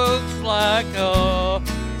looks like a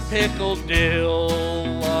pickled dill.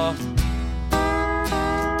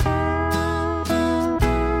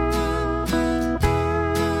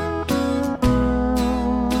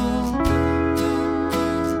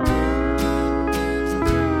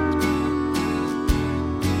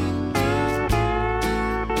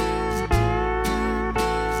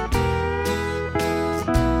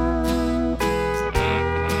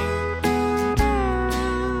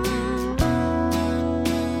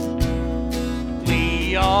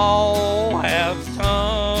 We all have time.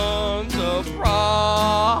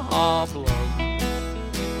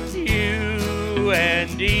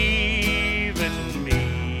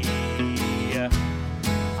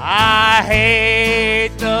 I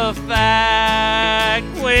hate the fact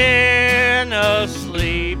when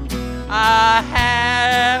asleep I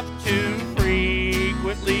have to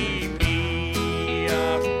frequently be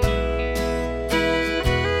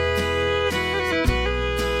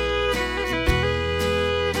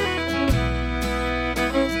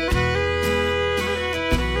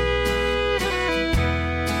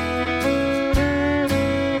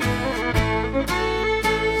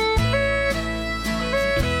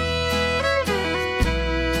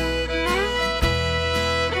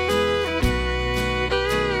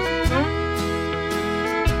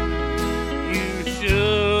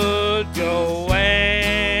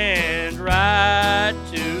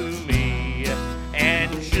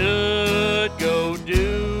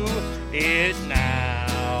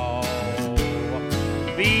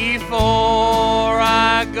before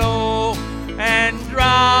I go and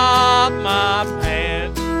drop my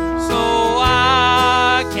pants so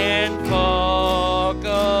I can fuck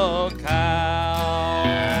a cow.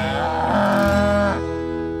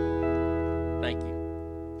 Thank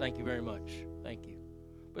you. Thank you very much. Thank you.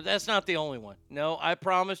 But that's not the only one. No, I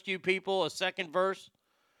promised you people a second verse,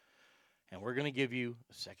 and we're going to give you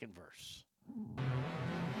a second verse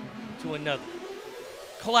to another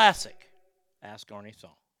classic Ask Arnie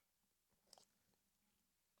song.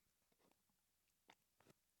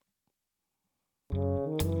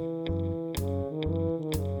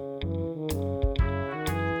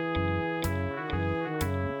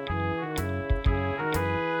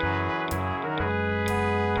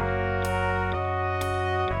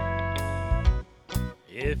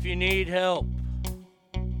 If you need help,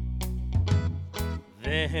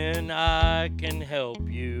 then I can help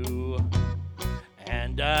you,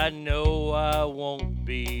 and I know I won't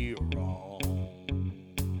be wrong.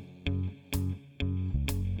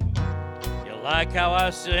 You like how I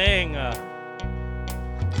sing?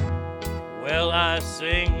 Well, I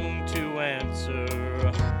sing to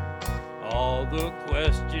answer all the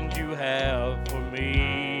questions you have for me.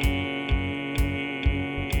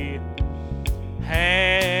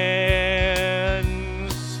 Hands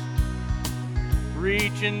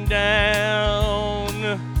reaching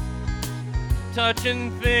down,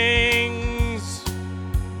 touching things,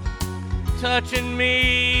 touching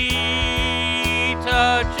me,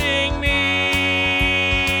 touching me.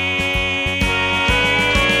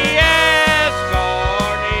 Yes,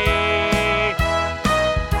 Arnie,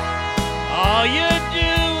 all you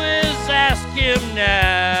do is ask him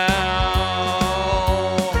now.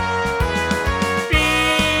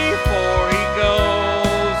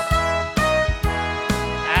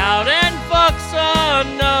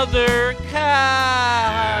 Another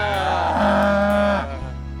cow.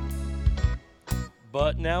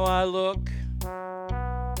 But now I look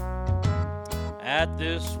at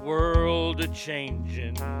this world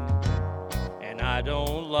a-changing, and I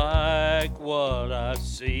don't like what I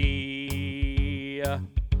see. And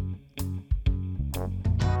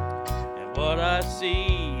what I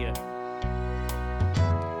see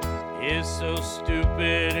is so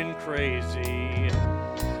stupid and crazy,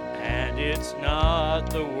 and it's not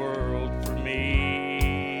the world for me.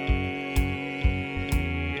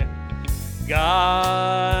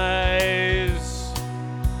 Guys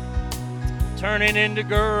turning into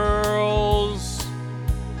girls,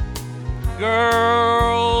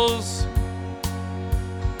 girls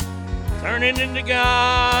turning into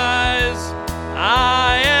guys.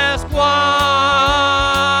 I ask why.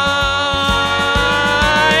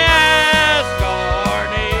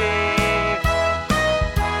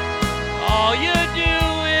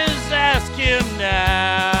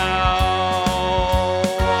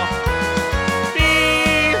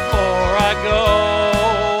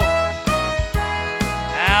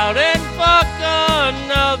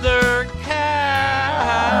 Another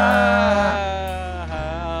cow.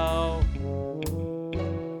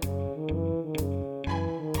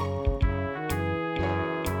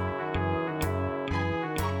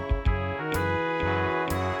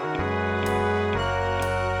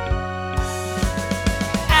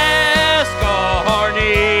 Ask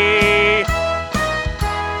Arnie.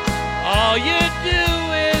 All you do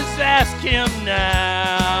is ask him now.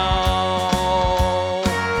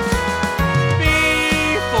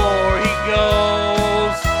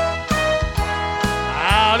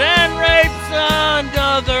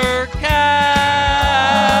 Another cow.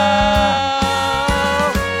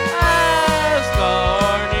 Ask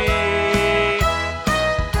Arnie.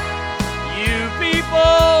 You people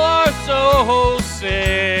are so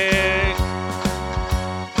sick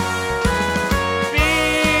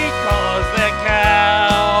because that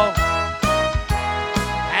cow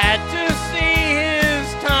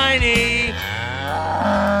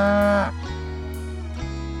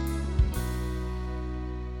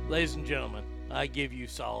Ladies and gentlemen, I give you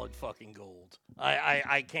solid fucking gold.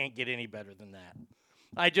 I can't get any better than that.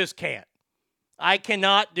 I just can't. I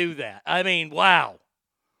cannot do that. I mean, wow.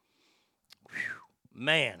 Whew.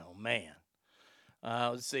 Man, oh man.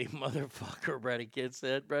 Let's see, motherfucker, Brady Kid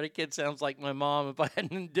said. Brady Kid sounds like my mom if I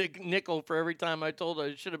had a nickel for every time I told her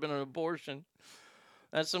it should have been an abortion.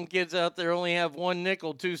 That's some kids out there only have one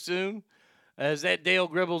nickel too soon. As that Dale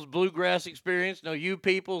Gribble's bluegrass experience. No, you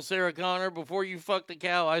people, Sarah Connor, before you fuck the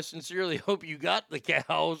cow, I sincerely hope you got the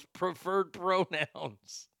cow's preferred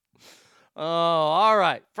pronouns. Oh, all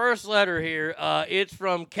right. First letter here. It's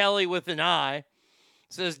from Kelly with an I. It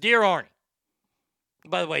says, Dear Arnie.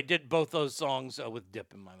 By the way, did both those songs with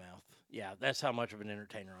dip in my mouth. Yeah, that's how much of an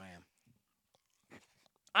entertainer I am.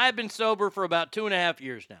 I've been sober for about 2.5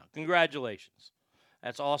 years now. Congratulations.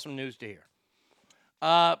 That's awesome news to hear.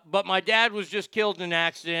 But my dad was just killed in an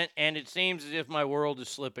accident, and it seems as if my world is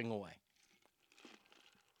slipping away.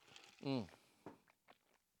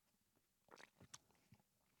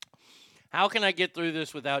 How can I get through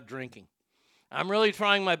this without drinking? I'm really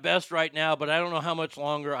trying my best right now, but I don't know how much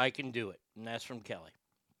longer I can do it. And that's from Kelly.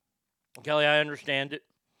 Kelly, I understand it.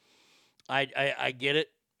 I get it.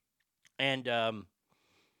 And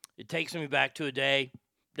it takes me back to a day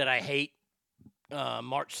that I hate,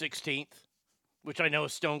 March 16th. Which I know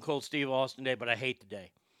is Stone Cold Steve Austin Day, but I hate the day.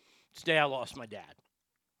 It's the day I lost my dad.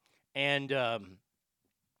 And I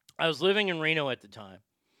was living in Reno at the time.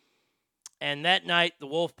 And that night, the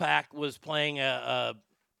Wolfpack was playing a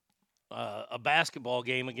basketball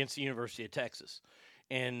game against the University of Texas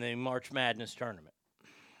in the March Madness tournament.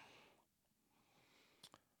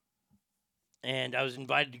 And I was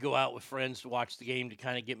invited to go out with friends to watch the game to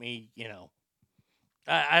kind of get me, you know,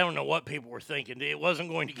 I don't know what people were thinking. It wasn't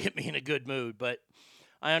going to get me in a good mood, but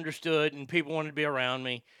I understood, and people wanted to be around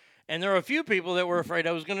me. And there were a few people that were afraid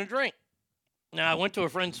I was going to drink. Now, I went to a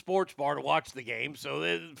friend's sports bar to watch the game,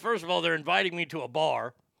 so first of all, they're inviting me to a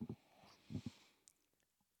bar.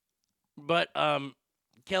 But,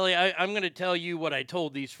 Kelly, I'm going to tell you what I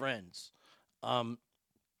told these friends. And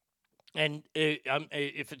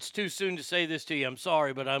if it's too soon to say this to you, I'm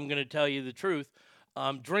sorry, but I'm going to tell you the truth.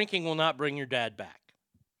 Drinking will not bring your dad back.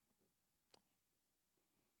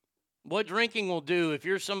 What drinking will do, if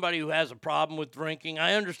you're somebody who has a problem with drinking,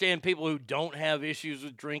 I understand people who don't have issues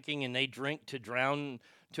with drinking and they drink to drown,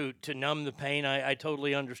 to numb the pain. I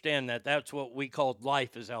totally understand that. That's what we call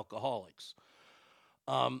life as alcoholics.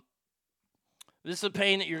 This is a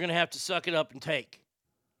pain that you're going to have to suck it up and take.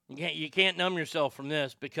 You can't numb yourself from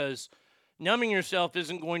this, because numbing yourself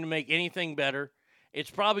isn't going to make anything better. It's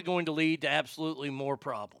probably going to lead to absolutely more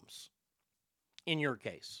problems in your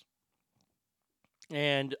case.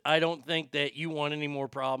 And I don't think that you want any more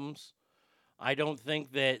problems. I don't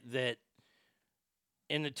think that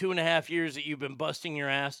in the 2.5 years that you've been busting your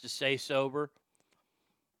ass to stay sober,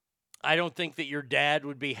 I don't think that your dad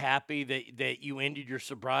would be happy that you ended your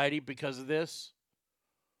sobriety because of this.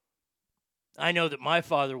 I know that my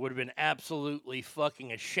father would have been absolutely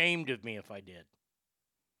fucking ashamed of me if I did.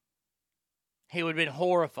 He would have been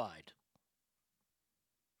horrified.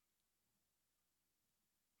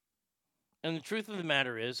 And the truth of the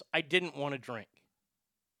matter is, I didn't want to drink.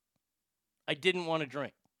 I didn't want to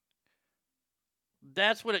drink.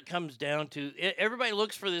 That's what it comes down to. Everybody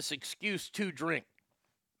looks for this excuse to drink.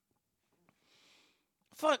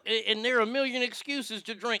 Fuck, and there are a million excuses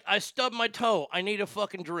to drink. I stubbed my toe. I need a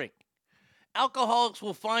fucking drink. Alcoholics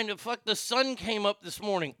will find a fuck, the sun came up this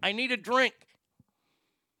morning. I need a drink.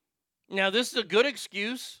 Now, this is a good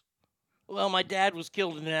excuse. Well, my dad was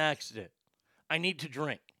killed in an accident. I need to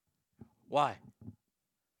drink. Why?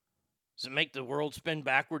 Does it make the world spin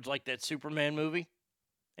backwards like that Superman movie?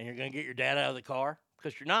 And you're going to get your dad out of the car?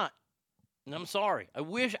 Because you're not. And I'm sorry. I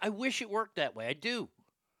wish it worked that way. I do.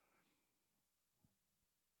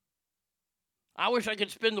 I wish I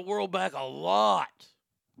could spin the world back a lot.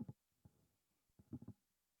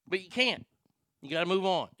 But you can't. You got to move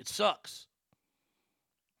on. It sucks.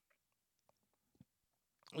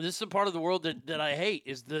 This is the part of the world that I hate,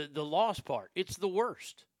 is the lost part. It's the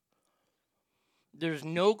worst. There's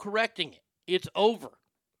no correcting it. It's over.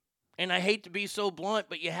 And I hate to be so blunt,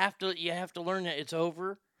 but you have to learn that it's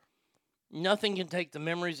over. Nothing can take the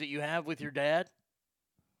memories that you have with your dad.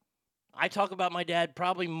 I talk about my dad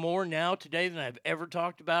probably more now today than I've ever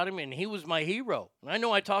talked about him, and he was my hero. And I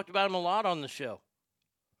know I talked about him a lot on the show.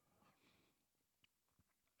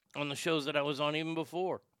 On the shows that I was on even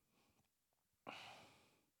before.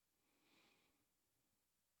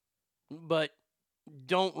 But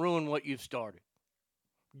don't ruin what you've started.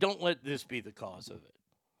 Don't let this be the cause of it.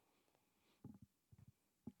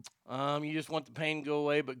 You just want the pain to go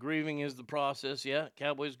away, but grieving is the process. Yeah,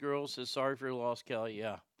 Cowboys Girl says, sorry for your loss, Kelly.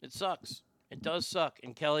 Yeah, it sucks. It does suck.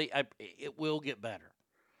 And Kelly, it will get better.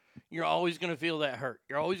 You're always going to feel that hurt.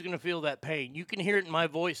 You're always going to feel that pain. You can hear it in my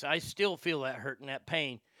voice. I still feel that hurt and that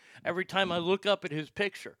pain every time I look up at his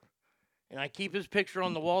picture. And I keep his picture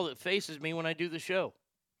on the wall that faces me when I do the show.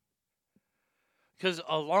 Because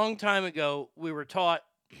a long time ago, we were taught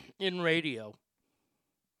in radio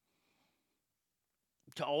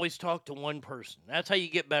to always talk to one person. That's how you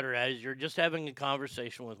get better at it, is you're just having a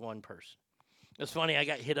conversation with one person. It's funny, I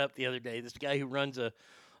got hit up the other day. This guy who runs a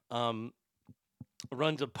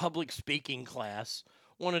public speaking class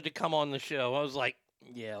wanted to come on the show. I was like,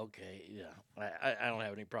 yeah, okay, yeah. I don't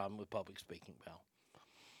have any problem with public speaking, pal.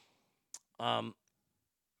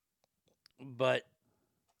 But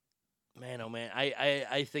man, oh man,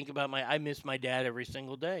 I think about I miss my dad every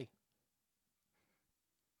single day.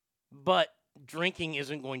 But drinking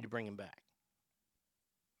isn't going to bring him back.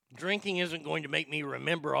 Drinking isn't going to make me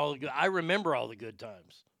remember all the good. I remember all the good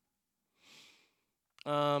times.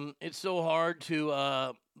 It's so hard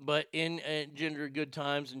to, but engender good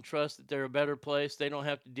times and trust that they're a better place. They don't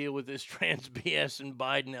have to deal with this trans BS and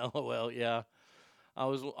Biden. LOL. Yeah, I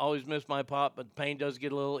always miss my pop, but the pain does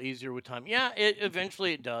get a little easier with time. Yeah,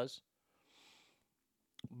 eventually it does.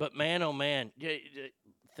 But man, oh man,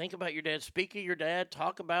 think about your dad. Speak of your dad.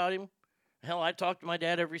 Talk about him. Hell, I talk to my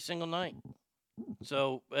dad every single night.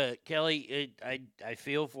 So, Kelly, I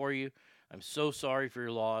feel for you. I'm so sorry for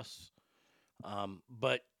your loss.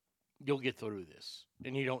 But you'll get through this,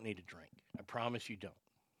 and you don't need to drink. I promise you don't.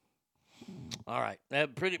 All right,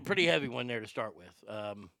 pretty heavy one there to start with.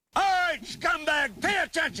 All right, scumbag, pay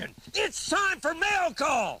attention. It's time for mail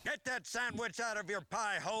call. Get that sandwich out of your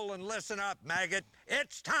pie hole and listen up, maggot.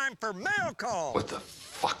 It's time for mail call. What the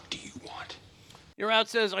fuck do you want? Your out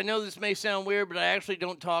says, I know this may sound weird, but I actually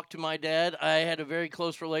don't talk to my dad. I had a very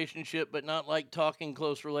close relationship, but not like talking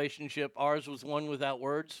close relationship. Ours was one without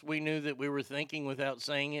words. We knew that we were thinking without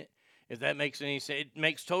saying it. If that makes any sense, it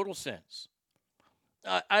makes total sense.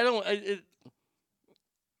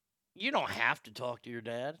 You don't have to talk to your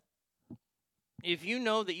dad. If you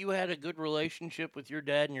know that you had a good relationship with your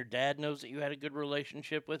dad and your dad knows that you had a good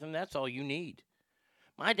relationship with him, that's all you need.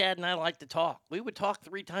 My dad and I like to talk. We would talk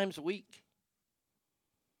 3 times a week.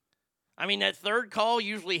 I mean, that third call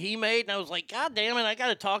usually he made, and I was like, God damn it, I got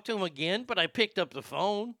to talk to him again, but I picked up the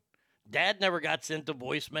phone. Dad never got sent to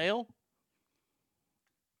voicemail.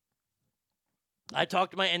 I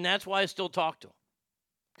talked to and that's why I still talk to him.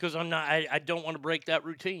 Because I don't want to break that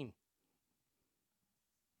routine.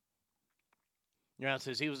 Your aunt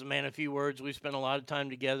says he was a man of few words. We spent a lot of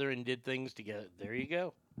time together and did things together. There you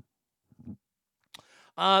go.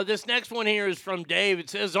 This next one here is from Dave. It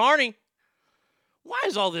says, Arnie, why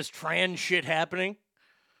is all this trans shit happening?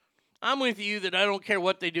 I'm with you that I don't care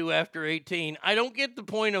what they do after 18. I don't get the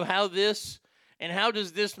point of how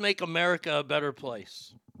does this make America a better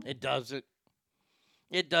place? It doesn't.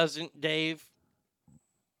 It doesn't, Dave.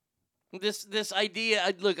 This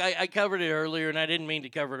idea, look, I covered it earlier, and I didn't mean to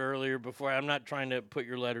cover it earlier before. I'm not trying to put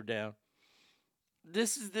your letter down.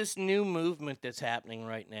 This is this new movement that's happening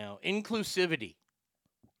right now. Inclusivity.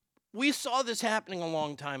 We saw this happening a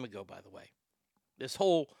long time ago, by the way. This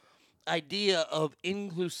whole idea of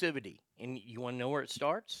inclusivity. And you want to know where it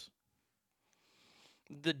starts?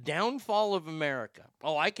 The downfall of America.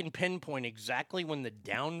 Oh, I can pinpoint exactly when the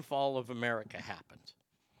downfall of America happened.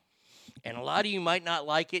 And a lot of you might not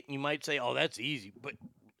like it, and you might say, oh, that's easy. But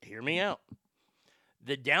hear me out.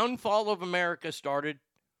 The downfall of America started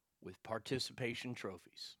with participation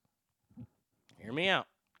trophies. Hear me out.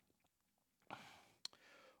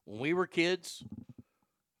 When we were kids,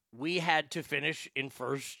 we had to finish in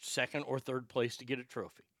first, second, or third place to get a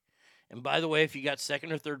trophy. And by the way, if you got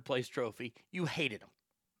second or third place trophy, you hated them.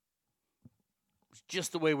 It's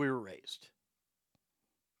just the way we were raised.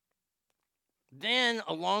 Then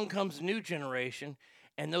along comes a new generation,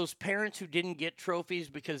 and those parents who didn't get trophies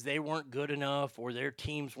because they weren't good enough or their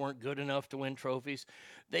teams weren't good enough to win trophies,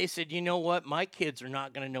 they said, you know what? My kids are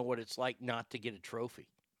not going to know what it's like not to get a trophy.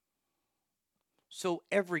 So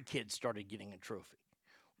every kid started getting a trophy.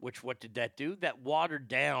 Which, what did that do? That watered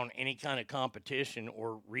down any kind of competition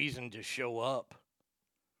or reason to show up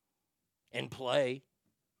and play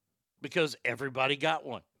because everybody got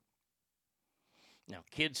one. Now,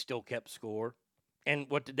 kids still kept score. And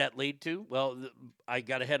what did that lead to? Well, I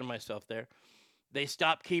got ahead of myself there. They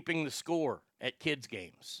stopped keeping the score at kids'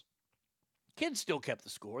 games. Kids still kept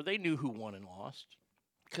the score. They knew who won and lost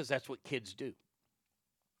because that's what kids do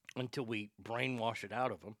until we brainwash it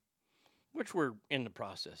out of them, which we're in the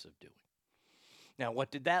process of doing. Now,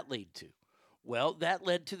 what did that lead to? Well, that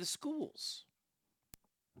led to the schools.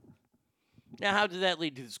 Now, how did that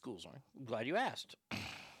lead to the schools, Arnie? I'm glad you asked.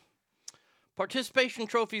 Participation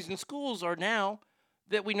trophies in schools are now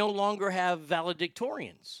that we no longer have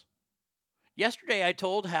valedictorians. Yesterday, I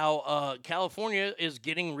told how California is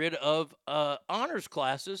getting rid of honors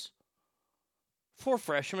classes for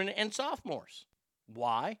freshmen and sophomores.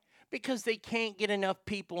 Why? Because they can't get enough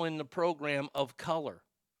people in the program of color.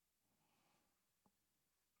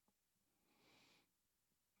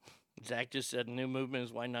 Zach just said a new movement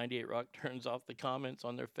is why 98 Rock turns off the comments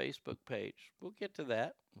on their Facebook page. We'll get to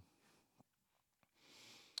that.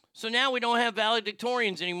 So now we don't have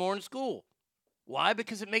valedictorians anymore in school. Why?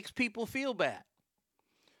 Because it makes people feel bad.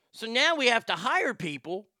 So now we have to hire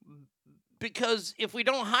people because if we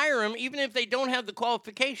don't hire them, even if they don't have the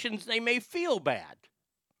qualifications, they may feel bad.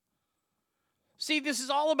 See, this is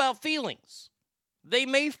all about feelings. They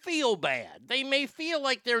may feel bad. They may feel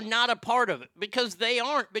like they're not a part of it because they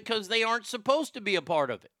aren't supposed to be a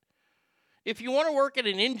part of it. If you want to work at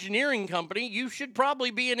an engineering company, you should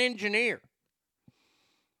probably be an engineer.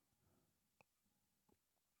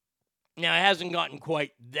 Now, it hasn't gotten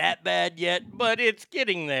quite that bad yet, but it's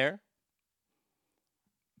getting there.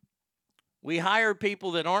 We hire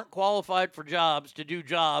people that aren't qualified for jobs to do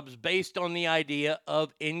jobs based on the idea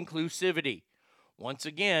of inclusivity. Once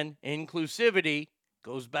again, inclusivity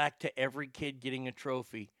goes back to every kid getting a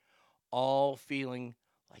trophy, all feeling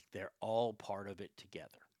like they're all part of it together.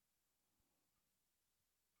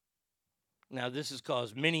 Now, this has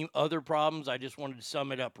caused many other problems. I just wanted to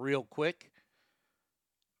sum it up real quick.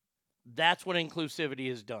 That's what inclusivity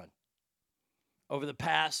has done. Over the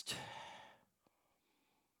past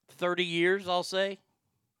 30 years, I'll say.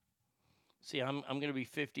 See, I'm going to be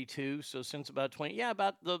 52, so since about 20,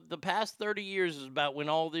 about the past 30 years is about when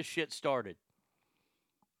all this shit started.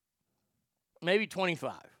 Maybe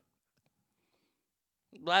 25.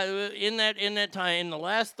 In that time, in the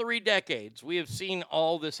last 3 decades, we have seen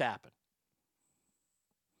all this happen.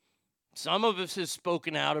 Some of us have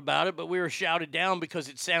spoken out about it, but we were shouted down because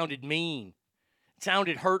it sounded mean. It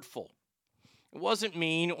sounded hurtful. It wasn't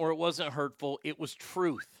mean or it wasn't hurtful. It was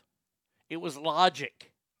truth. It was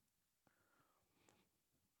logic.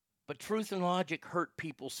 But truth and logic hurt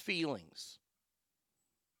people's feelings.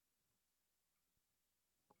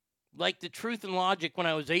 Like the truth and logic when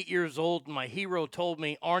I was 8 years old and my hero told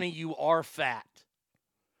me, Arnie, you are fat.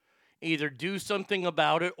 Either do something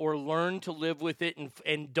about it or learn to live with it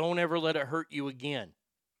and don't ever let it hurt you again.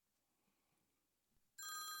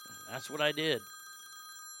 That's what I did.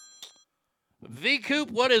 V-Coop,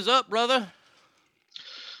 what is up, brother?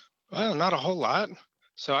 Well, not a whole lot.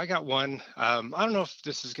 So I got one. I don't know if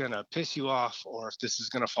this is going to piss you off or if this is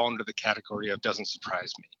going to fall into the category of doesn't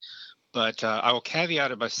surprise me. But I will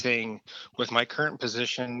caveat it by saying with my current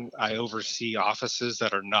position, I oversee offices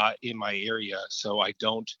that are not in my area. So I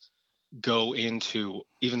don't go into,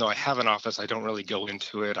 even though I have an office, I don't really go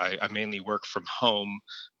into it. I mainly work from home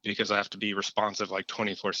because I have to be responsive like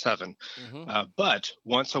 24/7. But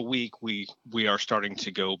once a week, we are starting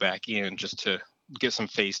to go back in just to get some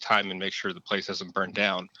face time and make sure the place hasn't burned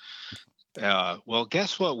down. Well,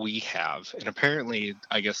 guess what we have? And apparently,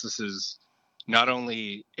 I guess this is not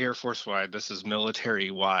only Air Force wide, this is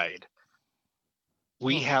military wide.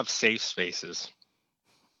 We have safe spaces.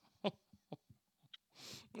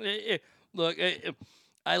 Look,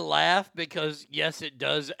 I laugh because, yes, it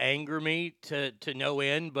does anger me to no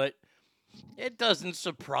end, but it doesn't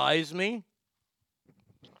surprise me.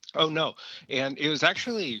 Oh, no. And it was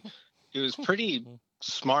pretty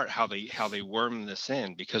smart how they wormed this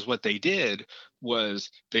in, because what they did was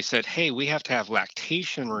they said, hey, we have to have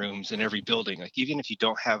lactation rooms in every building. Like, even if you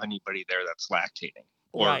don't have anybody there that's lactating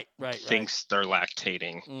or thinks they're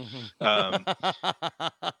lactating.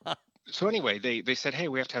 So anyway, they said, hey,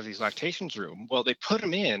 we have to have these lactations room. Well, they put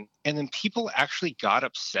them in, and then people actually got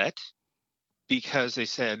upset because they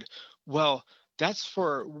said, well, that's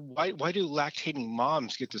for why do lactating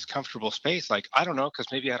moms get this comfortable space? Like, I don't know, because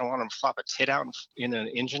maybe I don't want them to flop a tit out in an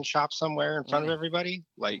engine shop somewhere in front of everybody,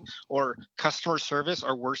 like, or customer service,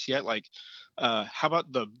 or worse yet, like, how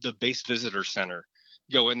about the base visitor center?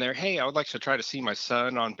 Go in there, hey, I would like to try to see my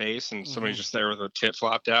son on base, and somebody's just there with a tit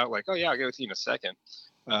flopped out, like, oh yeah, I'll get with you in a second.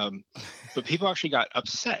 But people actually got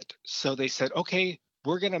upset, so they said, okay,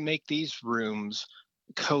 we're gonna make these rooms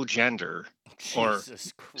co-gender or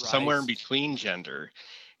somewhere in between gender,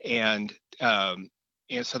 and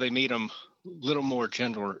so they made them a little more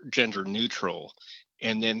gender neutral,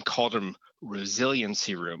 and then called them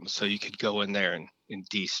resiliency rooms, so you could go in there and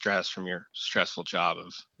de-stress from your stressful job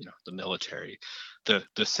of the military, the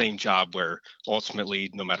same job where ultimately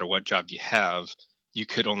no matter what job you have, you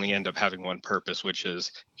could only end up having one purpose, which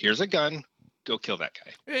is here's a gun, go kill that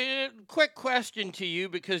guy. Quick question to you,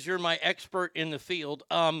 because you're my expert in the field.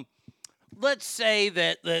 Let's say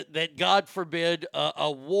that God forbid a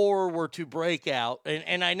war were to break out,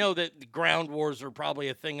 and I know that ground wars are probably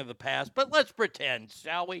a thing of the past, but let's pretend,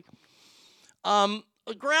 shall we?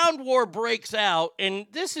 A ground war breaks out, and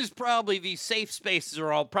this is probably, these safe spaces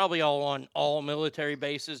are probably all on all military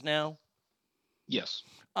bases now. Yes.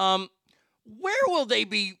 Where will they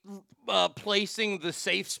be placing the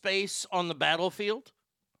safe space on the battlefield?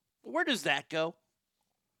 Where does that go?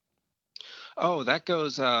 Oh, that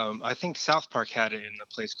goes, I think South Park had it in a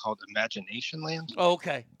place called Imagination Land.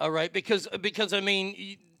 Okay, all right, because I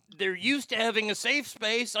mean, they're used to having a safe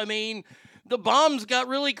space. I mean, the bombs got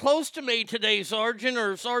really close to me today, Sergeant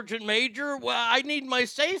or Sergeant Major. Well, I need my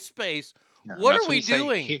safe space. Yeah, what that's are we you say,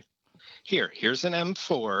 doing? Here's an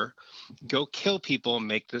M4. Go kill people and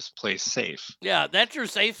make this place safe. Yeah, that's your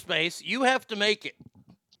safe space. You have to make it.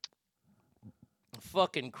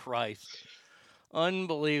 Fucking Christ.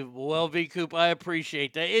 Unbelievable. Well, V-Coop, I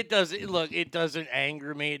appreciate that. It doesn't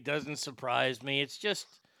anger me. It doesn't surprise me. It's just,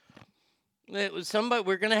 it was somebody,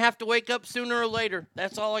 we're going to have to wake up sooner or later.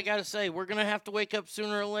 That's all I got to say. We're going to have to wake up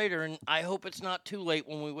sooner or later, and I hope it's not too late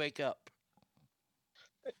when we wake up.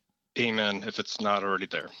 Amen, if it's not already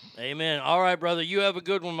there. Amen. All right, brother. You have a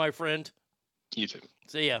good one, my friend. You too.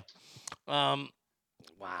 See ya.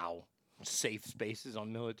 Wow. Safe spaces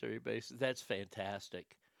on military bases. That's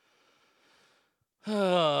fantastic.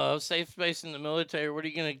 Safe space in the military. What are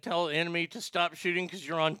you going to tell the enemy to stop shooting because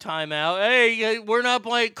you're on timeout? Hey, we're not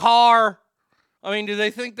playing car. I mean, do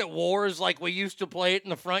they think that war is like we used to play it in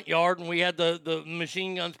the front yard and we had the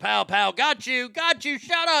machine guns? Pow, pow. Got you.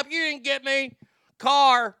 Shut up. You didn't get me.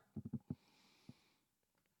 Car.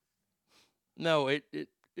 No, it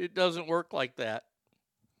doesn't work like that.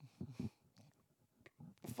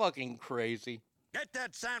 Fucking crazy. Get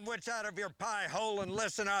that sandwich out of your pie hole and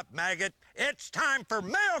listen up, maggot. It's time for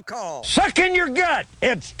mail call. Suck in your gut.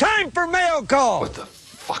 It's time for mail call. What the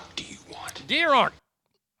fuck do you want? Dear Arnie,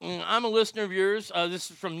 I'm a listener of yours.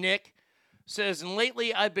 This is from Nick. Says, and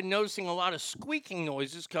lately I've been noticing a lot of squeaking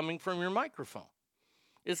noises coming from your microphone.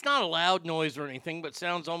 It's not a loud noise or anything, but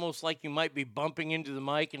sounds almost like you might be bumping into the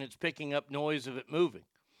mic and it's picking up noise of it moving.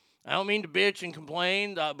 I don't mean to bitch and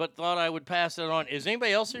complain, but thought I would pass it on. Is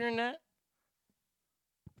anybody else hearing that?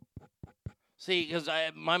 See, because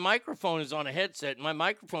my microphone is on a headset, and my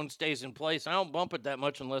microphone stays in place. I don't bump it that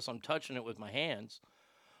much unless I'm touching it with my hands.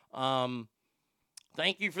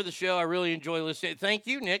 Thank you for the show. I really enjoy listening. Thank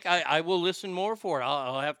you, Nick. I will listen more for it.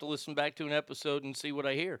 I'll have to listen back to an episode and see what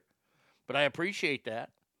I hear. But I appreciate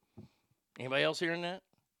that. Anybody else hearing that?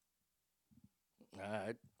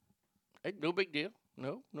 No big deal.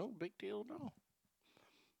 No big deal, no.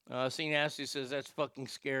 C. Nasty says, that's fucking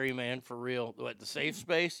scary, man, for real. What, the safe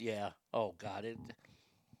space? Yeah. Oh, God.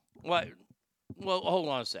 What? Well, hold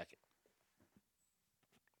on a second.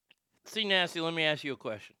 C. Nasty, let me ask you a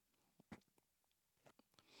question.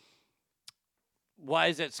 Why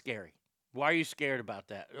is that scary? Why are you scared about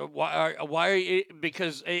that? Why are you,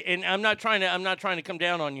 because, and I'm not trying to come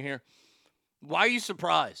down on you here. Why are you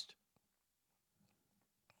surprised?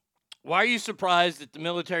 Why are you surprised that the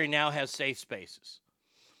military now has safe spaces?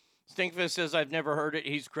 Stinkfist says, I've never heard it.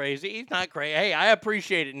 He's crazy. He's not crazy. Hey, I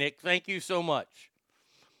appreciate it, Nick. Thank you so much.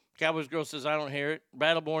 Cowboys Girl says, I don't hear it.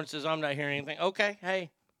 Battleborn says, I'm not hearing anything. Okay,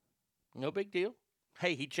 hey, no big deal.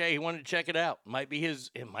 Hey, he wanted to check it out. It might be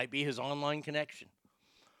his online connection.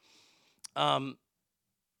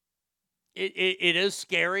 It is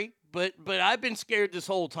scary, but I've been scared this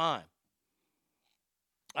whole time.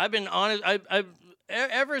 I've been honest. I've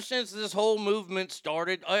ever since this whole movement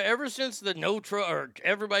started, ever since the or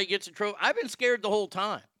everybody gets a trophy, I've been scared the whole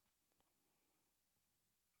time.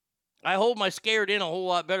 I hold my scared in a whole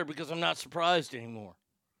lot better because I'm not surprised anymore.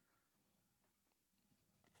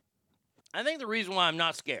 I think the reason why I'm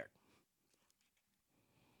not scared,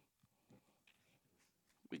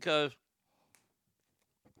 because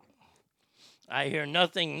I hear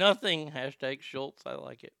nothing, hashtag Schultz, I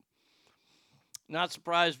like it. Not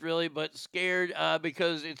surprised, really, but scared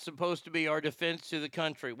because it's supposed to be our defense to the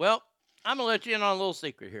country. Well, I'm going to let you in on a little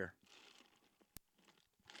secret here.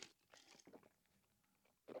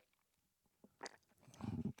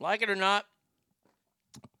 Like it or not,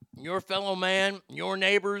 your fellow man, your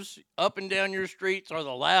neighbors up and down your streets are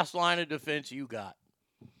the last line of defense you got.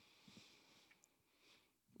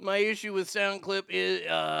 My issue with sound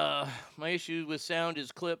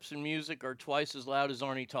is clips and music are twice as loud as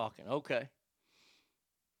Arnie talking. Okay.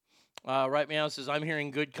 Right Meow says, I'm hearing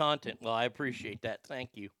good content. Well, I appreciate that. Thank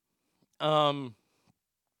you.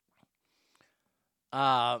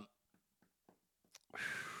 I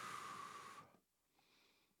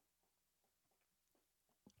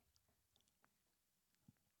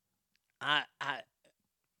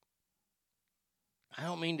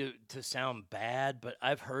don't mean to sound bad, but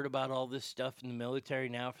I've heard about all this stuff in the military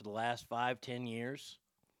now for the last 5-10 years.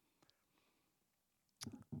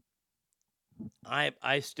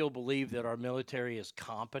 I still believe that our military is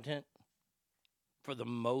competent for the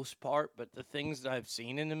most part, but the things that I've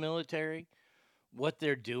seen in the military, what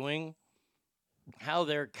they're doing, how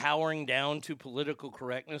they're cowering down to political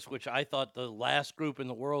correctness, which I thought the last group in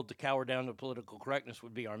the world to cower down to political correctness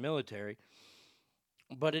would be our military,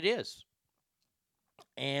 but it is.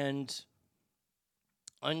 And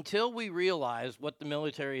until we realize what the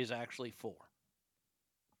military is actually for.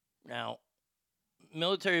 Now,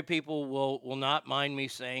 military people will not mind me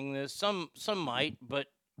saying this. Some might, but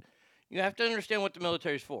you have to understand what the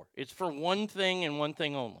military is for. It's for one thing and one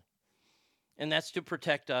thing only. And that's to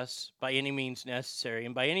protect us by any means necessary.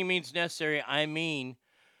 And by any means necessary, I mean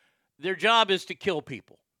their job is to kill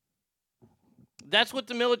people. That's what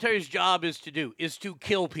the military's job is to do, is to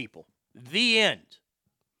kill people. The end.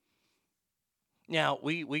 Now,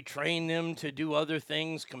 we train them to do other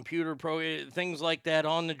things, things like that,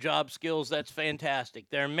 on-the-job skills. That's fantastic.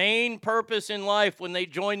 Their main purpose in life when they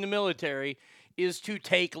join the military is to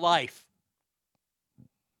take life.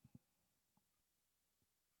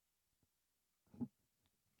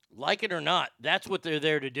 Like it or not, that's what they're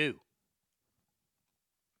there to do.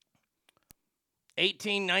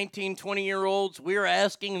 18, 19, 20-year-olds, we're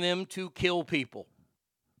asking them to kill people.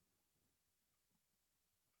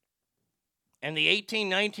 And the 18,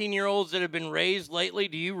 19-year-olds that have been raised lately,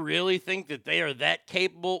 do you really think that they are that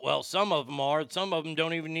capable? Well, some of them are. Some of them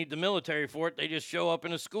don't even need the military for it. They just show up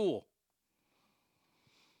in a school.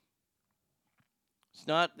 It's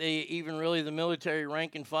not even really the military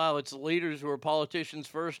rank and file. It's the leaders who are politicians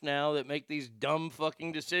first now that make these dumb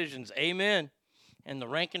fucking decisions. Amen. And the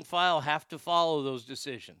rank and file have to follow those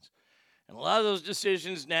decisions. And a lot of those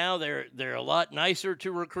decisions now, they're a lot nicer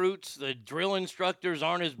to recruits. The drill instructors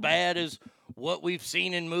aren't as bad as what we've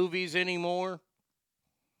seen in movies anymore.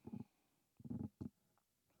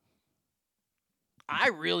 I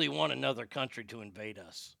really want another country to invade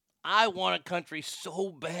us. I want a country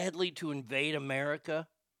so badly to invade America.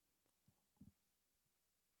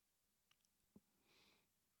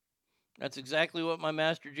 That's exactly what my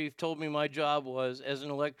Master Chief told me my job was as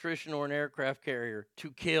an electrician or an aircraft carrier,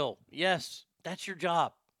 to kill. Yes, that's your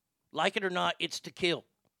job. Like it or not, it's to kill.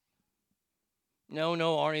 No,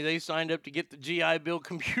 Arnie, they signed up to get the GI Bill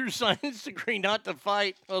computer science degree, not to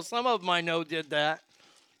fight. Well, some of them I know did that,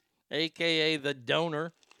 a.k.a. the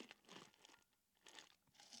donor.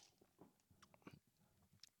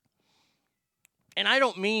 And I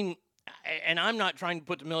don't mean, and I'm not trying to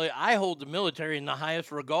put the military, I hold the military in the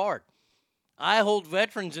highest regard. I hold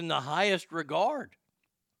veterans in the highest regard.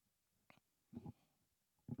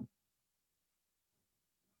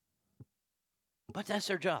 But that's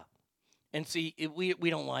their job. And see, we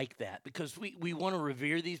don't like that because we want to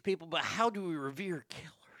revere these people, but how do we revere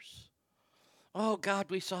killers? Oh, God,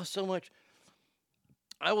 we saw so much.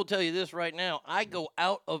 I will tell you this right now. I go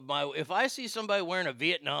out of my... If I see somebody wearing a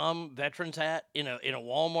Vietnam veterans hat in a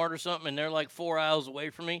Walmart or something and they're like 4 aisles away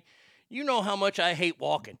from me, you know how much I hate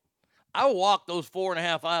walking. I will walk those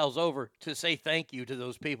 4.5 aisles over to say thank you to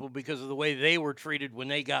those people because of the way they were treated when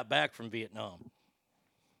they got back from Vietnam.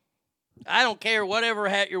 I don't care whatever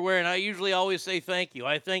hat you're wearing. I usually always say thank you.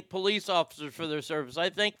 I thank police officers for their service.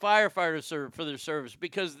 I thank firefighters for their service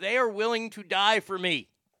because they are willing to die for me.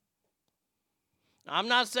 I'm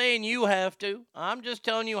not saying you have to. I'm just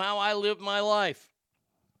telling you how I live my life.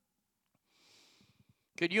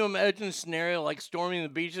 Could you imagine a scenario like storming the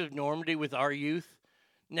beaches of Normandy with our youth?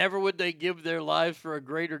 Never would they give their lives for a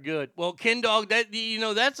greater good. Well, Ken Dog,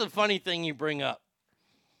 that's a funny thing you bring up.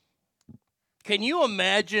 Can you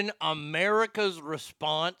imagine America's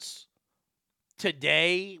response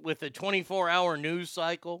today with a 24-hour news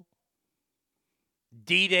cycle?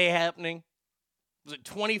 D-Day happening? Was it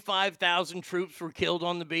 25,000 troops were killed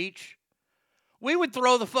on the beach? We would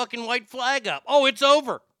throw the fucking white flag up. Oh, it's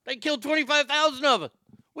over. They killed 25,000 of us.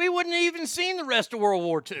 We wouldn't have even seen the rest of World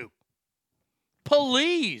War II.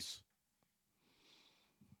 Please.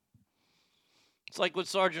 It's like what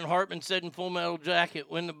Sergeant Hartman said in Full Metal Jacket.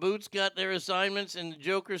 When the Boots got their assignments and the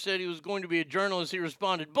Joker said he was going to be a journalist, he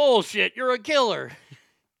responded, "Bullshit, you're a killer."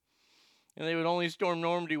 And they would only storm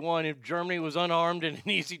Normandy, 1, if Germany was unarmed and an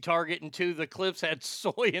easy target, and 2, the cliffs had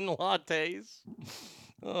soy and lattes.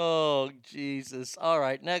 Oh, Jesus. All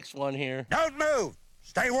right, next one here. Don't move.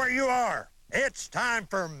 Stay where you are. It's time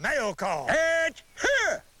for mail call. It's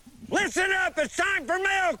here. Listen up, it's time for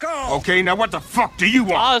mail call. Okay, now what the fuck do you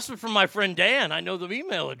want? Oh, this is from my friend Dan. I know the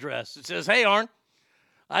email address. It says, "Hey, Arn,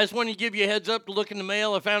 I just wanted to give you a heads up to look in the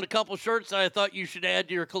mail. I found a couple shirts that I thought you should add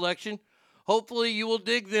to your collection. Hopefully you will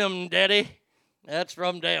dig them, Daddy." That's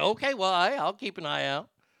from Dan. Okay, well, I'll keep an eye out.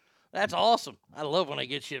 That's awesome. I love when I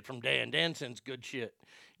get shit from Dan. Dan sends good shit.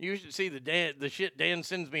 You should see the shit Dan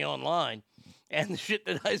sends me online and the shit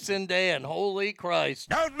that I send Dan. Holy Christ.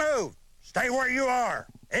 Don't move. Stay where you are.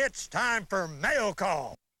 It's time for mail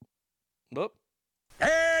call. Whoop.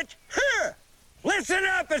 It's here. Listen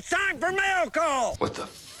up. It's time for mail call. What the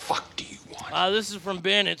fuck do you want? This is from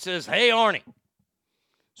Ben. It says, "Hey, Arnie.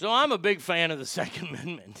 So I'm a big fan of the Second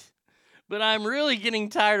Amendment, but I'm really getting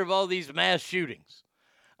tired of all these mass shootings.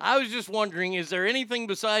 I was just wondering, is there anything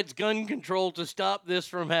besides gun control to stop this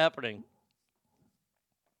from happening?"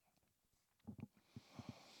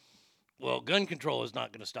 Well, gun control is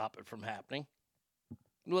not going to stop it from happening.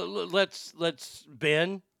 Let's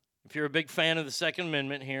Ben, if you're a big fan of the Second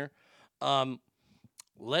Amendment here,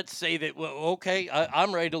 let's say that, well, okay,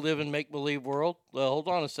 I'm ready to live in make-believe world. Well, hold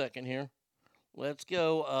on a second here. Let's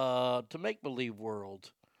go to make-believe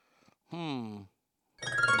world.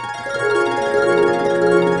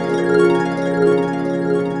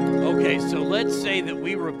 Okay, so let's say that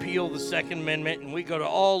we repeal the Second Amendment and we go to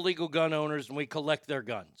all legal gun owners and we collect their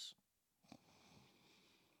guns.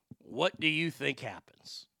 What do you think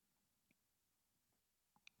happens?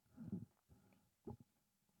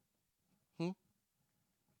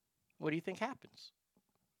 What do you think happens?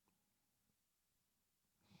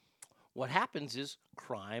 What happens is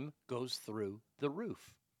crime goes through the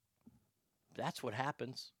roof. That's what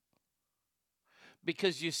happens.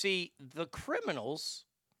 Because you see, the criminals,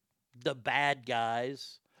 the bad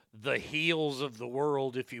guys, the heels of the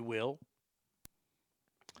world, if you will,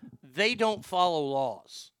 they don't follow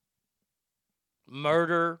laws.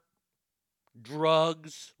 Murder,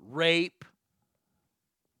 drugs, rape.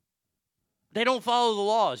 They don't follow the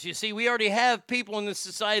laws. You see, we already have people in this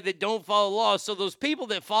society that don't follow laws. So those people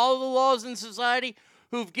that follow the laws in society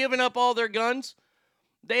who've given up all their guns,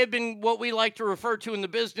 they have been what we like to refer to in the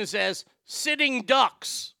business as sitting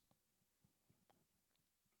ducks.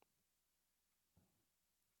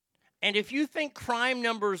 And if you think crime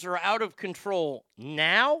numbers are out of control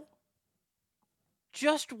now,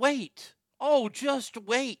 just wait. Oh, just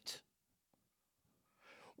wait.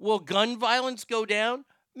 Will gun violence go down?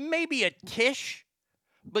 Maybe a tish.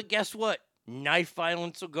 But guess what? Knife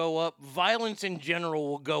violence will go up. Violence in general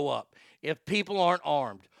will go up if people aren't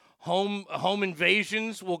armed. Home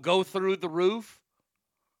invasions will go through the roof.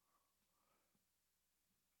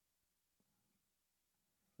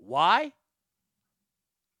 Why?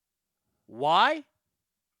 Why?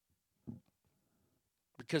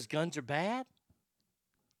 Because guns are bad?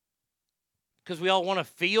 Because we all want to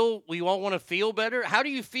feel better? How do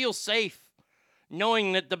you feel safe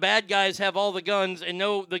knowing that the bad guys have all the guns and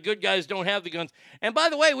no, the good guys don't have the guns? And by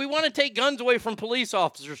the way, we want to take guns away from police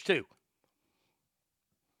officers too.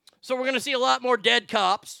 So we're going to see a lot more dead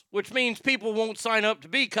cops, which means people won't sign up to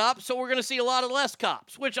be cops. So we're going to see a lot of less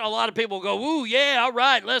cops, which a lot of people go, "Ooh, yeah, all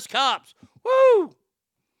right, less cops. Woo!"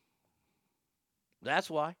 That's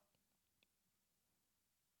why.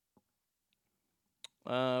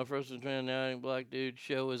 First and trending black dude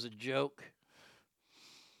show is a joke.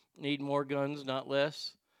 Need more guns, not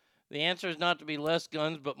less. The answer is not to be less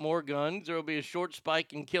guns, but more guns. There will be a short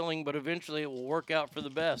spike in killing, but eventually it will work out for the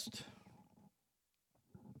best.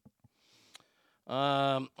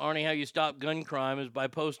 Arnie, how you stop gun crime is by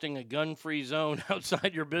posting a gun-free zone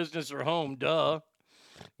outside your business or home. Duh.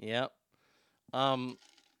 Yep. Look,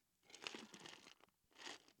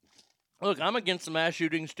 I'm against the mass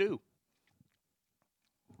shootings too.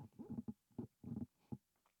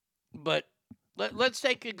 But let's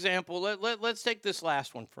take example. Let's take this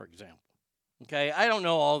last one, for example. Okay, I don't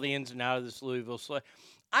know all the ins and outs of this Louisville slay.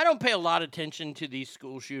 I don't pay a lot of attention to these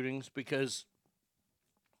school shootings because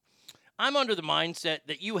I'm under the mindset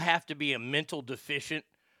that you have to be a mental deficient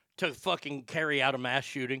to fucking carry out a mass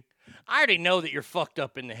shooting. I already know that you're fucked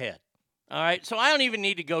up in the head. All right, so I don't even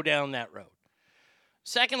need to go down that road.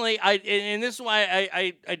 Secondly, and this is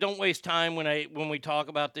why I don't waste time when we talk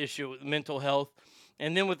about this issue with mental health.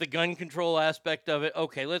 And then with the gun control aspect of it,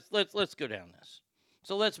 okay, let's go down this.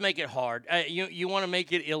 So let's make it hard. You want to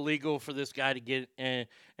make it illegal for this guy to get an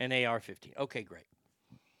AR-15. Okay, great.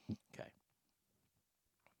 Okay.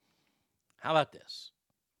 How about this?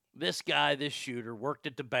 This guy, this shooter, worked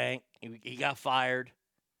at the bank. He got fired,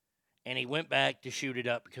 and he went back to shoot it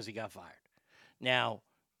up because he got fired. Now,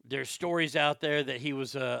 there's stories out there that he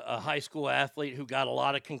was a high school athlete who got a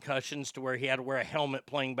lot of concussions to where he had to wear a helmet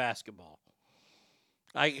playing basketball.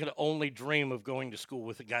 I could only dream of going to school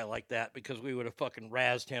with a guy like that because we would have fucking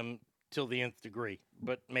razzed him till the nth degree.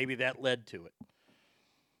 But maybe that led to it.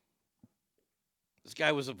 This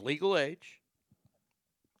guy was of legal age.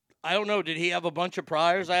 I don't know. Did he have a bunch of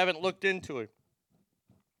priors? I haven't looked into it.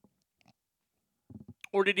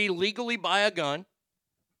 Or did he legally buy a gun?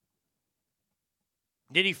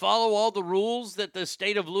 Did he follow all the rules that the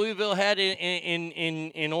state of Louisville had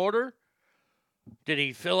in order? Did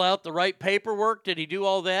he fill out the right paperwork? Did he do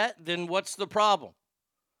all that? Then what's the problem?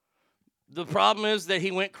 The problem is that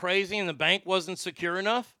he went crazy and the bank wasn't secure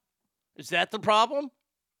enough? Is that the problem?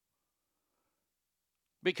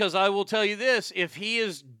 Because I will tell you this, if he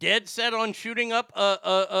is dead set on shooting up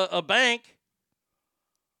a bank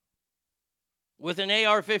with an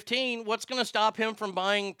AR-15, what's going to stop him from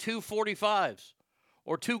buying 2 45s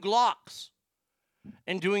or 2 Glocks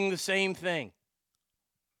and doing the same thing?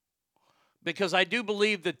 Because I do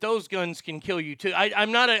believe that those guns can kill you too.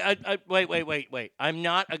 I'm not wait. I'm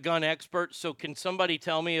not a gun expert, so can somebody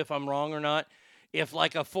tell me if I'm wrong or not? If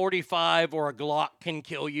like a 45 or a Glock can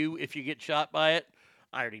kill you if you get shot by it?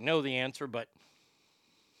 I already know the answer, but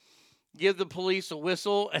give the police a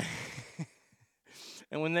whistle,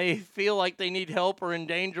 and when they feel like they need help or in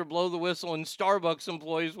danger, blow the whistle, and Starbucks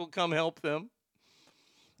employees will come help them.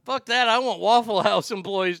 Fuck that. I want Waffle House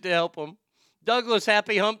employees to help them. Douglas,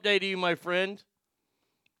 happy hump day to you, my friend.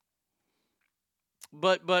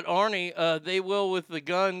 But Arnie, they will with the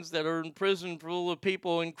guns that are in prison full of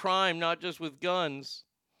people in crime, not just with guns.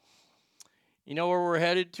 You know where we're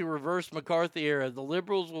headed? To reverse McCarthy era. The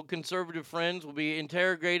liberals conservative friends will be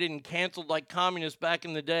interrogated and canceled like communists back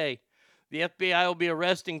in the day. The FBI will be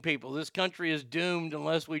arresting people. This country is doomed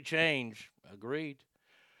unless we change. Agreed.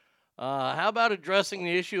 How about addressing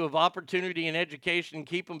the issue of opportunity and education and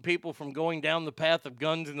keeping people from going down the path of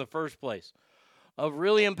guns in the first place? Of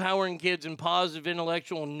really empowering kids in positive,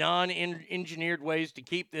 intellectual, non-engineered ways to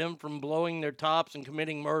keep them from blowing their tops and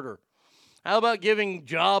committing murder? How about giving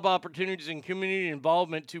job opportunities and community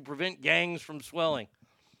involvement to prevent gangs from swelling?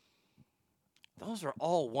 Those are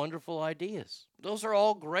all wonderful ideas. Those are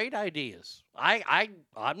all great ideas. I'm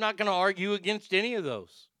not going to argue against any of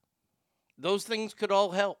those. Those things could all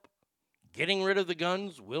help. Getting rid of the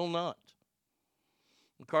guns will not.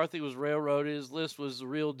 McCarthy was railroaded. His list was the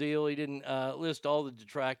real deal. He didn't list all the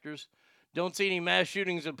detractors. Don't see any mass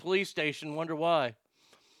shootings at police station. Wonder why.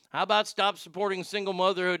 How about stop supporting single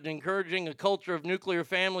motherhood and encouraging a culture of nuclear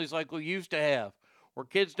families like we used to have, where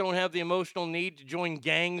kids don't have the emotional need to join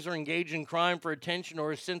gangs or engage in crime for attention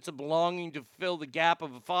or a sense of belonging to fill the gap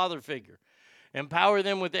of a father figure. Empower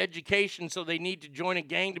them with education so they need to join a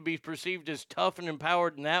gang to be perceived as tough and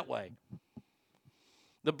empowered in that way.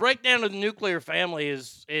 The breakdown of the nuclear family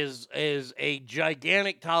is a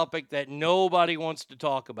gigantic topic that nobody wants to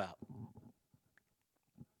talk about.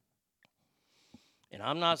 And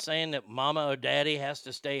I'm not saying that mama or daddy has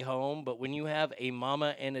to stay home, but when you have a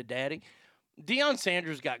mama and a daddy, Deion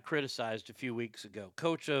Sanders got criticized a few weeks ago,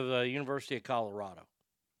 coach of the University of Colorado,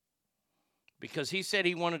 because he said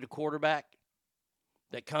he wanted a quarterback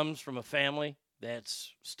that comes from a family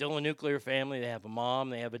that's still a nuclear family. They have a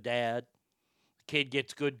mom, they have a dad. The kid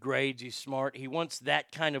gets good grades, he's smart. He wants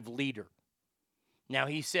that kind of leader. Now,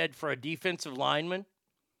 he said for a defensive lineman,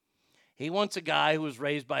 he wants a guy who was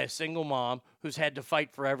raised by a single mom who's had to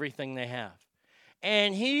fight for everything they have.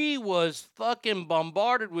 And he was fucking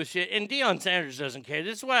bombarded with shit. And Deion Sanders doesn't care.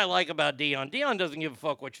 This is what I like about Deion. Deion doesn't give a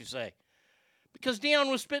fuck what you say. Because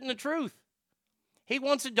Deion was spitting the truth. He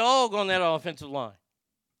wants a dog on that offensive line.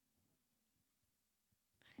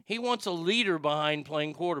 He wants a leader behind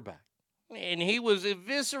playing quarterback. And he was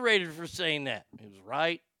eviscerated for saying that. He was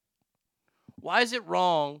right. Why is it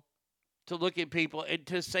wrong to look at people and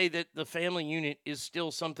to say that the family unit is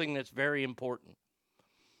still something that's very important?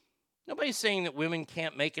 Nobody's saying that women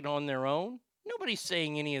can't make it on their own. Nobody's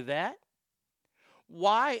saying any of that.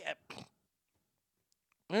 Why?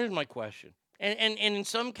 Here's my question. And in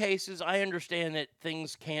some cases, I understand that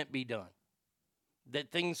things can't be done,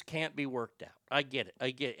 that things can't be worked out. I get it.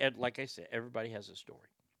 I get it. Like I said, everybody has a story.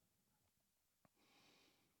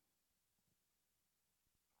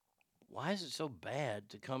 Why is it so bad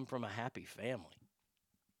to come from a happy family?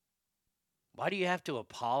 Why do you have to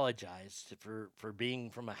apologize for being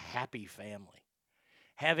from a happy family?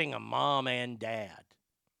 Having a mom and dad.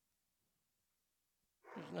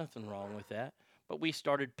 There's nothing wrong with that. But we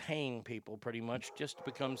started paying people pretty much just to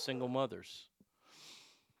become single mothers.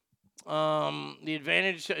 The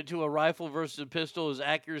advantage to a rifle versus a pistol is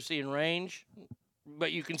accuracy and range.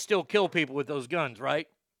 But you can still kill people with those guns, right?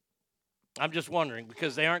 I'm just wondering,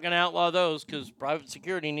 because they aren't going to outlaw those because private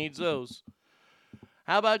security needs those.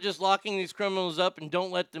 How about just locking these criminals up and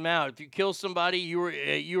don't let them out? If you kill somebody, you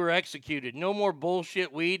were executed. No more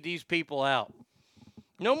bullshit. Weed these people out.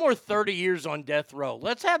 No more 30 years on death row.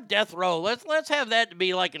 Let's have death row. Let's have that to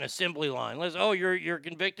be like an assembly line. You're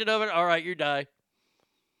convicted of it. All right, you die.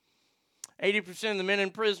 80% of the men in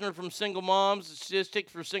prison are from single moms. The statistic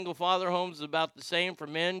for single father homes is about the same for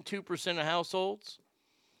men. 2% of households.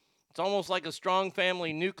 It's almost like a strong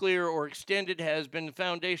family, nuclear or extended, has been the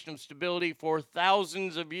foundation of stability for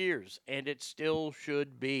thousands of years, and it still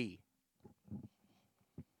should be.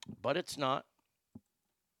 But it's not.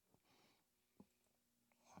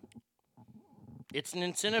 It's an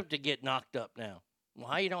incentive to get knocked up now.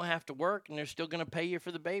 Why? You don't have to work, and they're still going to pay you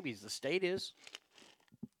for the babies. The state is.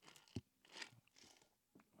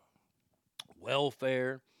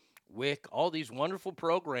 Welfare, WIC, all these wonderful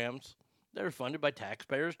programs that are funded by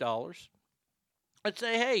taxpayers' dollars. I'd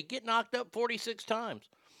say, hey, get knocked up 46 times.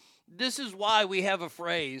 This is why we have a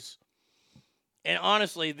phrase, and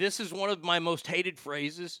honestly, this is one of my most hated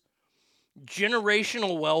phrases,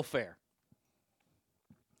 generational welfare.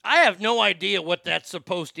 I have no idea what that's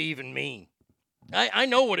supposed to even mean. I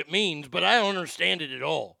know what it means, but I don't understand it at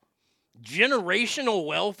all. Generational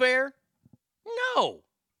welfare? No.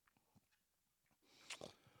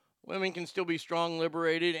 Women can still be strong,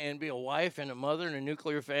 liberated, and be a wife and a mother in a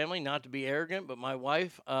nuclear family. Not to be arrogant, but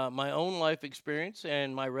my own life experience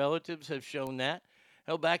and my relatives have shown that.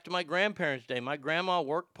 Hell, back to my grandparents' day. My grandma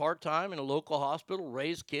worked part-time in a local hospital,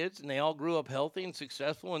 raised kids, and they all grew up healthy and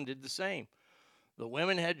successful and did the same. The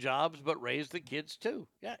women had jobs but raised the kids too.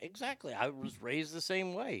 Yeah, exactly. I was raised the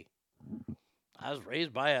same way. I was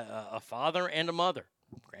raised by a father and a mother.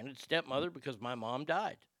 Granted, stepmother because my mom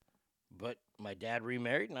died. But my dad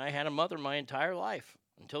remarried, and I had a mother my entire life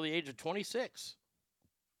until the age of 26.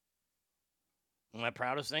 And my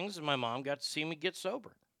proudest things is my mom got to see me get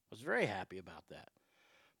sober. I was very happy about that.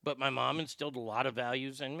 But my mom instilled a lot of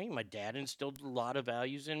values in me. My dad instilled a lot of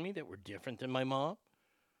values in me that were different than my mom.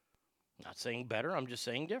 Not saying better, I'm just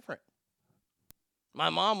saying different.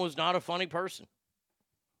 My mom was not a funny person.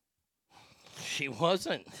 She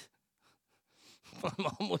wasn't. My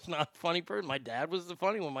mom was not a funny person. My dad was the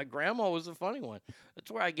funny one. My grandma was the funny one.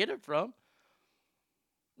 That's where I get it from.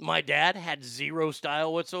 My dad had zero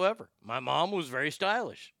style whatsoever. My mom was very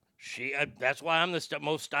stylish. That's why I'm the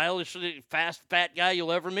most stylish, fast, fat guy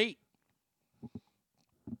you'll ever meet.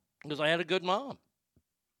 Because I had a good mom.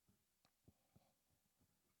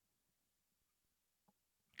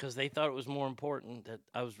 Because they thought it was more important that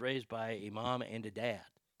I was raised by a mom and a dad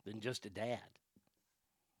than just a dad.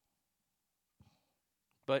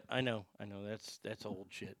 But I know that's old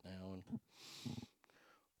shit now, and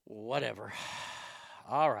whatever.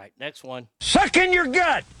 All right, next one. Suck in your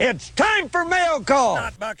gut. It's time for mail call.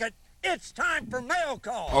 Not bucket. It's time for mail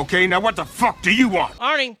call. Okay, now what the fuck do you want?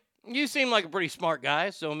 Arnie, you seem like a pretty smart guy,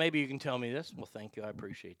 so maybe you can tell me this. Well, thank you. I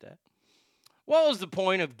appreciate that. What was the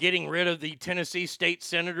point of getting rid of the Tennessee state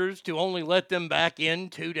senators to only let them back in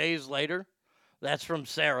 2 days later? That's from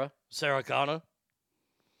Sarah Connor.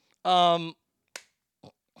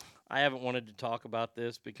 I haven't wanted to talk about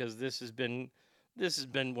this because this has been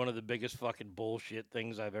one of the biggest fucking bullshit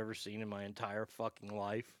things I've ever seen in my entire fucking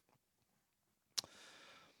life.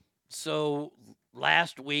 So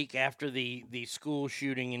last week after the school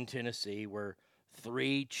shooting in Tennessee where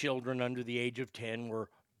 3 children under the age of 10 were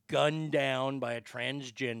gunned down by a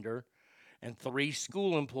transgender, and 3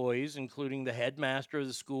 school employees, including the headmaster of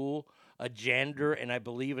the school, a janitor, and I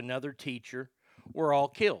believe another teacher, were all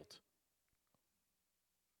killed.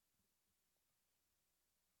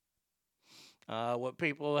 What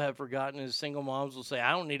people have forgotten is single moms will say,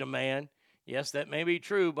 I don't need a man. Yes, that may be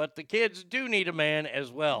true, but the kids do need a man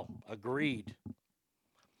as well. Agreed.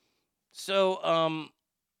 So,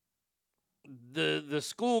 the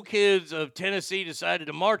school kids of Tennessee decided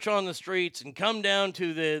to march on the streets and come down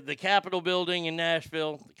to the Capitol building in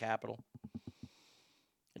Nashville, the Capitol,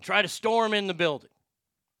 and try to storm in the building.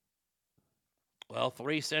 Well,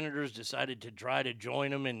 3 senators decided to try to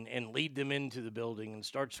join them and lead them into the building and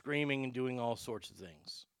start screaming and doing all sorts of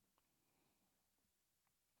things.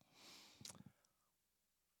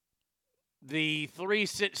 The 3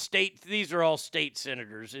 these are all state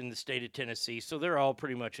senators in the state of Tennessee, so they're all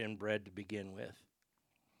pretty much inbred to begin with.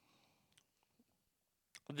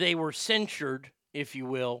 They were censured, if you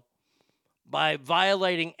will, by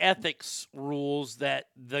violating ethics rules that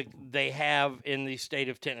they have in the state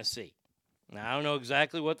of Tennessee. Now, I don't know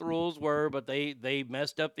exactly what the rules were, but they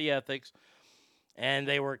messed up the ethics, and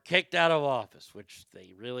they were kicked out of office, which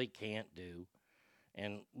they really can't do.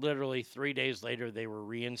 And literally 3 days later, they were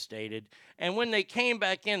reinstated. And when they came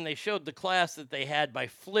back in, they showed the class that they had by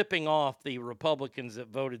flipping off the Republicans that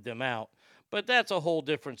voted them out. But that's a whole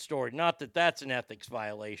different story. Not that that's an ethics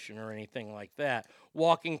violation or anything like that.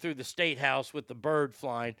 Walking through the State House with the bird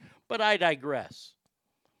flying. But I digress.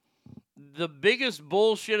 The biggest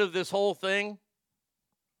bullshit of this whole thing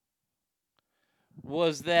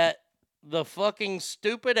was that the fucking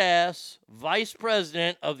stupid ass vice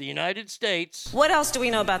president of the United States. What else do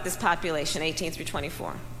we know about this population, 18 through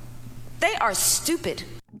 24? They are stupid.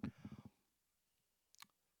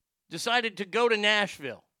 Decided to go to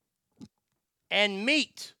Nashville and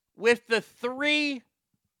meet with the 3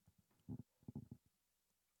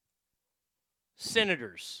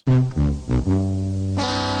 senators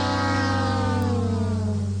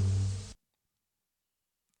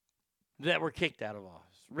that were kicked out of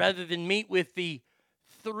office, rather than meet with the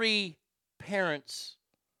 3 parents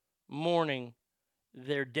mourning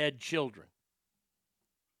their dead children.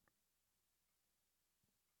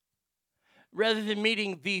 Rather than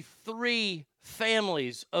meeting the 3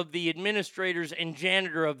 families of the administrators and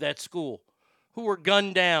janitor of that school who were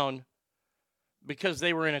gunned down because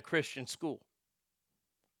they were in a Christian school.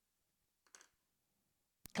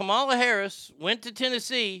 Kamala Harris went to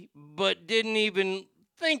Tennessee, but didn't even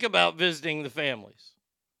think about visiting the families.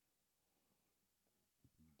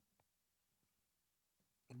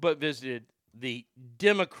 But visited the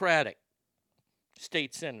Democratic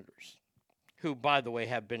state senators, who, by the way,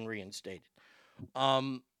 have been reinstated.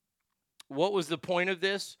 What was the point of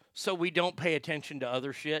this? So we don't pay attention to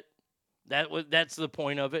other shit. That's the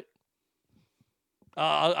point of it.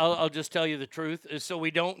 I'll just tell you the truth. Is so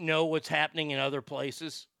we don't know what's happening in other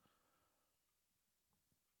places.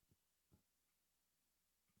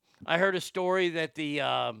 I heard a story that the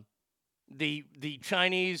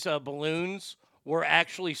Chinese balloons were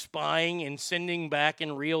actually spying and sending back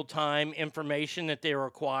in real time information that they were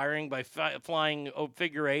acquiring by flying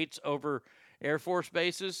figure eights over Air Force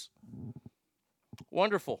bases.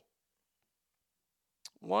 Wonderful.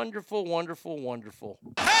 Wonderful, wonderful, wonderful.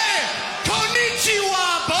 Hey!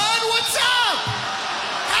 Konnichiwa, bud! What's up?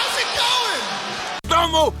 How's it going?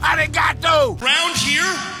 Domo arigato! Round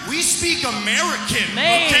here, we speak American,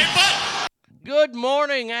 okay, bud? Good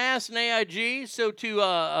morning, Ask and AIG. So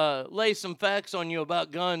to lay some facts on you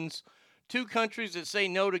about guns, 2 countries that say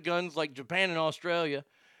no to guns like Japan and Australia.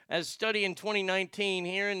 As study in 2019,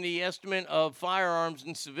 here in the estimate of firearms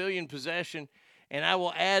in civilian possession, and I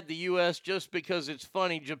will add the U.S. just because it's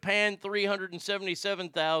funny. Japan,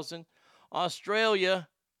 377,000. Australia,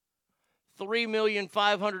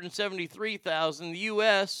 3,573,000. The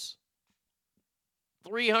U.S.,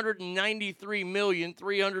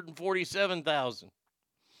 393,347,000.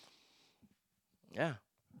 Yeah.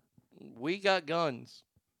 We got guns.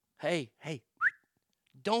 Hey,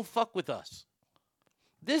 don't fuck with us.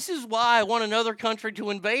 This is why I want another country to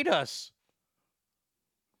invade us.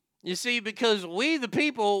 You see, because we, the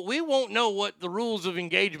people, we won't know what the rules of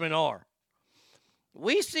engagement are.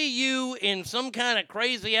 We see you in some kind of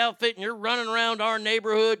crazy outfit and you're running around our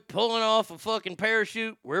neighborhood pulling off a fucking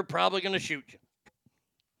parachute, we're probably going to shoot you.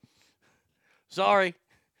 Sorry.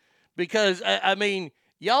 Because, I mean,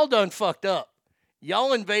 y'all done fucked up.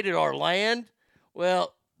 Y'all invaded our land.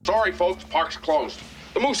 Well... Sorry, folks. Park's closed.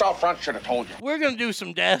 The moose out front should have told you. We're going to do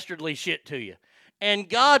some dastardly shit to you. And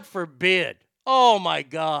God forbid, oh my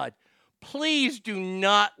God, please do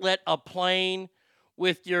not let a plane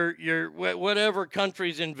with your whatever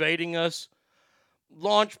country's invading us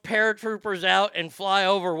launch paratroopers out and fly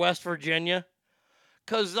over West Virginia.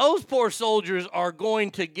 Because those poor soldiers are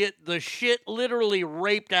going to get the shit literally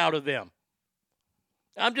raped out of them.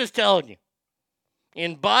 I'm just telling you.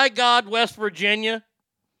 And by God, West Virginia,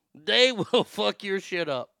 they will fuck your shit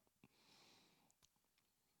up.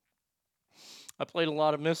 I played a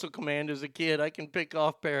lot of Missile Command as a kid. I can pick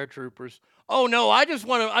off paratroopers. Oh, no, I just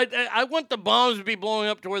want to... I want the bombs to be blowing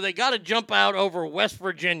up to where they got to jump out over West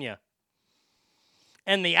Virginia.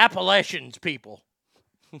 And the Appalachians, people.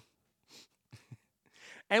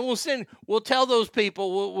 And we'll tell those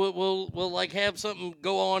people, we'll like have something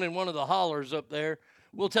go on in one of the hollers up there.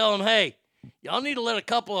 We'll tell them, hey, y'all need to let a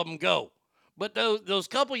couple of them go. But those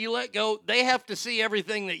couple you let go, they have to see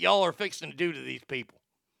everything that y'all are fixing to do to these people.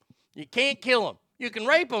 You can't kill them. You can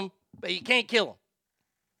rape them, but you can't kill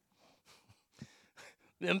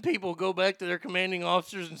them. Them people go back to their commanding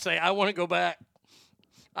officers and say, I want to go back.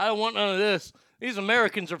 I don't want none of this. These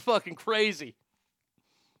Americans are fucking crazy.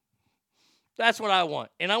 That's what I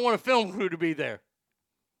want. And I want a film crew to be there.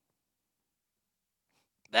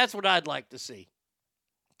 That's what I'd like to see.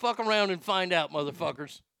 Fuck around and find out,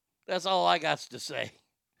 motherfuckers. That's all I got to say.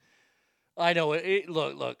 I know it.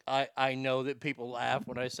 Look. I know that people laugh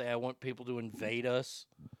when I say I want people to invade us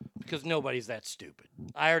because nobody's that stupid.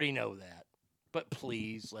 I already know that. But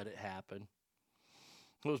please let it happen.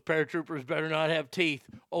 Those paratroopers better not have teeth.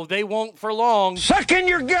 Oh, they won't for long. Suck in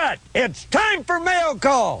your gut. It's time for mail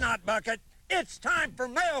call. Not bucket. It's time for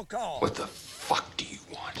mail call. What the fuck do you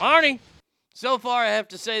want? Arnie, so far I have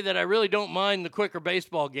to say that I really don't mind the quicker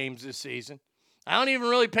baseball games this season. I don't even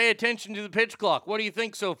really pay attention to the pitch clock. What do you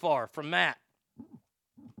think so far from Matt?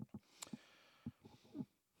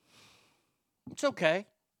 It's okay.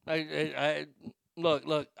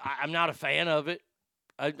 Look, I'm not a fan of it.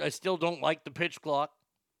 I still don't like the pitch clock.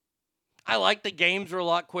 I like the games are a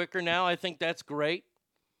lot quicker now. I think that's great.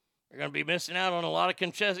 You're going to be missing out on a lot of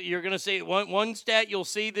concessions. You're going to see one stat you'll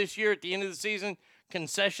see this year at the end of the season,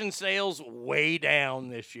 concession sales way down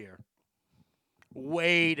this year.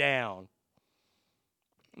 Way down.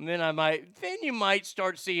 And then you might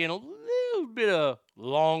start seeing a little bit of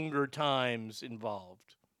longer times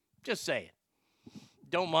involved. Just saying.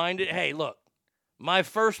 Don't mind it. Hey, look. My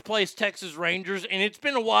first place Texas Rangers, and it's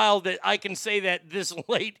been a while that I can say that this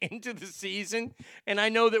late into the season, and I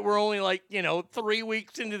know that we're only 3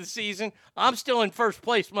 weeks into the season. I'm still in first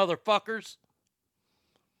place, motherfuckers.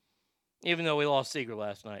 Even though we lost Seager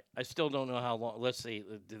last night. I still don't know how long. Let's see.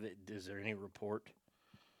 Is there any report?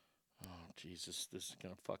 Oh, Jesus. This is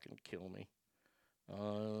going to fucking kill me.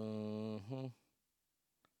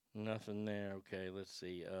 Nothing there. Okay, let's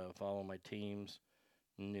see. Follow my team's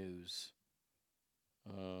news.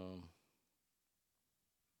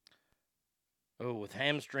 With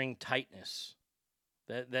hamstring tightness.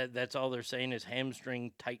 That's all they're saying is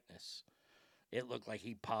hamstring tightness. It looked like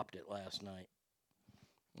he popped it last night.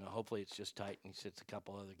 Hopefully it's just tight and he sits a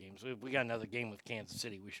couple other games. If we got another game with Kansas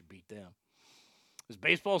City, we should beat them. Is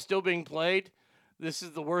baseball still being played? This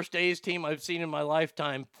is the worst A's team I've seen in my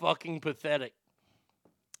lifetime. Fucking pathetic.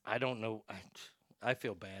 I don't know. I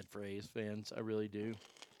feel bad for A's fans. I really do.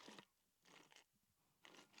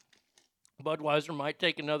 Budweiser might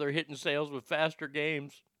take another hit in sales with faster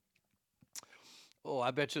games. Oh, I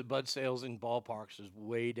bet you the Bud sales in ballparks is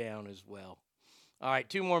way down as well. All right,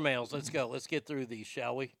 2 more mails. Let's go. Let's get through these,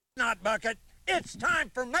 shall we? Not bucket. It's time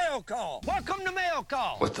for mail call. Welcome to mail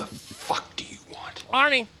call. What the fuck do you want?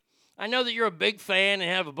 Arnie, I know that you're a big fan and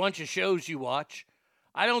have a bunch of shows you watch.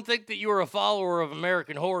 I don't think that you are a follower of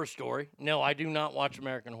American Horror Story. No, I do not watch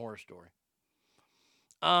American Horror Story.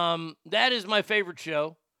 That is my favorite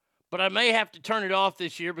show. But I may have to turn it off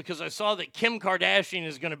this year because I saw that Kim Kardashian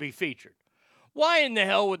is going to be featured. Why in the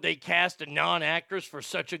hell would they cast a non-actress for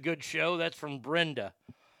such a good show? That's from Brenda.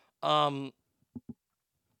 I'm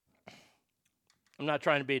not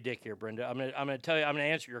trying to be a dick here, Brenda. I'm going to tell you, I'm going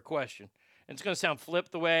to answer your question. And it's going to sound flip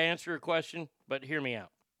the way I answer your question, but hear me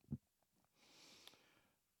out.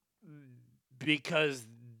 Because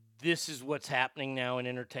this is what's happening now in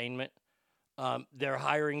entertainment. They're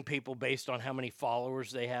hiring people based on how many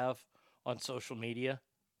followers they have on social media.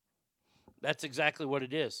 That's exactly what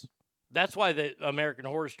it is. That's why the American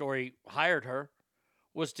Horror Story hired her,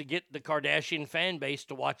 was to get the Kardashian fan base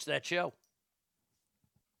to watch that show.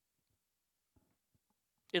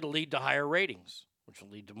 It'll lead to higher ratings, which will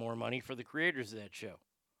lead to more money for the creators of that show.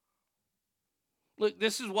 Look,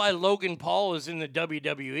 this is why Logan Paul is in the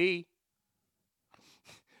WWE.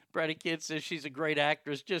 Brady Kid says she's a great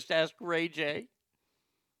actress. Just ask Ray J.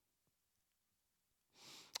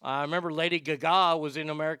 I remember Lady Gaga was in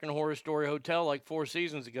American Horror Story Hotel like 4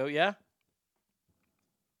 seasons ago, yeah?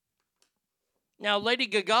 Now, Lady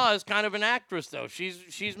Gaga is kind of an actress, though.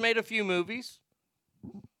 She's made a few movies.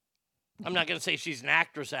 I'm not going to say she's an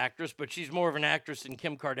actress, but she's more of an actress than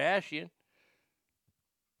Kim Kardashian.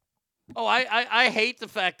 Oh, I hate the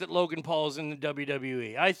fact that Logan Paul is in the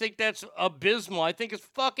WWE. I think that's abysmal. I think it's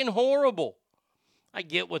fucking horrible. I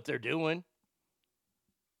get what they're doing.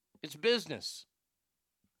 It's business.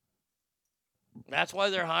 That's why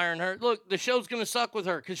they're hiring her. Look, the show's going to suck with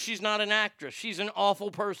her because she's not an actress. She's an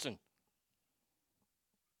awful person.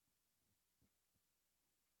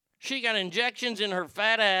 She got injections in her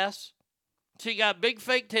fat ass. She got big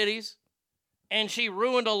fake titties. And she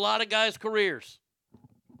ruined a lot of guys' careers.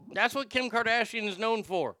 That's what Kim Kardashian is known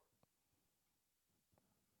for.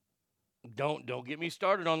 Don't get me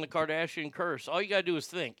started on the Kardashian curse. All you got to do is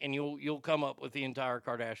think, and you'll come up with the entire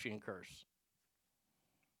Kardashian curse.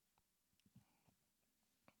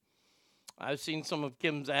 I've seen some of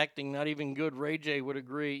Kim's acting, not even good. Ray J would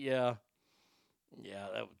agree. Yeah,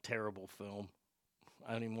 that was a terrible film.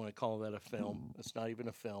 I don't even want to call that a film. It's not even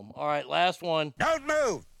a film. All right, last one. Don't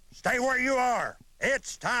move. Stay where you are.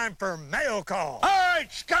 It's time for mail call. All right,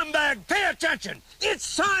 scumbag, pay attention.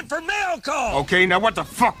 It's time for mail call. Okay, now what the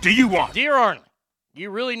fuck do you want? Dear Arnie, you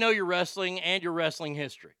really know your wrestling and your wrestling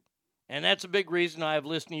history. And that's a big reason I have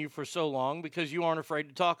listened to you for so long, because you aren't afraid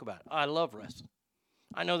to talk about it. I love wrestling.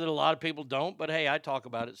 I know that a lot of people don't, but hey, I talk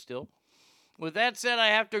about it still. With that said, I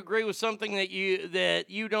have to agree with something that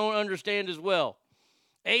you don't understand as well.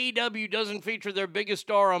 AEW doesn't feature their biggest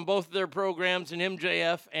star on both of their programs in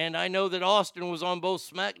MJF, and I know that Austin was on both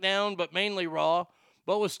SmackDown, but mainly Raw,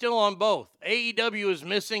 but was still on both. AEW is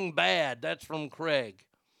missing bad. That's from Craig.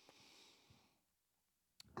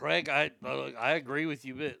 Craig, I agree with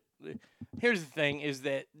you, but here's the thing, is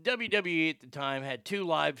that WWE at the time had 2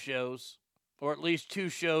 live shows, or at least 2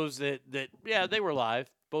 shows that they were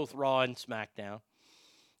live, both Raw and SmackDown.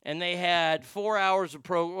 And they had 5 hours of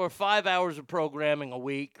programming a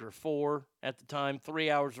week, or 4 at the time, 3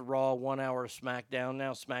 hours of Raw, 1 hour of SmackDown.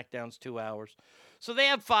 Now SmackDown's 2 hours. So they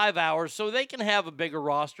have 5 hours, so they can have a bigger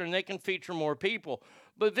roster and they can feature more people.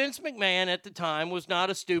 But Vince McMahon at the time was not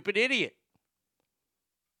a stupid idiot.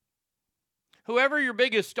 Whoever your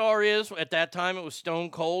biggest star is, at that time it was Stone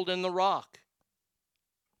Cold and The Rock.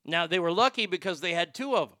 Now they were lucky because they had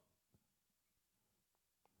 2 of them.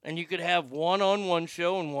 And you could have one on one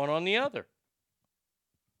show and one on the other.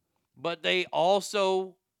 But they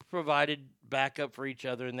also provided backup for each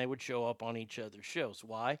other, and they would show up on each other's shows.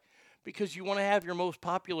 Why? Because you want to have your most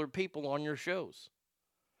popular people on your shows.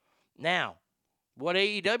 Now, what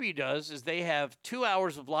AEW does is they have 2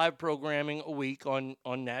 hours of live programming a week on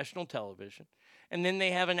national television, and then they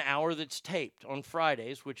have an hour that's taped on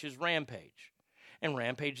Fridays, which is Rampage. And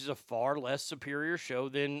Rampage is a far less superior show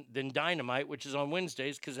than Dynamite, which is on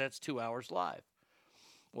Wednesdays, because that's 2 hours live.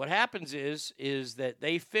 What happens is that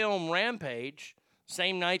they film Rampage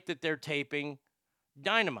same night that they're taping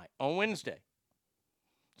Dynamite on Wednesday.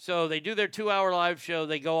 So they do their 2 hour live show,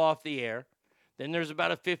 they go off the air. Then there's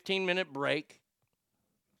about a 15-minute break.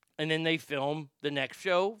 And then they film the next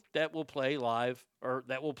show that will play live, or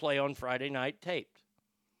that will play on Friday night taped.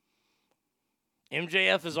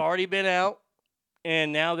 MJF has already been out.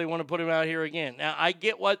 And now they want to put him out here again. Now, I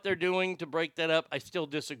get what they're doing to break that up. I still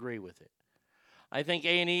disagree with it. I think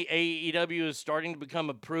AEW is starting to become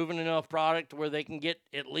a proven enough product where they can get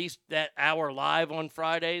at least that hour live on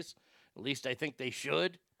Fridays. At least I think they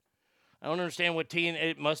should. I don't understand what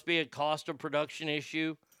it must be a cost of production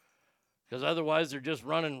issue. Because otherwise they're just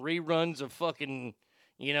running reruns of fucking,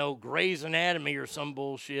 Grey's Anatomy or some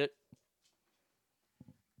bullshit.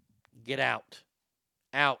 Get out.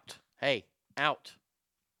 Out. Hey. Out.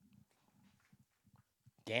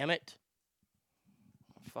 Damn it.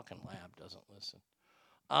 Fucking lab doesn't listen.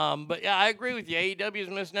 But yeah, I agree with you. AEW is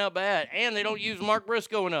missing out bad. And they don't use Mark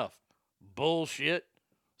Briscoe enough. Bullshit.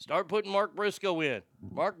 Start putting Mark Briscoe in.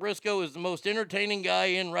 Mark Briscoe is the most entertaining guy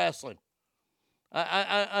in wrestling.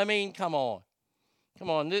 I mean, come on. Come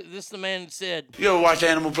on. This is the man that said... You ever watch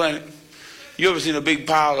Animal Planet? You ever seen a big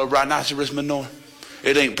pile of rhinoceros manure?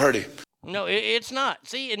 It ain't pretty. No, it's not.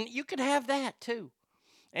 See, and you could have that, too.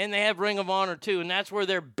 And they have Ring of Honor, too, and that's where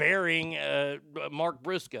they're burying Mark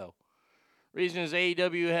Briscoe. Reason is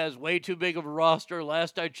AEW has way too big of a roster.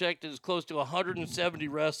 Last I checked, it's close to 170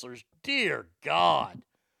 wrestlers. Dear God.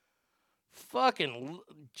 Fucking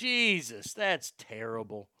Jesus, that's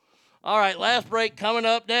terrible. All right, last break coming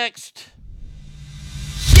up next.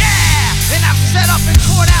 Yeah, and I'm set up and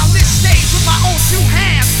tore down this stage with my own 2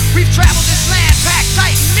 hands. We've traveled this land, packed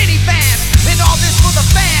tight in minivans. And all this for the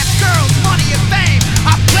fans, girls, money, and fame.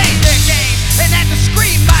 I played their game and had to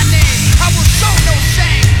scream my name. I will show no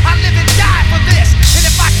shame. I live and die for this. And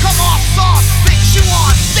if I come off soft, fix you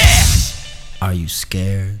on this. Are you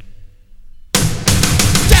scared?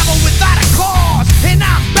 Devil without a cause. And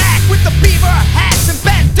I'm back with the beaver hats and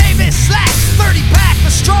Ben Davis slacks. 30-pack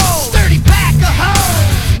of strolls, 30-pack of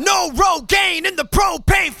hoes. No Rogaine in the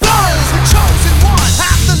propane flows. The chosen one,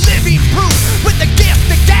 I'm the living proof. With the gift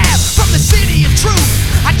of gab from the city of truth.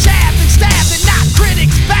 I jabbed and stabbed and knocked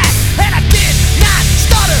critics back. And I did not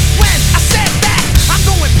stutter when I said that. I'm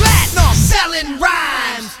going platinum, selling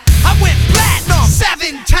rhymes. I went platinum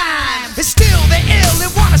 7 times. And still they're ill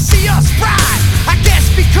and wanna see us ride. I guess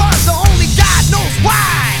because only God knows why.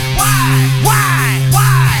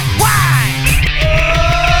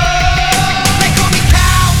 They call me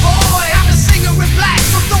cowboy. I'm a singer in black,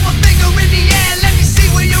 so throw a finger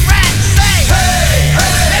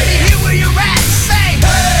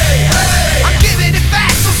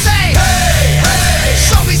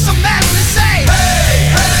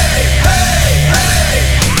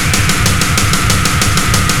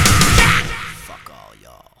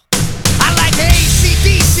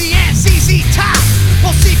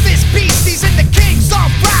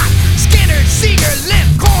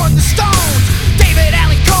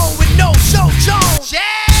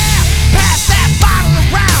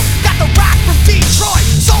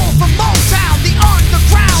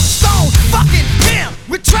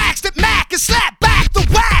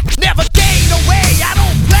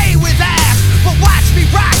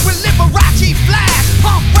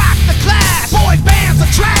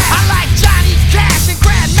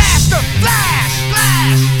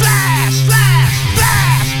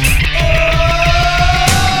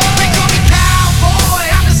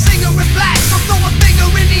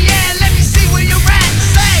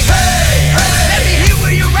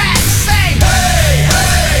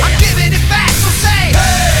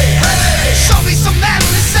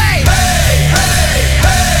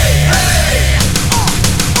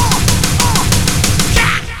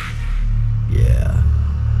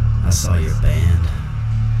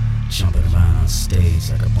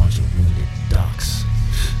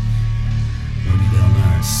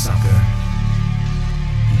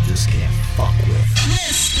fuck with.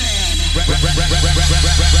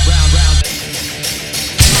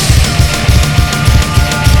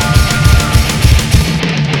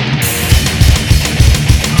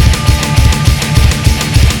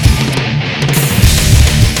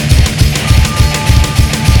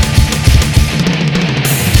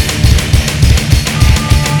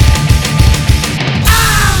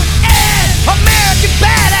 American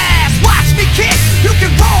badass, watch me kick. You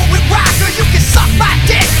can roll with rock or you can suck my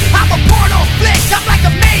dick. I'm a porno flick, I'm like a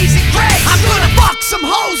man.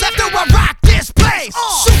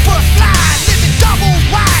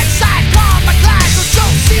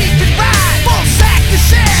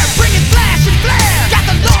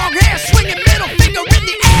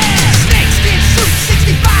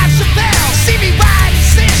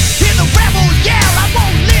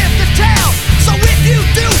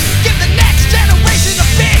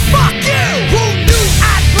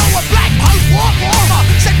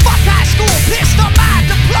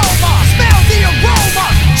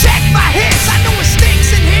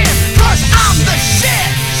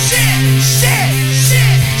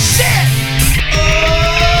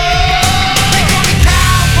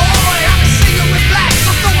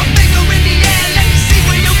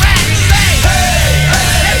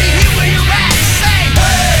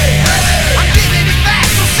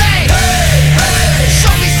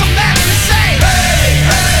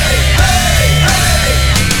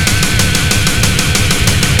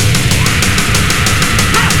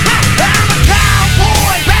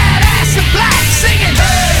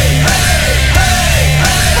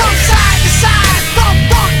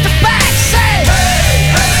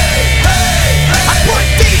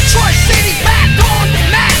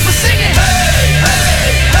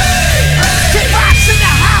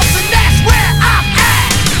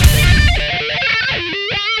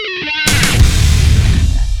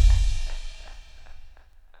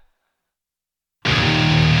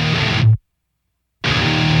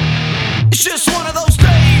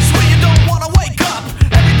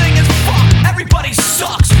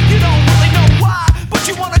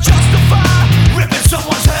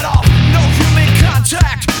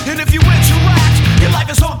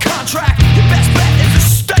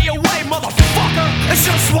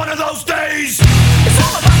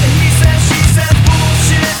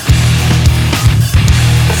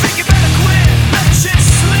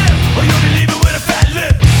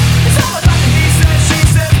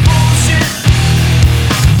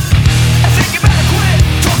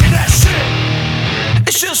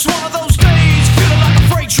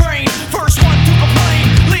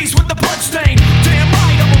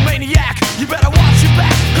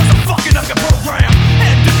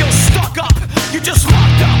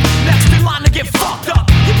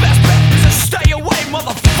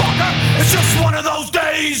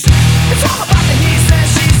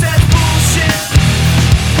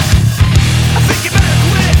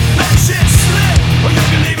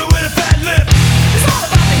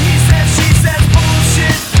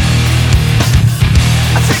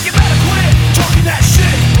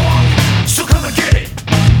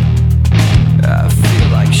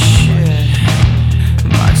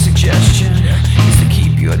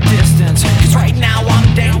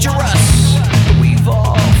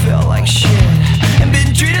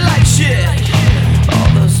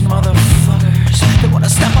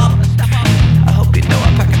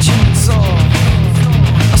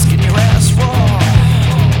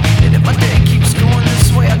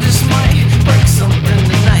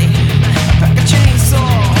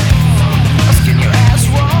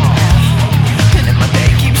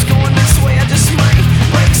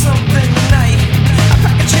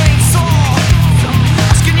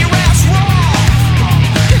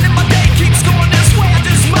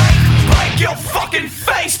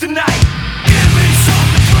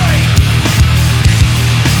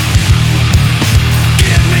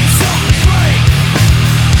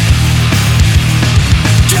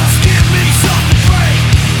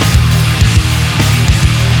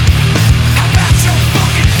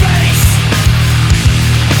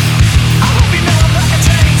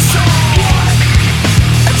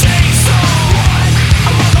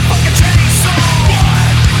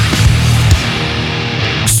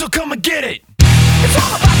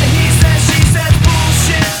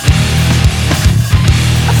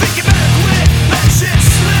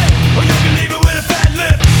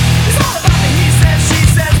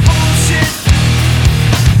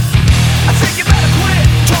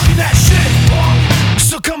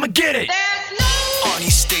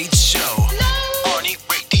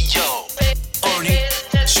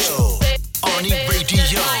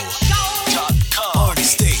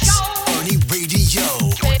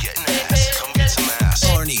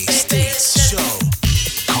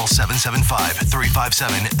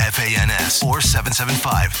 775-357-FANS or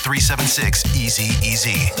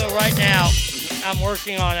 775-376-EASY-EASY. So right now, I'm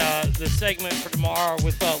working on the segment for tomorrow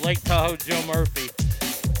with Lake Tahoe Joe Murphy.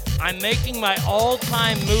 I'm making my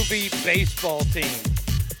all-time movie baseball team.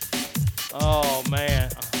 Oh, man.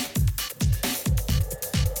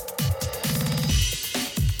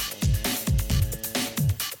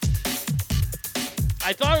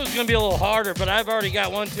 I thought it was going to be a little harder, but I've already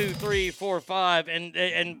got 1, 2, 3, 4, 5,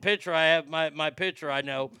 and pitcher. I have my pitcher. I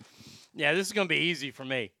know. Yeah, this is going to be easy for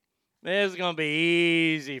me. This is going to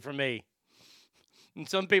be easy for me. And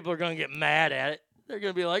some people are going to get mad at it. They're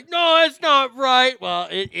going to be like, "No, that's not right." Well,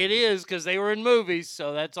 it is because they were in movies,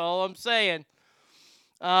 so that's all I'm saying.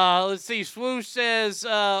 Let's see. Swoosh says,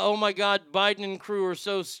 "Oh my God, Biden and crew are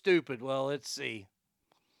so stupid." Well, let's see.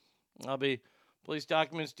 Police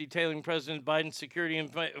documents detailing President Biden's security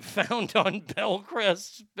found on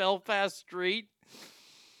Belfast Street.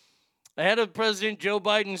 Ahead of President Joe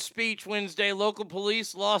Biden's speech Wednesday, local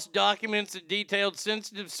police lost documents that detailed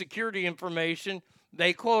sensitive security information.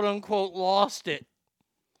 They quote-unquote lost it.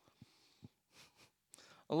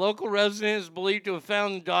 A local resident is believed to have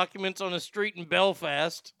found the documents on a street in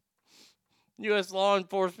Belfast. U.S. law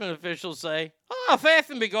enforcement officials say, Faith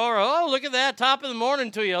and Bigora, look at that, top of the morning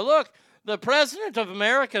to you. Look, the President of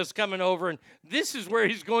America is coming over, and this is where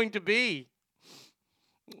he's going to be.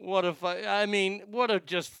 What a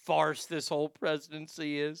just farce this whole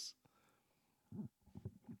presidency is.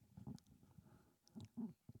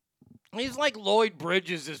 He's like Lloyd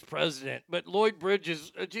Bridges as president, but Lloyd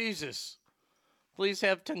Bridges, Jesus. Please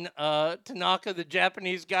have Tanaka, the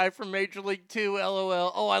Japanese guy from Major League 2,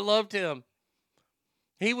 LOL. Oh, I loved him.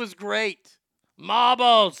 He was great.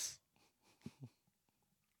 Marbles.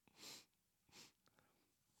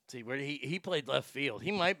 See where he played left field.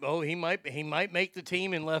 He might make the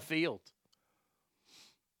team in left field.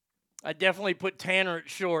 I definitely put Tanner at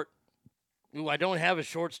short. Ooh, I don't have a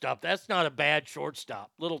shortstop. That's not a bad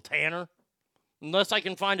shortstop. Little Tanner. Unless I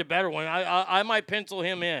can find a better one. I might pencil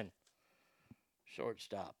him in.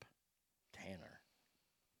 Shortstop. Tanner.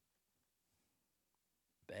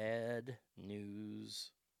 Bad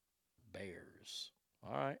news Bears.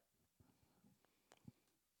 All right.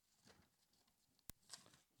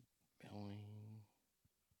 Billy. I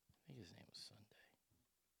think his name was Sunday.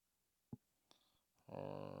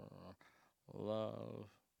 Love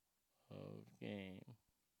of game.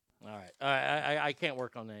 All right. I can't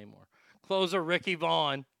work on that anymore. Closer Ricky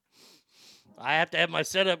Vaughn. I have to have my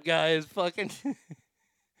setup guys fucking.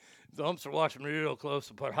 The umps are watching me real close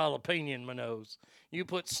and put jalapeno in my nose. You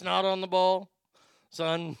put snot on the ball,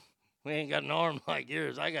 son, we ain't got an arm like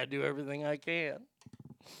yours. I got to do everything I can.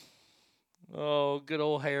 Oh, good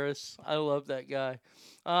old Harris. I love that guy.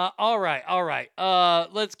 All right.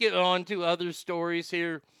 Let's get on to other stories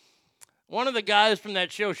here. One of the guys from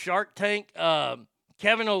that show, Shark Tank,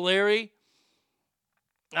 Kevin O'Leary,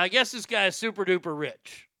 I guess this guy is super duper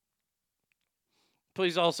rich.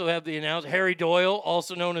 Please also have the announcement. Harry Doyle,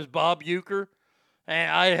 also known as Bob Uecker. And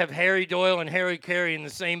I have Harry Doyle and Harry Carey in the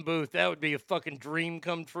same booth. That would be a fucking dream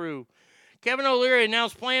come true. Kevin O'Leary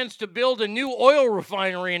announced plans to build a new oil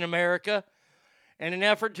refinery in America in an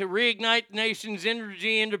effort to reignite the nation's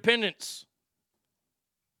energy independence.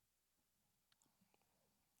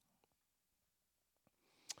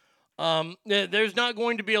 There's not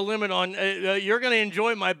going to be a limit on... you're going to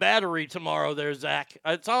enjoy my battery tomorrow there, Zach.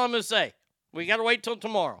 That's all I'm going to say. We got to wait till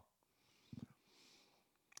tomorrow.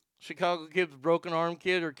 Chicago Kid's broken arm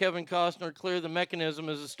kid or Kevin Costner clear the mechanism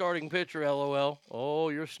as a starting pitcher, LOL. Oh,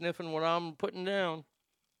 you're sniffing what I'm putting down.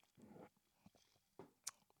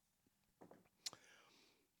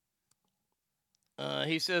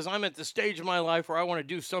 He says, I'm at the stage of my life where I want to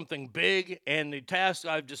do something big, and the task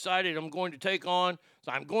I've decided I'm going to take on is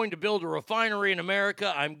I'm going to build a refinery in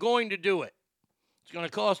America. I'm going to do it. It's going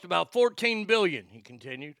to cost about $14 billion, he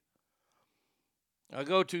continued. I'll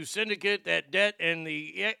go to syndicate, that debt, and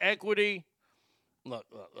the equity. Look.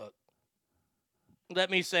 Let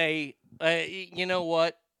me say, you know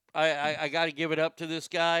what? I got to give it up to this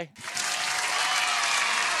guy.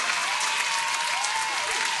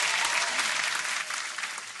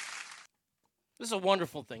 This is a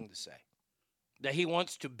wonderful thing to say, that he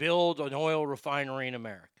wants to build an oil refinery in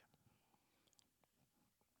America.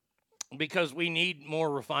 Because we need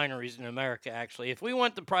more refineries in America, actually. If we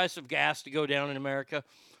want the price of gas to go down in America,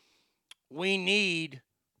 we need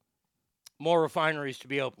more refineries to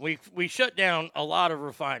be open. We shut down a lot of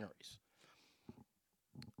refineries.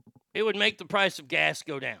 It would make the price of gas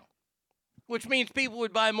go down, which means people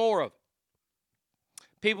would buy more of it.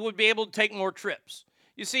 People would be able to take more trips.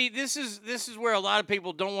 You see, this is where a lot of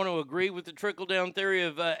people don't want to agree with the trickle-down theory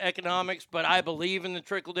of economics, but I believe in the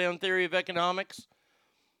trickle-down theory of economics,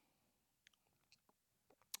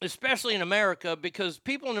 especially in America, because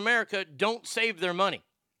people in America don't save their money.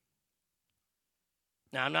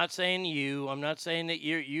 Now, I'm not saying you. I'm not saying that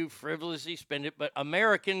you frivolously spend it, but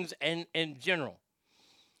Americans and in general,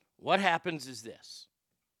 what happens is this.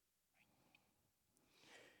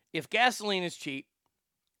 If gasoline is cheap,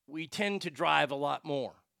 we tend to drive a lot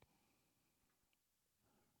more.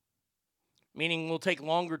 Meaning we'll take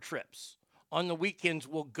longer trips. On the weekends,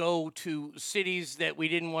 we'll go to cities that we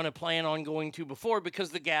didn't want to plan on going to before because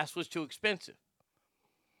the gas was too expensive.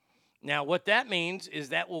 Now, what that means is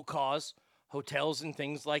that will cause hotels and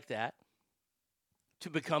things like that to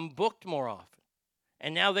become booked more often.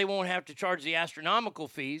 And now they won't have to charge the astronomical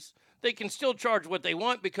fees. They can still charge what they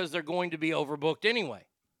want because they're going to be overbooked anyway.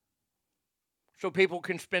 So people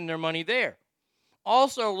can spend their money there.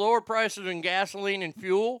 Also, lower prices in gasoline and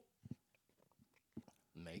fuel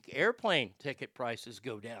make airplane ticket prices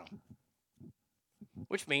go down,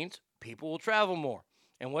 which means people will travel more.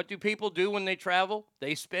 And what do people do when they travel?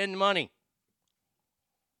 They spend money.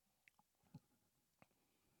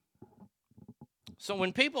 So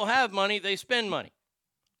when people have money, they spend money.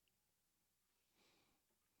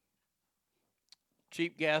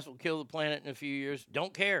 Cheap gas will kill the planet in a few years.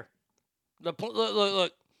 Don't care.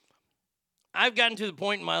 Look. I've gotten to the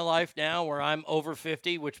point in my life now where I'm over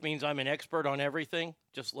 50, which means I'm an expert on everything.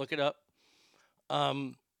 Just look it up.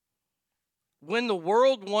 When the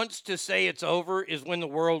world wants to say it's over is when the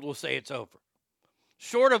world will say it's over.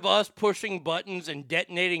 Short of us pushing buttons and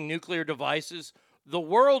detonating nuclear devices, the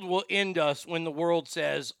world will end us when the world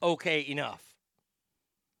says, okay, enough.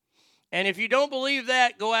 And if you don't believe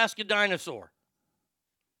that, go ask a dinosaur.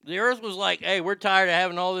 The earth was like, hey, we're tired of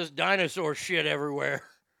having all this dinosaur shit everywhere.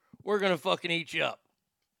 We're going to fucking eat you up.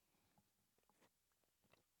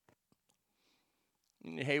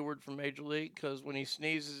 Hayward from Major League, because when he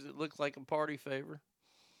sneezes, it looks like a party favor.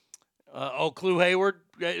 Clue Hayward,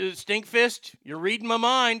 Stinkfist, you're reading my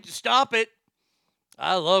mind. Stop it.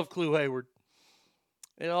 I love Clue Hayward.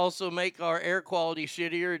 It also make our air quality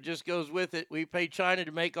shittier. It just goes with it. We pay China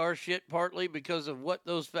to make our shit partly because of what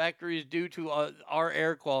those factories do to our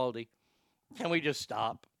air quality. Can we just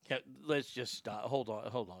stop? Let's just stop. Hold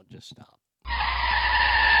on. Just stop.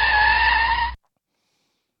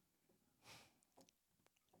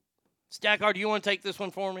 Stackard, do you want to take this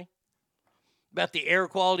one for me? About the air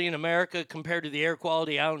quality in America compared to the air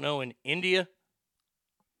quality, I don't know, in India?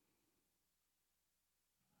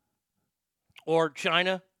 Or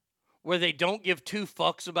China, where they don't give two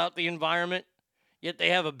fucks about the environment, yet they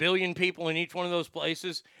have 1 billion people in each one of those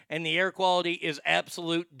places, and the air quality is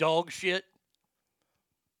absolute dog shit.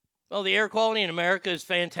 Well, the air quality in America is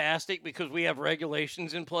fantastic because we have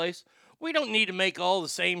regulations in place. We don't need to make all the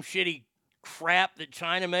same shitty crap that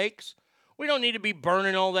China makes. We don't need to be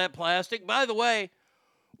burning all that plastic. By the way,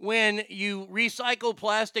 when you recycle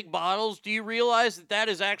plastic bottles, do you realize that that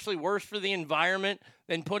is actually worse for the environment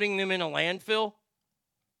than putting them in a landfill?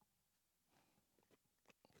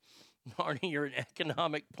 Arnie, your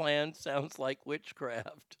economic plan sounds like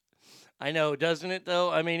witchcraft. I know, doesn't it,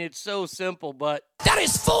 though? I mean, it's so simple, but... That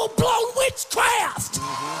is full-blown witchcraft!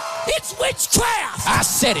 Mm-hmm. It's witchcraft! I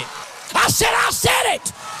said it! I said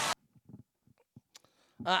it!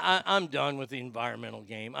 I'm done with the environmental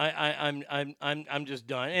game. I'm just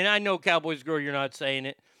done. And I know, Cowboys Girl, you're not saying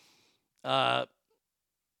it.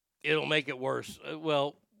 It'll make it worse.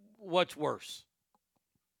 Well, what's worse?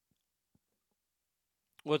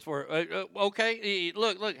 What's worse? Okay,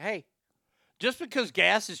 look, hey. Just because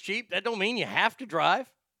gas is cheap, that don't mean you have to drive.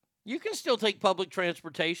 You can still take public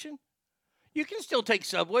transportation. You can still take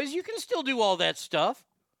subways. You can still do all that stuff.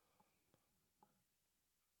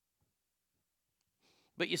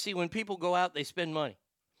 But you see, when people go out, they spend money.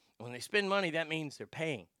 When they spend money, that means they're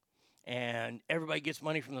paying. And everybody gets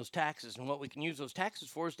money from those taxes. And what we can use those taxes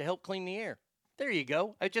for is to help clean the air. There you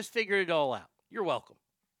go. I just figured it all out. You're welcome.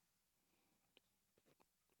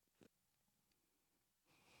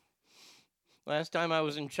 Last time I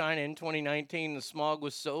was in China in 2019, the smog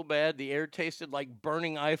was so bad, the air tasted like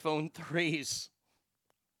burning iPhone 3s.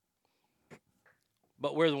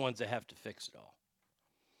 But we're the ones that have to fix it all.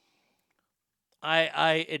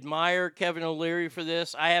 I admire Kevin O'Leary for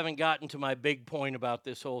this. I haven't gotten to my big point about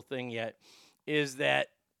this whole thing yet, is that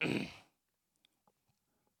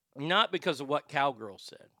not because of what Cowgirl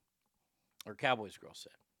said, or Cowboys Girl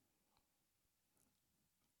said,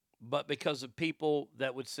 but because of people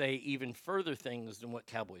that would say even further things than what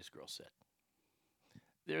Cowboys Girl said.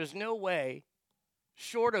 There's no way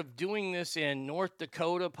short of doing this in North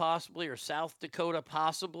Dakota possibly or South Dakota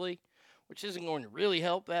possibly, which isn't going to really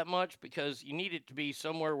help that much because you need it to be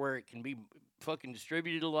somewhere where it can be fucking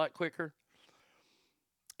distributed a lot quicker.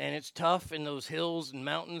 And it's tough in those hills and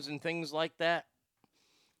mountains and things like that.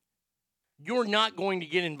 You're not going to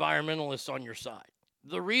get environmentalists on your side.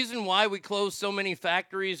 The reason why we closed so many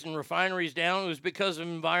factories and refineries down was because of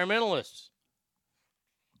environmentalists.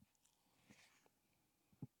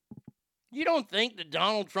 You don't think that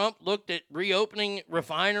Donald Trump looked at reopening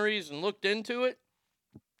refineries and looked into it?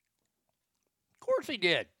 Of course he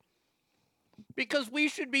did. Because we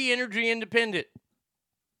should be energy independent.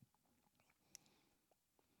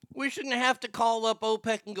 We shouldn't have to call up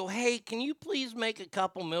OPEC and go, hey, can you please make a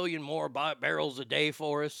couple million more barrels a day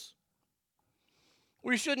for us?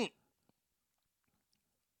 We shouldn't.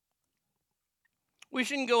 We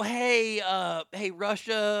shouldn't go, hey,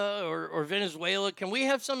 Russia or Venezuela, can we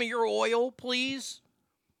have some of your oil, please?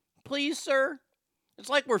 Please, sir? It's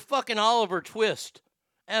like we're fucking Oliver Twist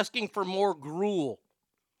asking for more gruel.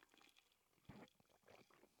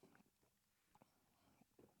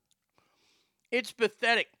 It's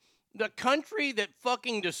pathetic. The country that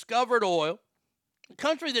fucking discovered oil, the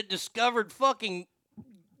country that discovered fucking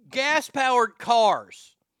gas-powered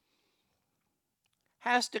cars,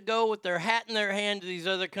 has to go with their hat in their hand to these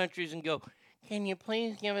other countries and go, can you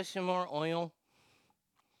please give us some more oil?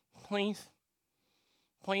 Please?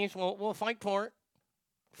 Please? We'll fight for it.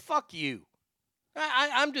 Fuck you.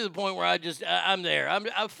 I'm to the point where I'm there.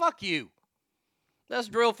 Fuck you. Let's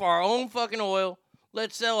drill for our own fucking oil.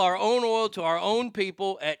 Let's sell our own oil to our own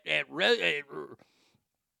people at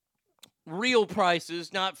real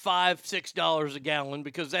prices, not $5, $6 a gallon,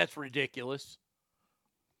 because that's ridiculous.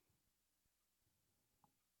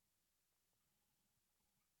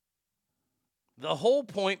 The whole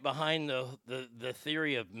point behind the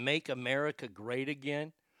theory of make America great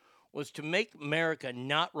again was to make America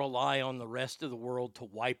not rely on the rest of the world to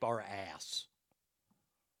wipe our ass.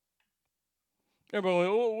 Everybody,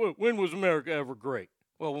 oh, when was America ever great?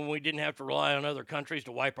 Well, when we didn't have to rely on other countries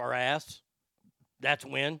to wipe our ass. That's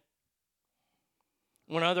when.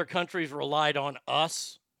 When other countries relied on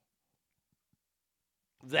us.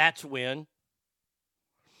 That's when.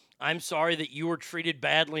 I'm sorry that you were treated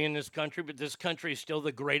badly in this country, but this country is still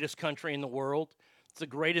the greatest country in the world. It's the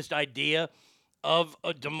greatest idea of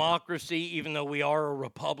a democracy, even though we are a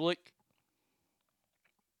republic.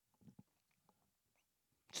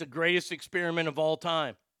 It's the greatest experiment of all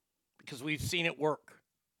time because we've seen it work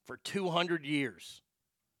for 200 years.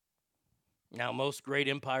 Now, most great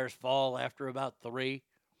empires fall after about 3,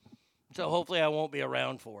 so hopefully I won't be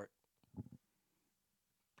around for it.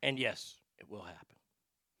 And yes, it will happen.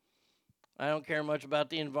 I don't care much about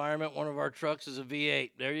the environment. One of our trucks is a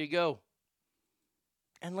V8. There you go.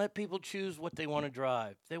 And let people choose what they want to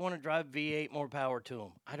drive. If they want to drive V8, more power to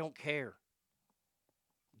them. I don't care.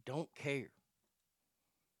 Don't care.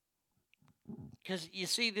 Because you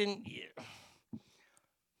see, then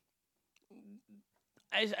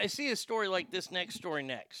I see a story like this next story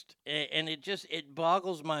next. And it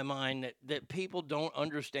boggles my mind that people don't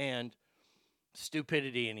understand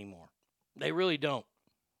stupidity anymore. They really don't.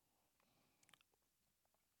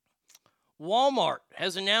 Walmart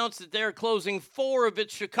has announced that they're closing 4 of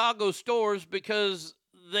its Chicago stores because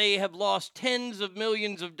they have lost tens of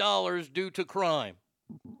millions of dollars due to crime.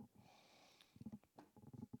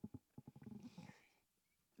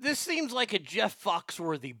 This seems like a Jeff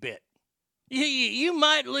Foxworthy bit. You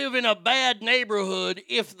might live in a bad neighborhood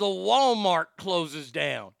if the Walmart closes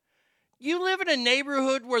down. You live in a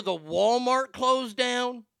neighborhood where the Walmart closed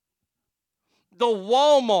down? The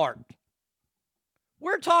Walmart.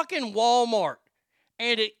 We're talking Walmart,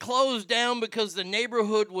 and it closed down because the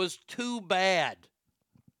neighborhood was too bad.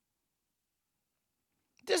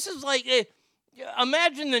 This is like,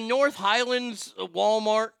 imagine the North Highlands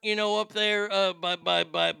Walmart, up there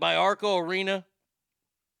by Arco Arena.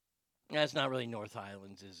 That's not really North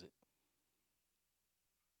Highlands, is it?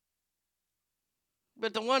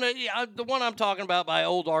 But the one I'm talking about by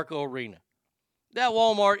Old Arco Arena. That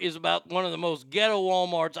Walmart is about one of the most ghetto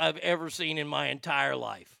Walmarts I've ever seen in my entire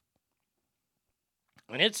life.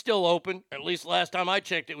 And it's still open. At least last time I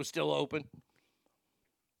checked, it was still open.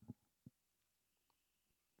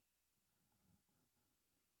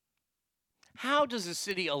 How does a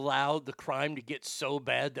city allow the crime to get so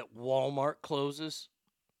bad that Walmart closes?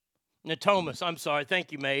 Natomas, I'm sorry.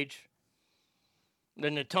 Thank you, Mage. The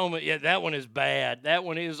Natoma, yeah, that one is bad. That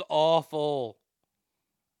one is awful.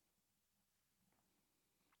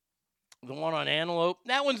 The one on Antelope,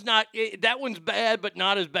 that one's bad, but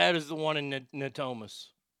not as bad as the one in Natomas.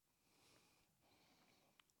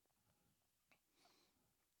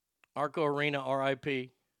 Arco Arena,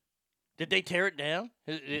 RIP. Did they tear it down?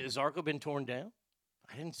 Has Arco been torn down?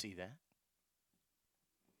 I didn't see that.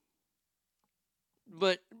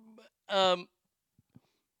 But,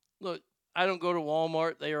 look, I don't go to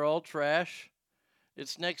Walmart. They are all trash.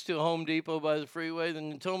 It's next to a Home Depot by the freeway, the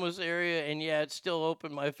Natomas area, and yeah, it's still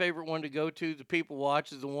open. My favorite one to go to, the people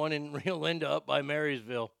watch, is the one in Rio Linda up by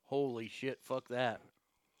Marysville. Holy shit, fuck that.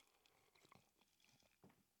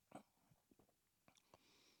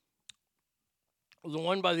 The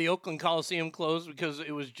one by the Oakland Coliseum closed because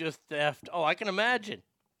it was just theft. Oh, I can imagine.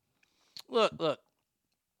 Look.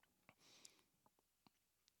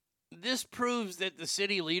 This proves that the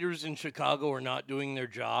city leaders in Chicago are not doing their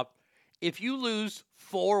job. If you lose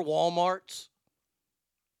 4 Walmarts,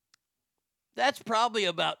 that's probably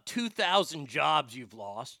about 2,000 jobs you've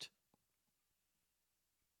lost,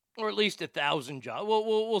 or at least 1,000 jobs.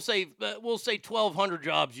 We'll say 1,200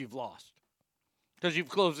 jobs you've lost because you've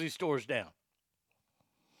closed these stores down.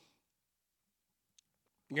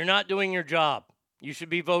 You're not doing your job. You should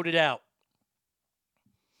be voted out.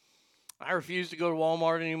 I refuse to go to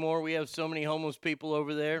Walmart anymore. We have so many homeless people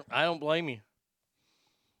over there. I don't blame you.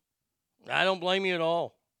 I don't blame you at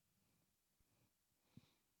all.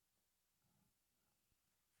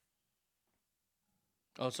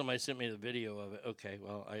 Oh, somebody sent me the video of it. Okay,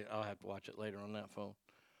 well, I'll have to watch it later on that phone.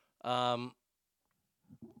 I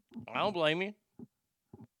don't blame you.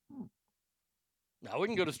 I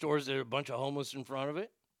wouldn't go to stores that are a bunch of homeless in front of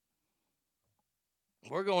it.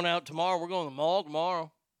 We're going out tomorrow. We're going to the mall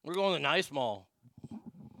tomorrow. We're going to the nice mall.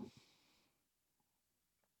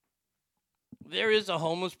 There is a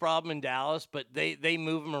homeless problem in Dallas, but they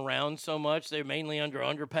move them around so much. They're mainly under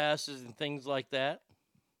underpasses and things like that.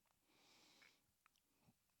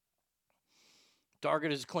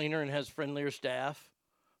 Target is cleaner and has friendlier staff.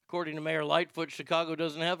 According to Mayor Lightfoot, Chicago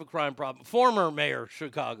doesn't have a crime problem. Former Mayor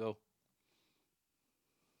Chicago.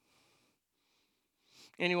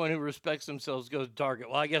 Anyone who respects themselves goes to Target.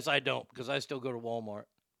 Well, I guess I don't, because I still go to Walmart.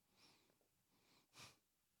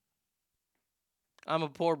 I'm a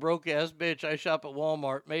poor, broke-ass bitch. I shop at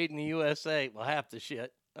Walmart, made in the USA. Well, half the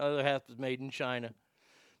shit. The other half is made in China.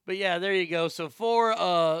 But, yeah, there you go. So,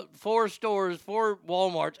 4 stores, 4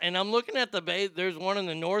 Walmarts. And I'm looking at the bay. There's one in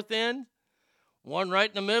the north end, one right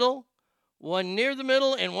in the middle, one near the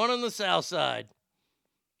middle, and one on the south side.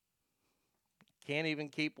 Can't even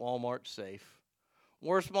keep Walmart safe.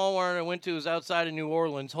 Worst Walmart I went to was outside of New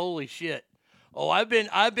Orleans. Holy shit. Oh, I've been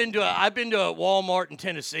to a Walmart in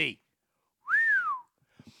Tennessee.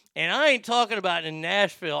 And I ain't talking about in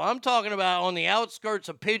Nashville. I'm talking about on the outskirts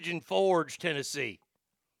of Pigeon Forge, Tennessee.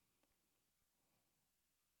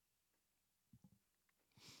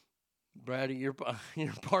 Brady, you're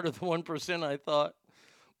part of the 1%, I thought.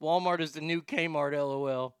 Walmart is the new Kmart,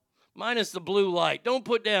 LOL. Minus the blue light. Don't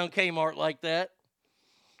put down Kmart like that.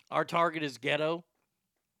 Our Target is ghetto.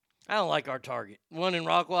 I don't like our Target. The one in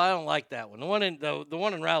Rockwell, I don't like that one. The one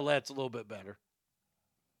in Rowlett's a little bit better.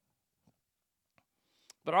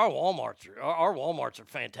 But our Walmarts are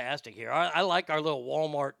fantastic here. I like our little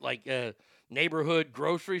Walmart neighborhood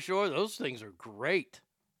grocery store. Those things are great.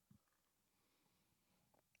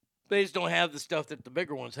 They just don't have the stuff that the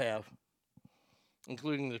bigger ones have,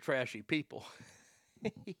 including the trashy people.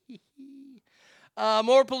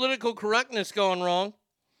 More political correctness going wrong.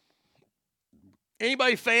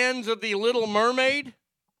 Anybody fans of The Little Mermaid?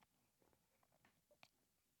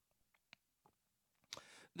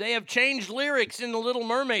 They have changed lyrics in the Little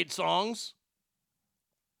Mermaid songs.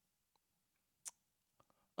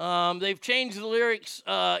 They've changed the lyrics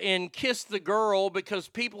in Kiss the Girl because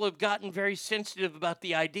people have gotten very sensitive about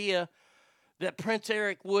the idea that Prince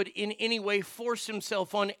Eric would in any way force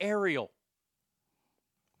himself on Ariel.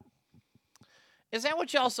 Is that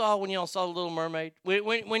what y'all saw when y'all saw The Little Mermaid?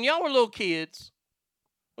 When y'all were little kids,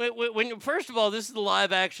 first of all, this is the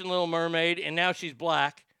live-action Little Mermaid, and now she's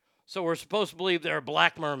black. So we're supposed to believe there are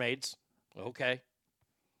black mermaids. Okay.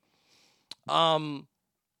 But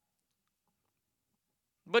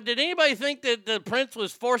did anybody think that the prince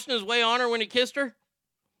was forcing his way on her when he kissed her?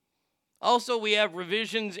 Also, we have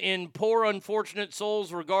revisions in Poor Unfortunate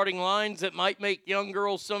Souls regarding lines that might make young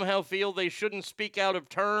girls somehow feel they shouldn't speak out of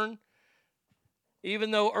turn,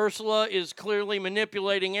 even though Ursula is clearly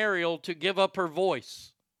manipulating Ariel to give up her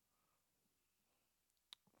voice.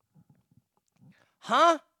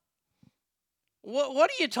 Huh? What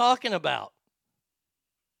are you talking about?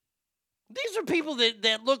 These are people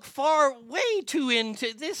that look way too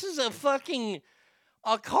into. This is a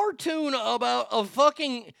cartoon about a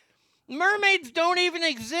fucking. Mermaids don't even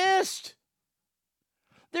exist.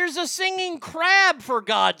 There's a singing crab, for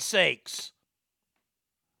God's sakes.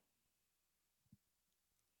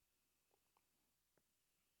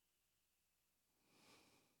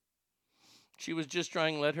 She was just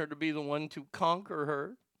trying to let her to be the one to conquer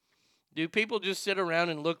her. Do people just sit around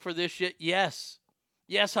and look for this shit? Yes.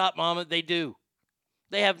 Yes, Hot Mama, they do.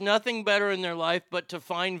 They have nothing better in their life but to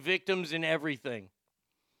find victims in everything.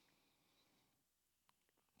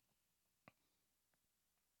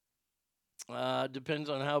 Depends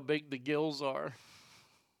on how big the gills are.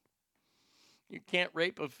 You can't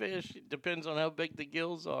rape a fish. It depends on how big the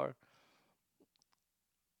gills are.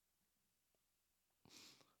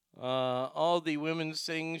 All the women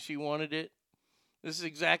sing she wanted it. This is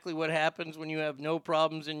exactly what happens when you have no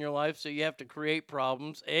problems in your life, so you have to create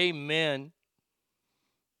problems. Amen.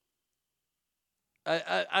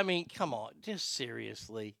 I mean, come on, just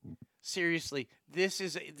seriously. Seriously, this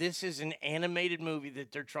is an animated movie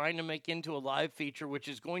that they're trying to make into a live feature, which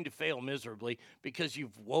is going to fail miserably because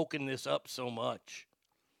you've woken this up so much.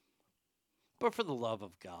 But for the love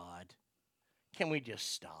of God, can we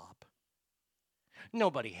just stop?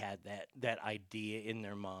 Nobody had that idea in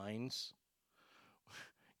their minds.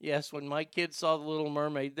 Yes, when my kids saw The Little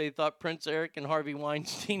Mermaid, they thought Prince Eric and Harvey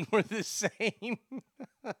Weinstein were the same.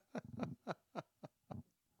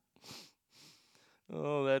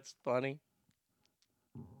 Oh, that's funny.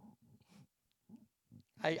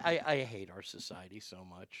 I hate our society so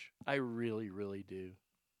much. I really, really do.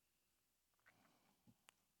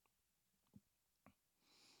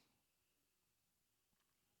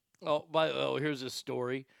 Here's a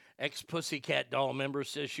story. Ex-Pussycat Doll member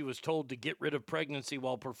says she was told to get rid of pregnancy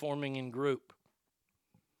while performing in group.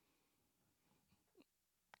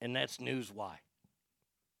 And that's news. Why?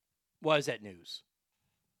 Why is that news?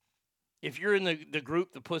 If you're in the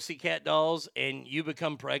group, the Pussycat Dolls, and you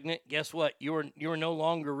become pregnant, guess what? You're no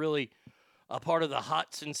longer really a part of the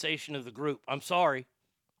hot sensation of the group. I'm sorry.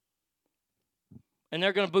 And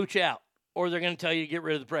they're going to boot you out, or they're going to tell you to get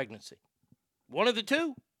rid of the pregnancy. One of the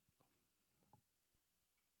two.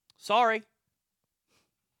 Sorry.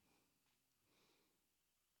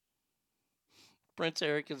 Prince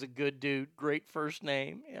Eric is a good dude. Great first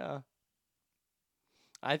name. Yeah.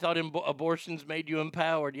 I thought abortions made you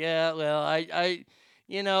empowered. Yeah, well, I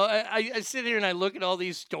sit here and I look at all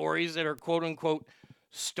these stories that are quote-unquote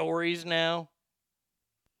stories now.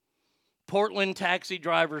 Portland taxi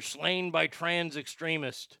driver slain by trans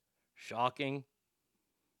extremist. Shocking.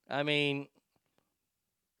 I mean,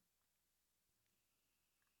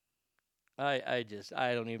 I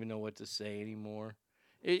don't even know what to say anymore.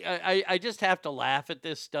 I just have to laugh at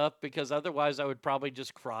this stuff because otherwise I would probably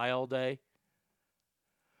just cry all day.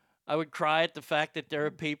 I would cry at the fact that there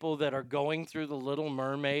are people that are going through The Little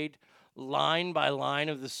Mermaid line by line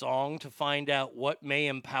of the song to find out what may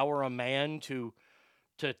empower a man to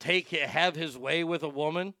have his way with a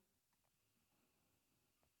woman.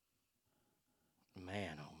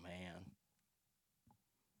 Man, oh man.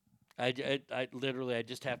 I literally, I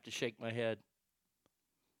just have to shake my head.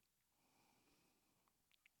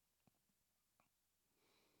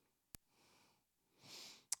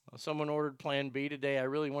 Someone ordered Plan B today. I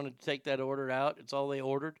really wanted to take that order out. It's all they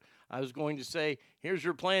ordered. I was going to say, here's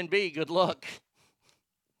your Plan B. Good luck.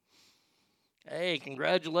 Hey,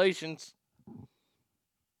 congratulations.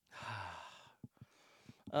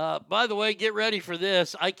 By the way, get ready for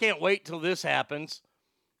this. I can't wait till this happens.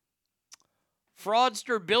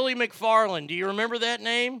 Fraudster Billy McFarland. Do you remember that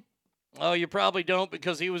name? Oh, you probably don't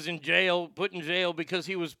because he was put in jail because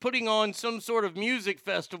he was putting on some sort of music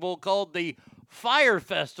festival called the Fire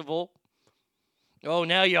Festival. Oh,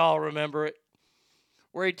 now y'all remember it.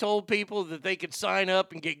 Where he told people that they could sign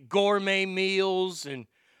up and get gourmet meals and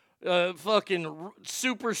fucking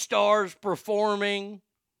superstars performing.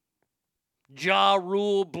 Ja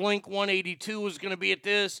Rule, Blink 182 was going to be at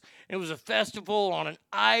this. It was a festival on an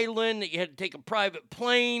island that you had to take a private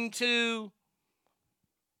plane to.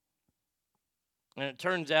 And it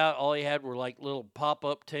turns out all he had were like little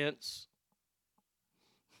pop-up tents.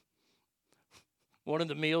 One of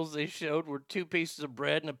the meals they showed were 2 pieces of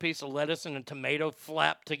bread and a piece of lettuce and a tomato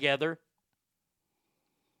flapped together.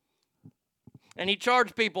 And he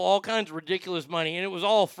charged people all kinds of ridiculous money, and it was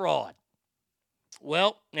all fraud.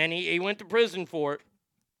 Well, and he went to prison for it.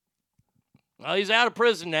 Well, he's out of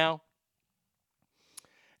prison now.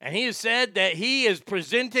 And he has said that he is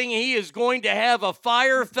going to have a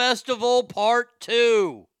Fire Festival Part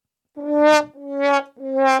 2.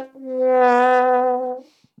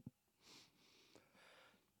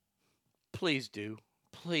 Please do.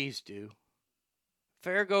 Please do.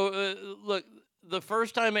 Farrago, look, the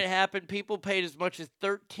first time it happened, people paid as much as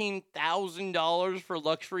 $13,000 for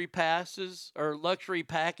luxury passes or luxury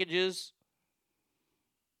packages.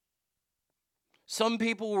 Some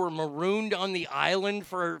people were marooned on the island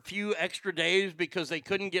for a few extra days because they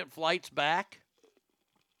couldn't get flights back.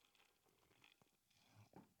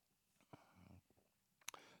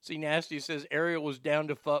 See, Nasty says Ariel was down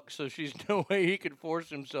to fuck, so she's no way he could force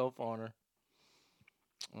himself on her.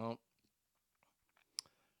 Well,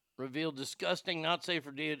 revealed disgusting, not safe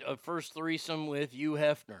for did a first threesome with Hugh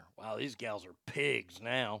Hefner. Wow, these gals are pigs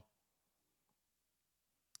now.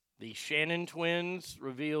 The Shannon twins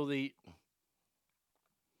reveal he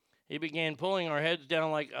began pulling our heads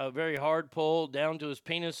down like a very hard pull down to his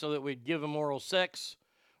penis so that we'd give him oral sex.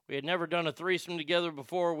 We had never done a threesome together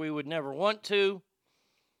before. We would never want to.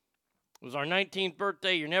 It was our 19th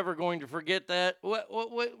birthday. You're never going to forget that. What?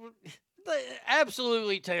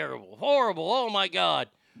 Absolutely terrible. Horrible. Oh, my God.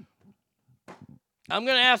 I'm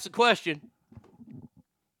going to ask the question.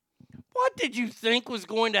 What did you think was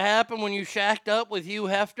going to happen when you shacked up with Hugh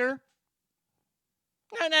Hefner?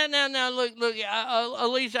 No. Look,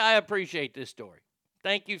 Alicia, I appreciate this story.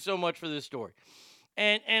 Thank you so much for this story.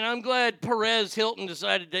 And I'm glad Perez Hilton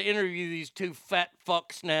decided to interview these two fat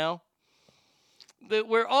fucks now.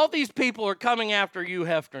 Where all these people are coming after Hugh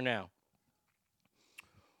Hefner now.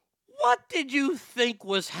 What did you think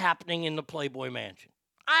was happening in the Playboy Mansion?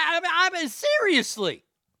 I mean, seriously.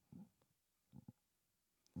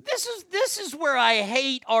 This is where I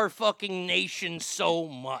hate our fucking nation so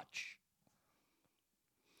much.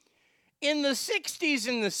 In the 60s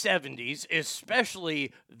and the 70s,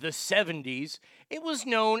 especially the 70s, it was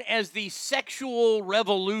known as the sexual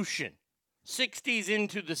revolution. 60s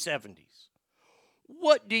into the 70s.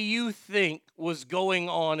 What do you think was going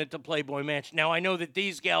on at the Playboy Mansion? Now, I know that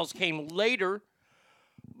these gals came later,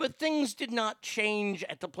 but things did not change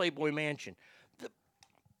at the Playboy Mansion.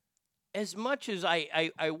 As much as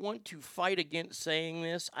I want to fight against saying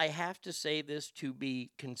this, I have to say this to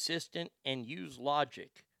be consistent and use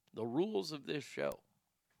logic. The rules of this show.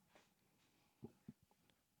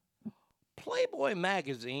 Playboy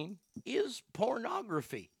magazine is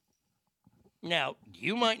pornography. Now,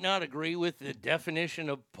 you might not agree with the definition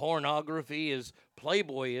of pornography as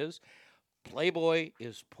Playboy is. Playboy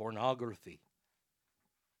is pornography.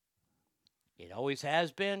 It always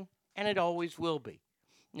has been, and it always will be.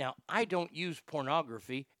 Now, I don't use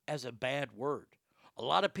pornography as a bad word. A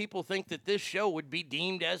lot of people think that this show would be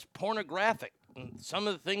deemed as pornographic. Some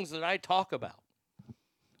of the things that I talk about.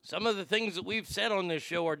 Some of the things that we've said on this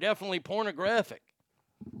show are definitely pornographic.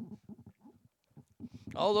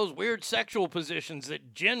 All those weird sexual positions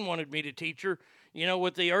that Jen wanted me to teach her,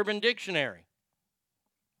 with the Urban Dictionary.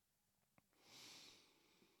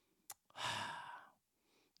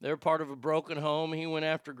 They're part of a broken home. He went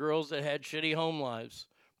after girls that had shitty home lives.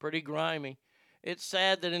 Pretty grimy. It's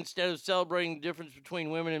sad that instead of celebrating the difference between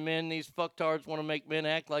women and men, these fucktards want to make men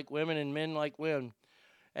act like women and men like women.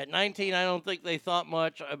 At 19, I don't think they thought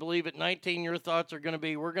much. I believe at 19, your thoughts are going to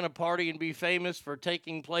be, we're going to party and be famous for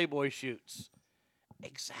taking Playboy shoots.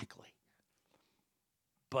 Exactly.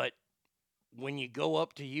 But when you go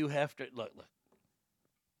up to you have to, look.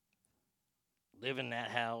 Live in that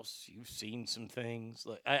house. You've seen some things.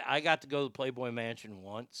 Look, I got to go to the Playboy Mansion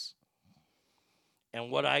once. And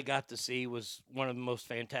what I got to see was one of the most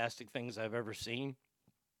fantastic things I've ever seen.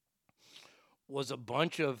 Was a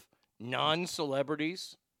bunch of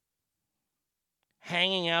non-celebrities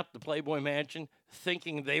hanging out the Playboy Mansion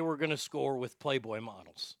thinking they were going to score with Playboy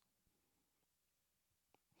models.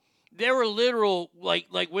 They were literal, like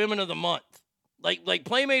women of the month. Like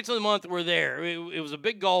Playmates of the Month were there. It was a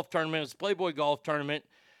big golf tournament. It was a Playboy golf tournament.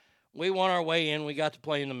 We won our way in. We got to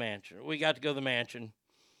play in the mansion. We got to go to the mansion.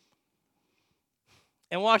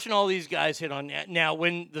 And watching all these guys hit on that. Now,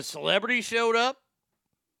 when the celebrities showed up,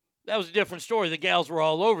 that was a different story. The gals were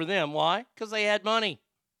all over them. Why? Because they had money.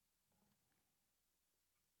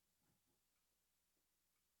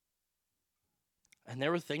 And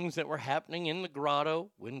there were things that were happening in the grotto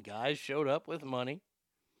when guys showed up with money.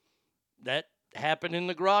 That happened in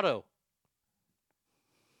the grotto.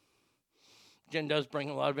 Jen does bring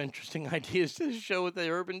a lot of interesting ideas to the show with the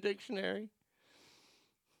Urban Dictionary.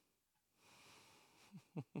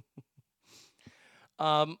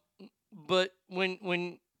 But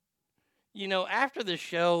when after the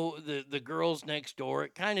show, the girls next door,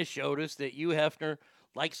 it kind of showed us that Hugh Hefner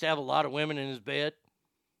likes to have a lot of women in his bed.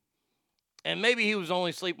 And maybe he was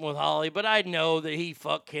only sleeping with Holly, but I know that he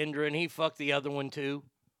fucked Kendra and he fucked the other one too.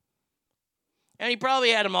 And he probably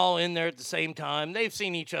had them all in there at the same time. They've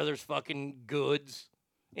seen each other's fucking goods.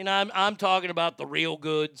 And I'm talking about the real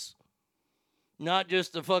goods. Not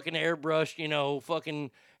just the fucking airbrushed, fucking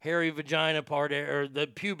hairy vagina part or the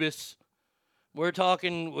pubis. We're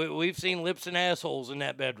talking, we've seen lips and assholes in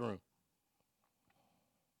that bedroom.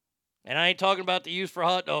 And I ain't talking about the use for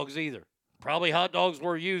hot dogs either. Probably hot dogs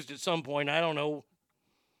were used at some point. I don't know.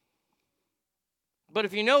 But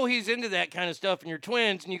if you know he's into that kind of stuff and you're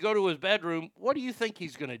twins and you go to his bedroom, what do you think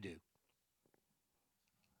he's going to do?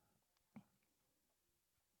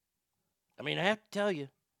 I mean, I have to tell you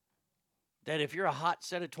that if you're a hot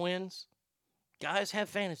set of twins, guys have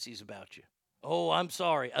fantasies about you. Oh, I'm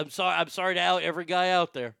sorry. I'm sorry to out every guy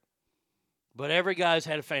out there. But every guy's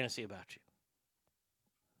had a fantasy about you.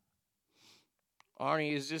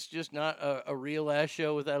 Arnie, is this just not a real-ass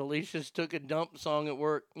show without Alicia's Took a Dump song at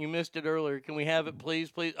work? You missed it earlier. Can we have it,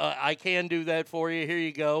 please? Please. I can do that for you. Here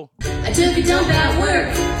you go. I took a dump at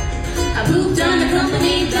work. I pooped on the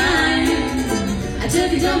company dime. I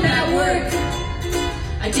took a dump at work.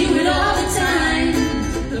 I do it all the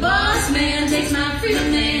time. The boss man takes my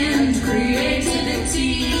freedom and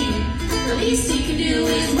creativity. The least he can do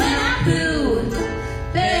is when I poo.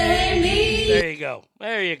 Pay me. There you go.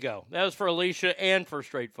 There you go. That was for Alicia and for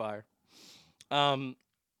Straight Fire. Like,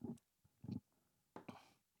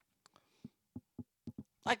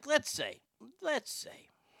 let's say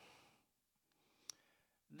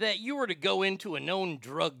that you were to go into a known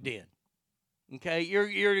drug den. Okay,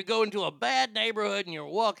 you're to go into a bad neighborhood and you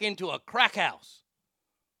walk into a crack house.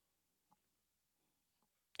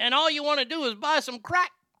 And all you want to do is buy some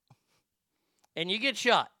crack. And you get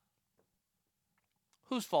shot.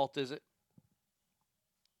 Whose fault is it?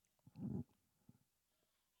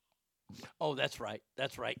 Oh, that's right.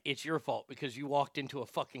 That's right. It's your fault because you walked into a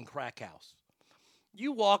fucking crack house.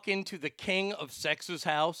 You walk into the king of sex's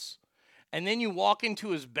house, and then you walk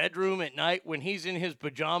into his bedroom at night when he's in his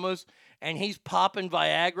pajamas and he's popping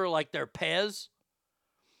Viagra like they're Pez,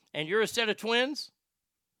 and you're a set of twins?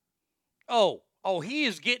 Oh, he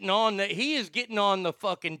is getting on the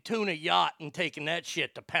fucking tuna yacht and taking that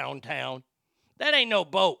shit to Pound Town. That ain't no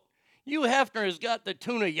boat. Hugh Hefner has got the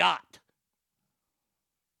tuna yacht.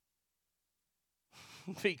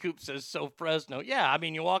 V. Coop says, so Fresno. Yeah, I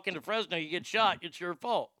mean, you walk into Fresno, you get shot. It's your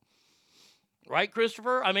fault. Right,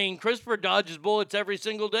 Christopher? I mean, Christopher dodges bullets every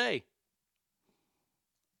single day.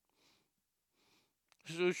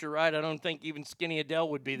 Zeus, you're right. I don't think even Skinny Adele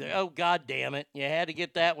would be there. Oh, God damn it. You had to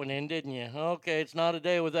get that one in, didn't you? Okay, it's not a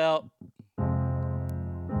day without...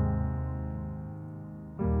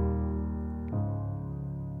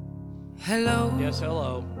 Hello. Yes,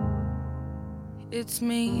 hello. It's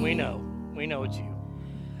me. We know. We know it's you.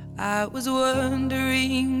 I was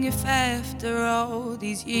wondering if after all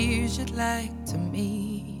these years you'd like to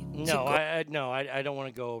meet. No, I don't want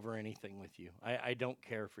to go over anything with you. I don't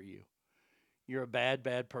care for you. You're a bad,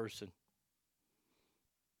 bad person.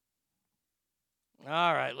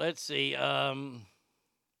 All right, let's see.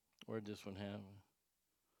 Where'd this one have?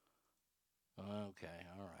 Okay,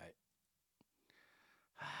 all right.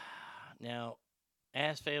 Now,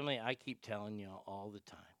 Ass Family, I keep telling you all the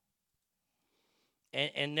time.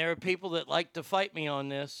 And there are people that like to fight me on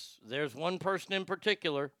this. There's one person in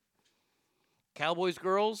particular. Cowboys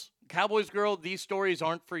Girl, these stories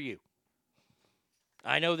aren't for you.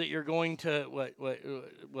 I know that you're going to,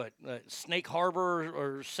 Snake Harbor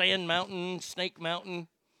or Sand Mountain, Snake Mountain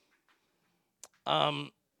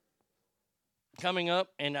coming up,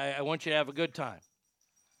 and I want you to have a good time.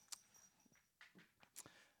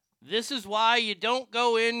 This is why you don't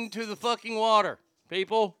go into the fucking water,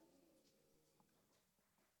 people.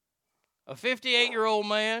 A 58-year-old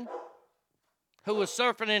man who was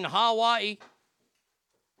surfing in Hawaii.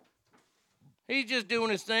 He's just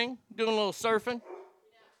doing his thing, doing a little surfing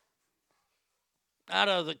out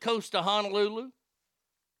of the coast of Honolulu.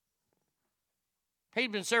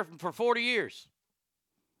 He'd been surfing for 40 years.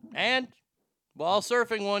 And while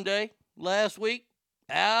surfing one day, last week,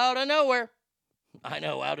 out of nowhere, I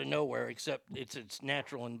know, out of nowhere, except it's its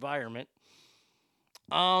natural environment,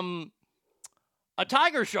 a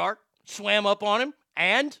tiger shark swam up on him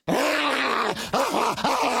and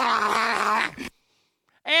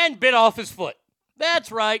bit off his foot.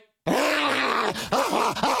 That's right.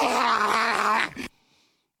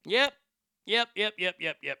 Yep.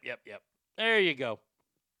 There you go.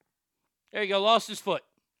 Lost his foot.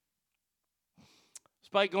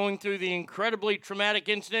 Despite going through the incredibly traumatic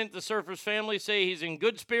incident, the surfer's family say he's in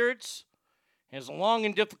good spirits, has a long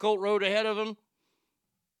and difficult road ahead of him,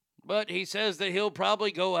 but he says that he'll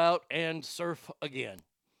probably go out and surf again.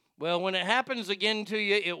 Well, when it happens again to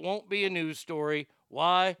you, it won't be a news story.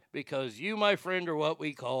 Why? Because you, my friend, are what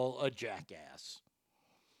we call a jackass.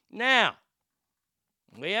 Now,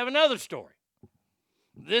 we have another story.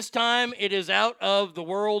 This time it is out of the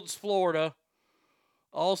world's Florida,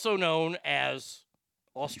 also known as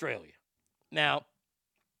Australia. Now,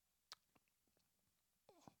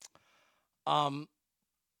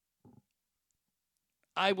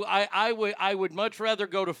 I would much rather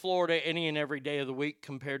go to Florida any and every day of the week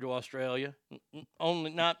compared to Australia.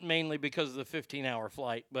 Only not mainly because of the 15-hour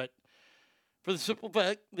flight, but for the simple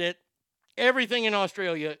fact that everything in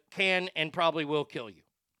Australia can and probably will kill you.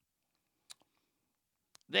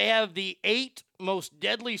 They have the 8 of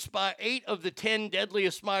the 10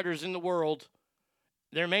 deadliest spiders in the world.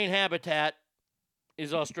 Their main habitat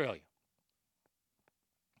is Australia.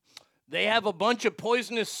 They have a bunch of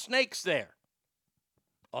poisonous snakes there.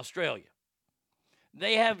 Australia.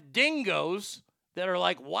 They have dingoes that are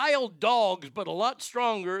like wild dogs, but a lot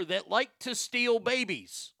stronger, that like to steal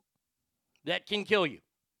babies that can kill you.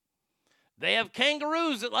 They have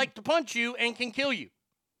kangaroos that like to punch you and can kill you.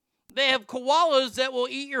 They have koalas that will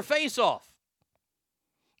eat your face off.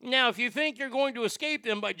 Now, if you think you're going to escape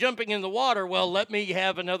them by jumping in the water, well, let me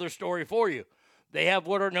have another story for you. They have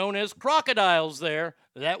what are known as crocodiles there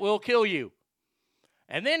that will kill you.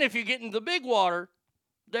 And then if you get into the big water,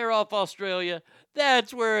 they're off Australia.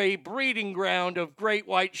 That's where a breeding ground of great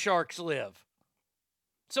white sharks live.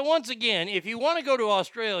 So once again, if you want to go to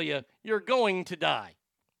Australia, you're going to die.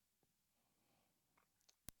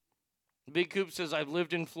 Big Coop says, I've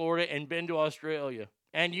lived in Florida and been to Australia.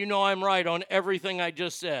 And you know I'm right on everything I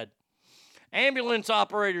just said. Ambulance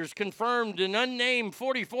operators confirmed an unnamed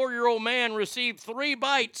 44-year-old man received 3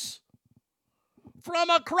 bites from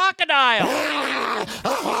a crocodile.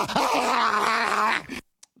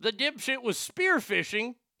 The dipshit was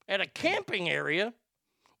spearfishing at a camping area.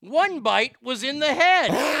 1 bite was in the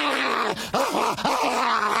head.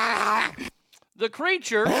 The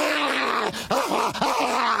creature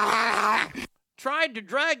tried to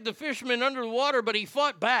drag the fisherman under the water, but he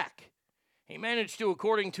fought back. He managed to,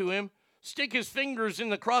 according to him, stick his fingers in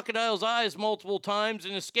the crocodile's eyes multiple times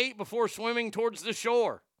and escape before swimming towards the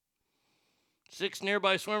shore. 6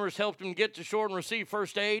 nearby swimmers helped him get to shore and receive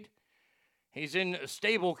first aid. He's in a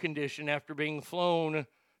stable condition after being flown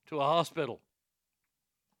to a hospital.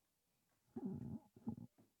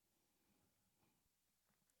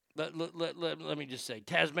 Let me just say,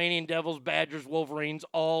 Tasmanian devils, badgers, wolverines,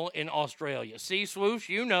 all in Australia. See, Swoosh,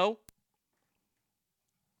 you know.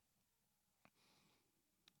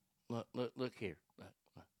 Look here. Look.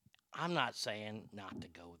 I'm not saying not to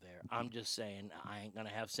go there. I'm just saying I ain't going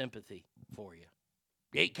to have sympathy for you.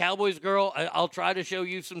 Hey, Cowboys girl, I'll try to show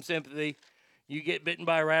you some sympathy. You get bitten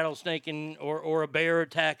by a rattlesnake or a bear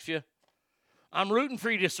attacks you. I'm rooting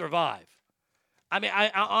for you to survive. I mean, I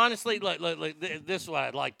honestly, look, this is what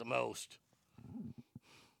I'd like the most.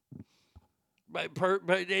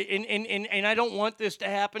 And I don't want this to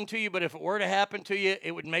happen to you, but if it were to happen to you,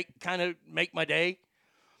 it would make my day.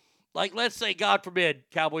 Like, let's say, God forbid,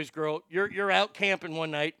 Cowboys girl, you're out camping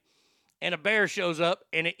one night, and a bear shows up,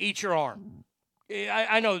 and it eats your arm.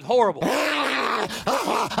 I know, it's horrible.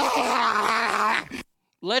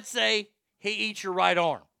 Let's say he eats your right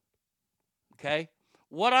arm, okay?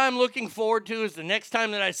 What I'm looking forward to is the next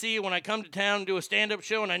time that I see you when I come to town and do a stand-up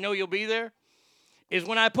show, and I know you'll be there, is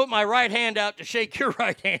when I put my right hand out to shake your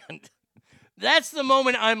right hand. That's the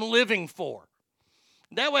moment I'm living for.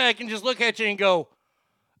 That way I can just look at you and go,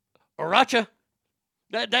 Aracha.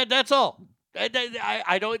 That's all.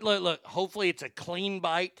 I don't, look, hopefully it's a clean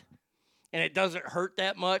bite and it doesn't hurt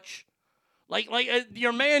that much. Like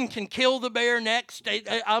your man can kill the bear next.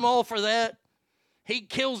 I'm all for that. He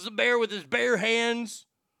kills the bear with his bare hands.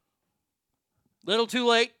 Little too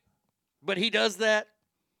late, but he does that.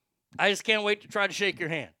 I just can't wait to try to shake your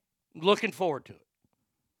hand. Looking forward to it.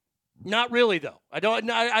 Not really, though. I want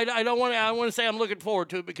to say I'm looking forward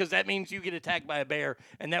to it because that means you get attacked by a bear,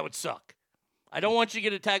 and that would suck. I don't want you to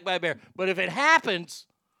get attacked by a bear. But if it happens,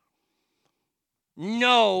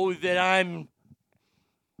 know that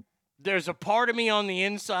there's a part of me on the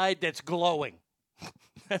inside that's glowing.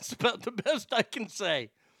 That's about the best I can say.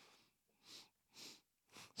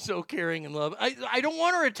 So caring and love. I don't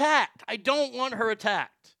want her attacked. I don't want her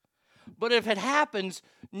attacked. But if it happens,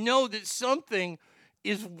 know that something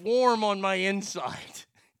is warm on my inside.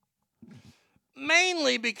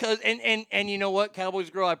 Mainly because, and you know what, Cowboys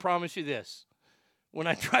girl, I promise you this. When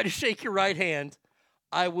I try to shake your right hand,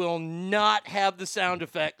 I will not have the sound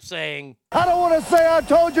effect saying, I don't want to say I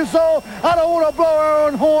told you so. I don't want to blow our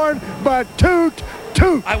own horn, but toot,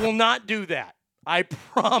 toot. I will not do that. I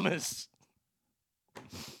promise.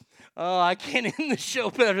 I can't end the show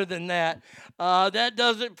better than that. That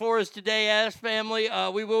does it for us today, Ass Family.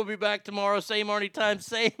 We will be back tomorrow, same Arnie time,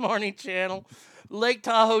 same Arnie channel. Lake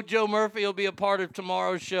Tahoe Joe Murphy will be a part of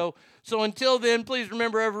tomorrow's show. So until then, please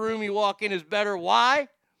remember every room you walk in is better. Why?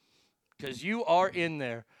 Because you are in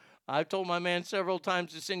there. I've told my man several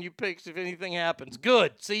times to send you pics if anything happens.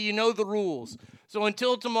 Good. See, you know the rules. So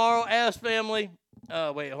until tomorrow, Ass Family,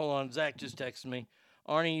 Wait, hold on. Zach just texted me.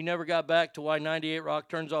 Arnie, you never got back to why 98 Rock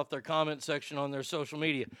turns off their comment section on their social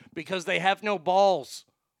media. Because they have no balls.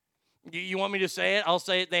 You want me to say it? I'll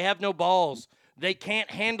say it. They have no balls. They can't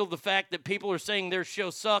handle the fact that people are saying their show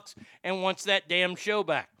sucks and wants that damn show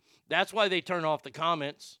back. That's why they turn off the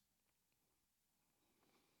comments.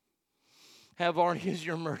 Have Arnie as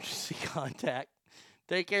your emergency contact.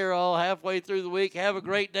 Take care all halfway through the week. Have a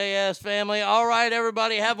great day, ass family. All right,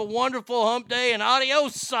 everybody, have a wonderful hump day and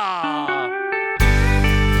adios.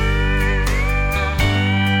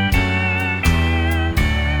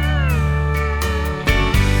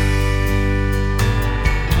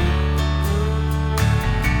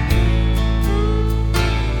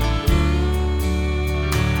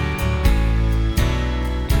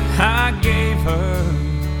 I gave her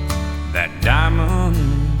that diamond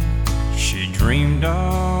she dreamed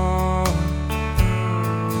of,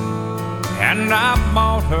 and I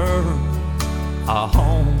bought her a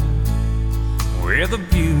home with a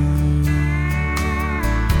view.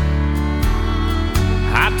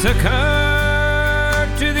 I took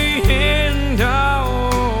her to the end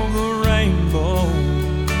of the rainbow,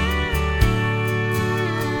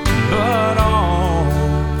 but all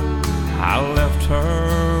I left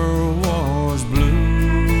her was blue.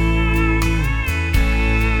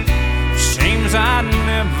 Seems I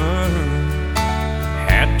never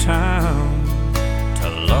had time to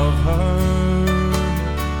love her,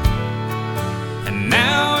 and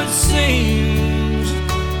now it seems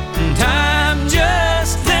time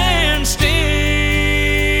just stands still.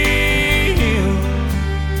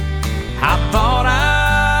 I thought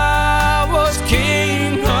I was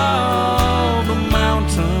king of the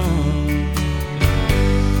mountain,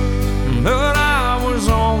 but I was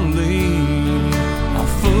only a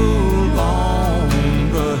fool on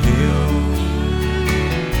the hill.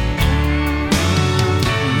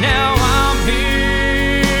 Now I'm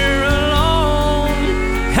here alone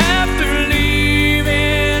after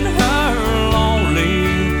leaving her lonely.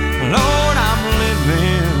 Lord, I'm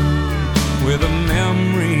living with a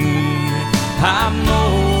memory I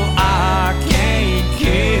know I can't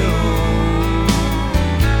kill.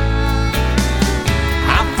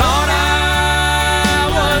 I thought I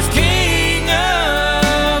was king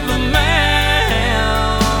of the mountain,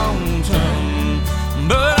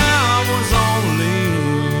 but I was only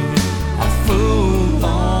a fool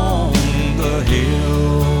on the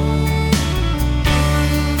hill.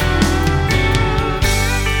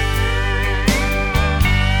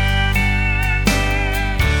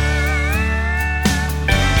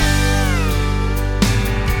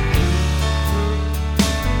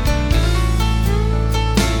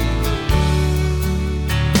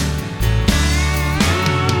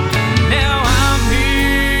 Now I'm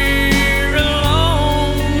here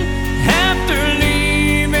alone after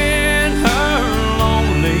leaving her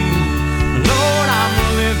lonely. Lord, I'm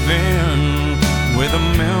living with a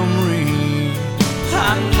memory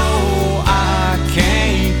I know I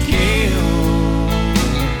can't kill.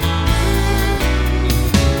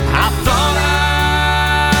 I thought I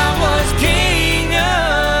was king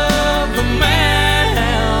of the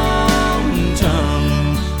mountain,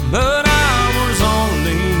 but I was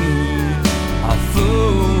only a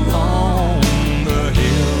fool on the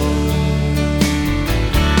hill.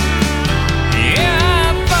 Yeah,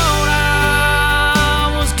 I thought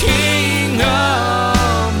I was king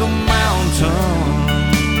of the mountain,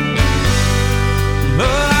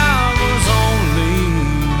 but I was only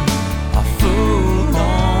a fool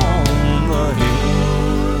on the hill.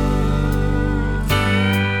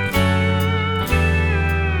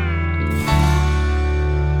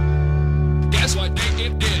 That's what they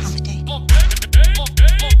did this.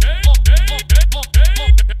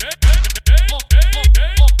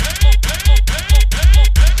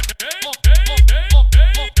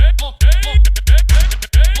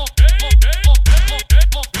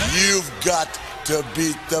 You've got to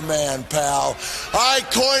beat the man, pal. I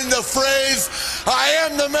coined the phrase, I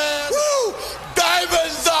am the man. Woo!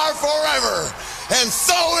 Diamonds are forever, and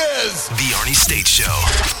so is The Arnie State Show.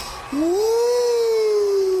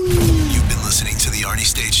 You've been listening to The Arnie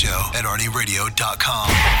State Show at ArnieRadio.com.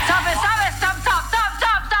 Stop it, stop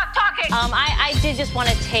talking. I did just want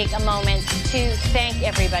to take a moment to thank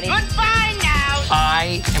everybody. Goodbye now.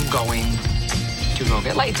 I am going to go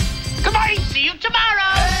get laid. Goodbye. See you tomorrow.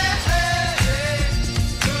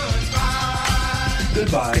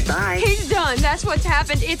 Goodbye. Bye. He's done. That's what's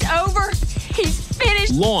happened. It's over. He's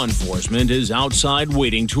finished. Law enforcement is outside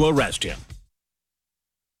waiting to arrest him.